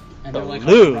 And they're The like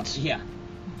Ludes? Yeah.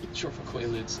 Short for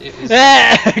Quaaludes. It was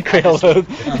Quaaludes.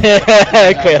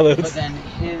 But Quaaludes. then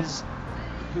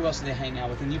who else do they hang out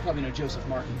with? And you probably know Joseph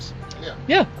Martins. Yeah.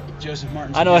 Yeah. Joseph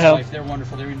Martins I know and his him. wife. They're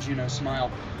wonderful. They're in Juno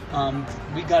Smile.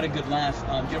 We got a good laugh.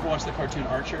 Do you ever watch the cartoon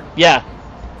Archer? Yeah.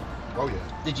 Oh, yeah.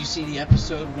 Did you see the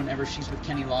episode whenever she's with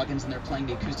Kenny Loggins and they're playing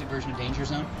the acoustic version of Danger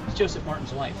Zone? It's Joseph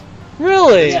Martin's wife.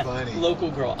 Really? Yeah, funny. local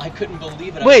girl. I couldn't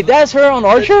believe it. Wait, that's her on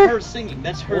That's Archer? her singing.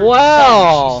 That's her.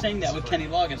 Wow. Singing. She sang that with Kenny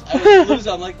Loggins. I was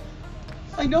losing. I'm like,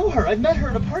 I know her. I've met her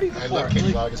at a party before. I love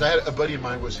Kenny Like, Loggins. I had a buddy of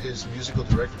mine was his musical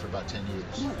director for about 10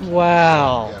 years.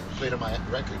 Wow. Yeah, played on my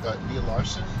record. Neil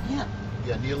Larson. Yeah.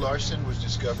 Yeah, Neil Larson was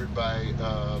discovered by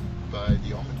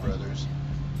the Allman Brothers,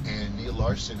 and Neil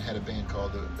Larson had a band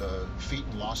called the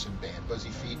Featon Lawson Band. Buzzy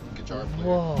Featon, guitar player.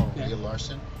 Whoa. Yeah. Neil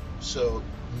Larson. So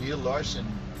Neil Larson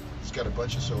has got a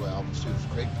bunch of solo albums too. He's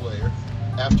a great player.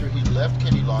 After he left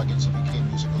Kenny Loggins, he became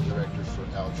musical director for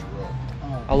Al Jarreau.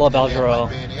 Oh. I love Al And my Jarreau.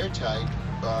 band Airtight,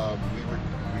 we were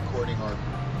recording our,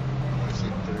 what is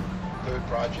it, third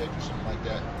project or something like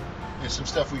that. And some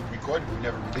stuff we recorded, we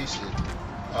never released it.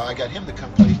 I got him to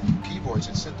come play keyboards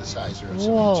and synthesizer on some of the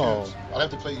Whoa. tunes. I'll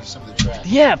have to play you some of the tracks.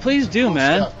 Yeah, please do, Cool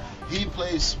man. stuff. He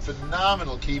plays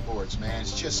phenomenal keyboards, man.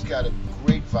 It's just got a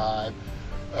great vibe.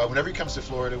 Whenever he comes to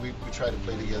Florida, we try to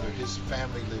play together. His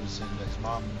family lives in, his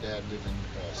mom and dad live in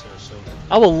Sarasota.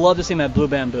 I would love to see him at Blue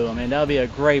Bamboo. I mean, that would be a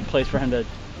great place for him to,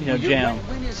 jam.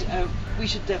 When is? We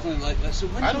should definitely so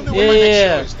when. I don't know do when you- my next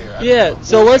Yeah. show is there. I don't Yeah. know.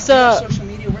 So let's social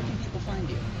media. Where can people find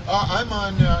you? I'm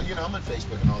on, I'm on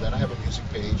Facebook and all that. I have a music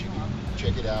page. You can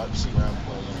check it out and see where I'm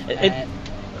playing. It-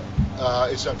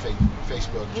 It's on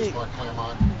Facebook, just Mark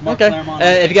Claremont. Mark Okay. Claremont on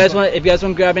If you guys Facebook. want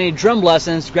to grab any drum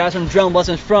lessons, grab some drum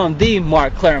lessons from the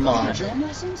Mark Claremont. Drum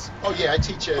lessons? Oh yeah, I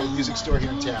teach at a music store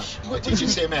here in town. I teach at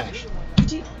Sam Ash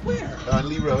Where? on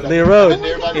Lee Road. Lee I've Road. been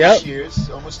there about Yep. 8 years,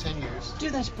 almost 10 years.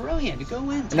 Dude, that's brilliant. Go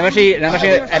in. And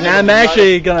I'm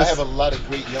actually I gonna. have a lot of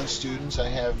great young students. I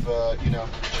have,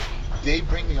 they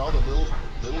bring me all the little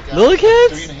guys. Little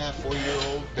kids? 3.5,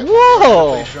 4-year-old. that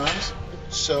Whoa. play drums.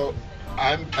 So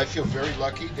I feel very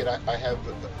lucky that I have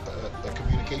a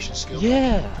communication skill.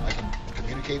 Yeah. I can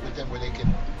communicate with them where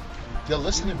they'll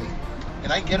listen to me,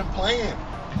 and I get them playing.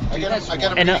 I got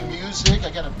them And, reading music. I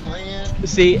got them playing.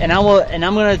 See, and I'm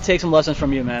gonna take some lessons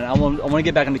from you, man. I want to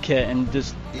get back in the kit and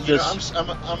just.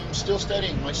 I'm still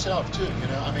studying myself too.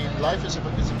 I mean, life is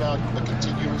about a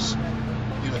continuous,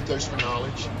 thirst for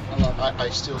knowledge. I love it. I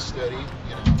still study.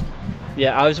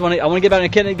 Yeah, I want to get back into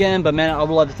kitten again, but man, I would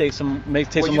love to take some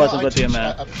some lessons with you,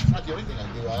 man. It's not the only thing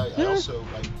I do. I also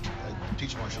I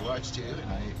teach martial arts too,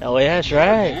 and Oh yeah, that's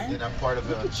right. And I'm part of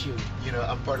Look at you.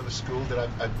 I'm part of a school that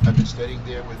I've been studying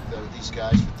there with these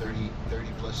guys for 30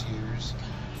 plus years.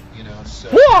 So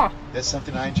that's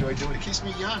something I enjoy doing. It keeps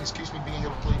me young. It keeps me being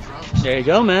able to play drums. There you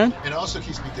go, man. And it also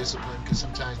keeps me disciplined because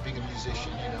sometimes being a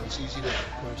musician, it's easy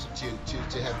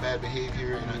to have bad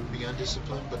behavior and be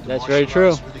undisciplined. But the That's martial very true.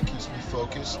 arts really keeps me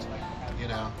focused,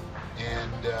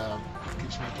 and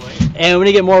keeps me playing. And when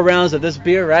you get more rounds of this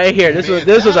beer right here, this was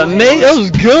that amazing. That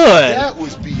was good. That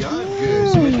was beyond good.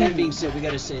 So with that being said, we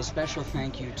got to say a special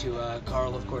thank you to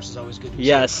Carl. Of course, is always good.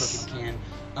 Yes. Crooked Can.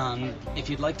 If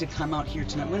you'd like to come out here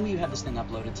tonight, when will you have this thing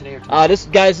uploaded? Today or tomorrow? If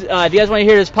you guys want to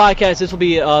hear this podcast, this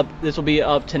will be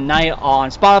up tonight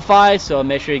on Spotify. So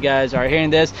make sure you guys are hearing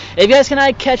this. If you guys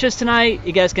cannot catch us tonight,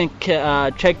 you guys can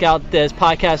check out this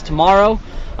podcast tomorrow.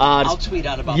 I'll tweet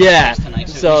out about this tonight,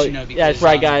 so you know, because, that's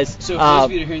right, guys. So for those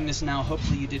of you who are hearing this now,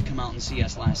 hopefully you did come out and see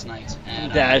us last night.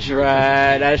 And, that's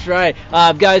right.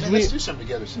 Guys, let's do something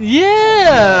together.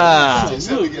 Yeah. Let's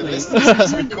do something together.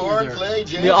 Let's record, play,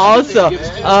 jam. Yeah, also,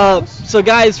 so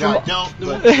guys, Don't.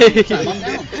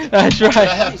 That's right.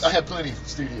 I have plenty of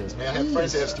studios, man. I have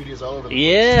friends that have studios all over the place.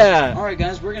 Yeah. All right,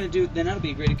 guys, we're gonna do. Then that'll be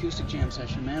a great acoustic jam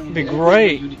session, man. Be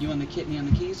great. You on the kit, me on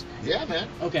the keys. Yeah, man.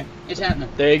 Okay, it's happening.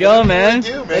 There you go, man. What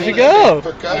do, There you go.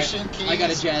 Percussion, keys. I got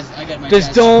my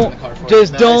Just jazz in the car for you.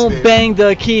 Just don't baby. bang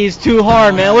the keys too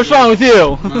hard, man. What's wrong with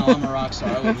you? No, I'm a rock star.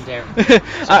 I wouldn't dare. So,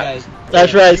 guys,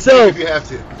 That's right. So if you have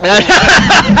to.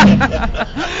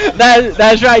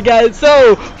 that's right, guys.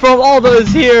 So from all those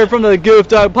here from the Goof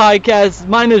Dog Podcast,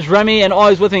 my name is Remy, and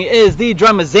always with me is the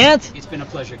Drumazant. it's been a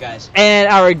pleasure, guys. And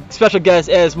our special guest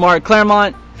is Mark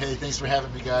Claremont. Hey, thanks for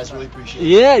having me, guys. Really appreciate it.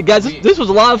 Yeah, guys, this was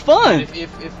a lot of fun.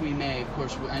 If we may, of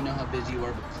course, I know how busy you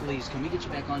are, but please, can we get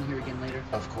you back on here again later?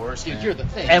 Of course, Dude, man. you're the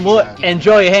thing. And we'll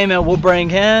enjoy Heyman. We'll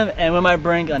bring him, and we might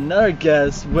bring another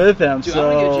guest with him. Dude,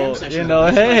 I wanna get a jam So session.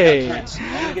 hey. I want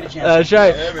to get a jam That's session.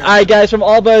 right. Yeah, man. All right, guys, from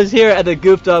all of us here at the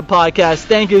Goofed Up Podcast,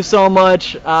 thank you so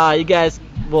much. You guys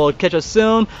will catch us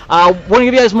soon. We're going to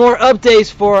give you guys more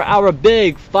updates for our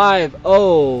big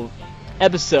 5-0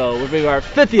 episode. We'll be our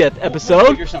 50th We'll episode.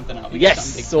 figure something out. We got Yes,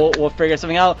 something big so we'll figure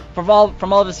something out. From all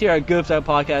of us here at Goofed Up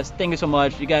Podcast, thank you so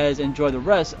much. You guys enjoy the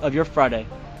rest of your Friday.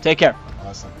 Take care.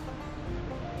 Awesome.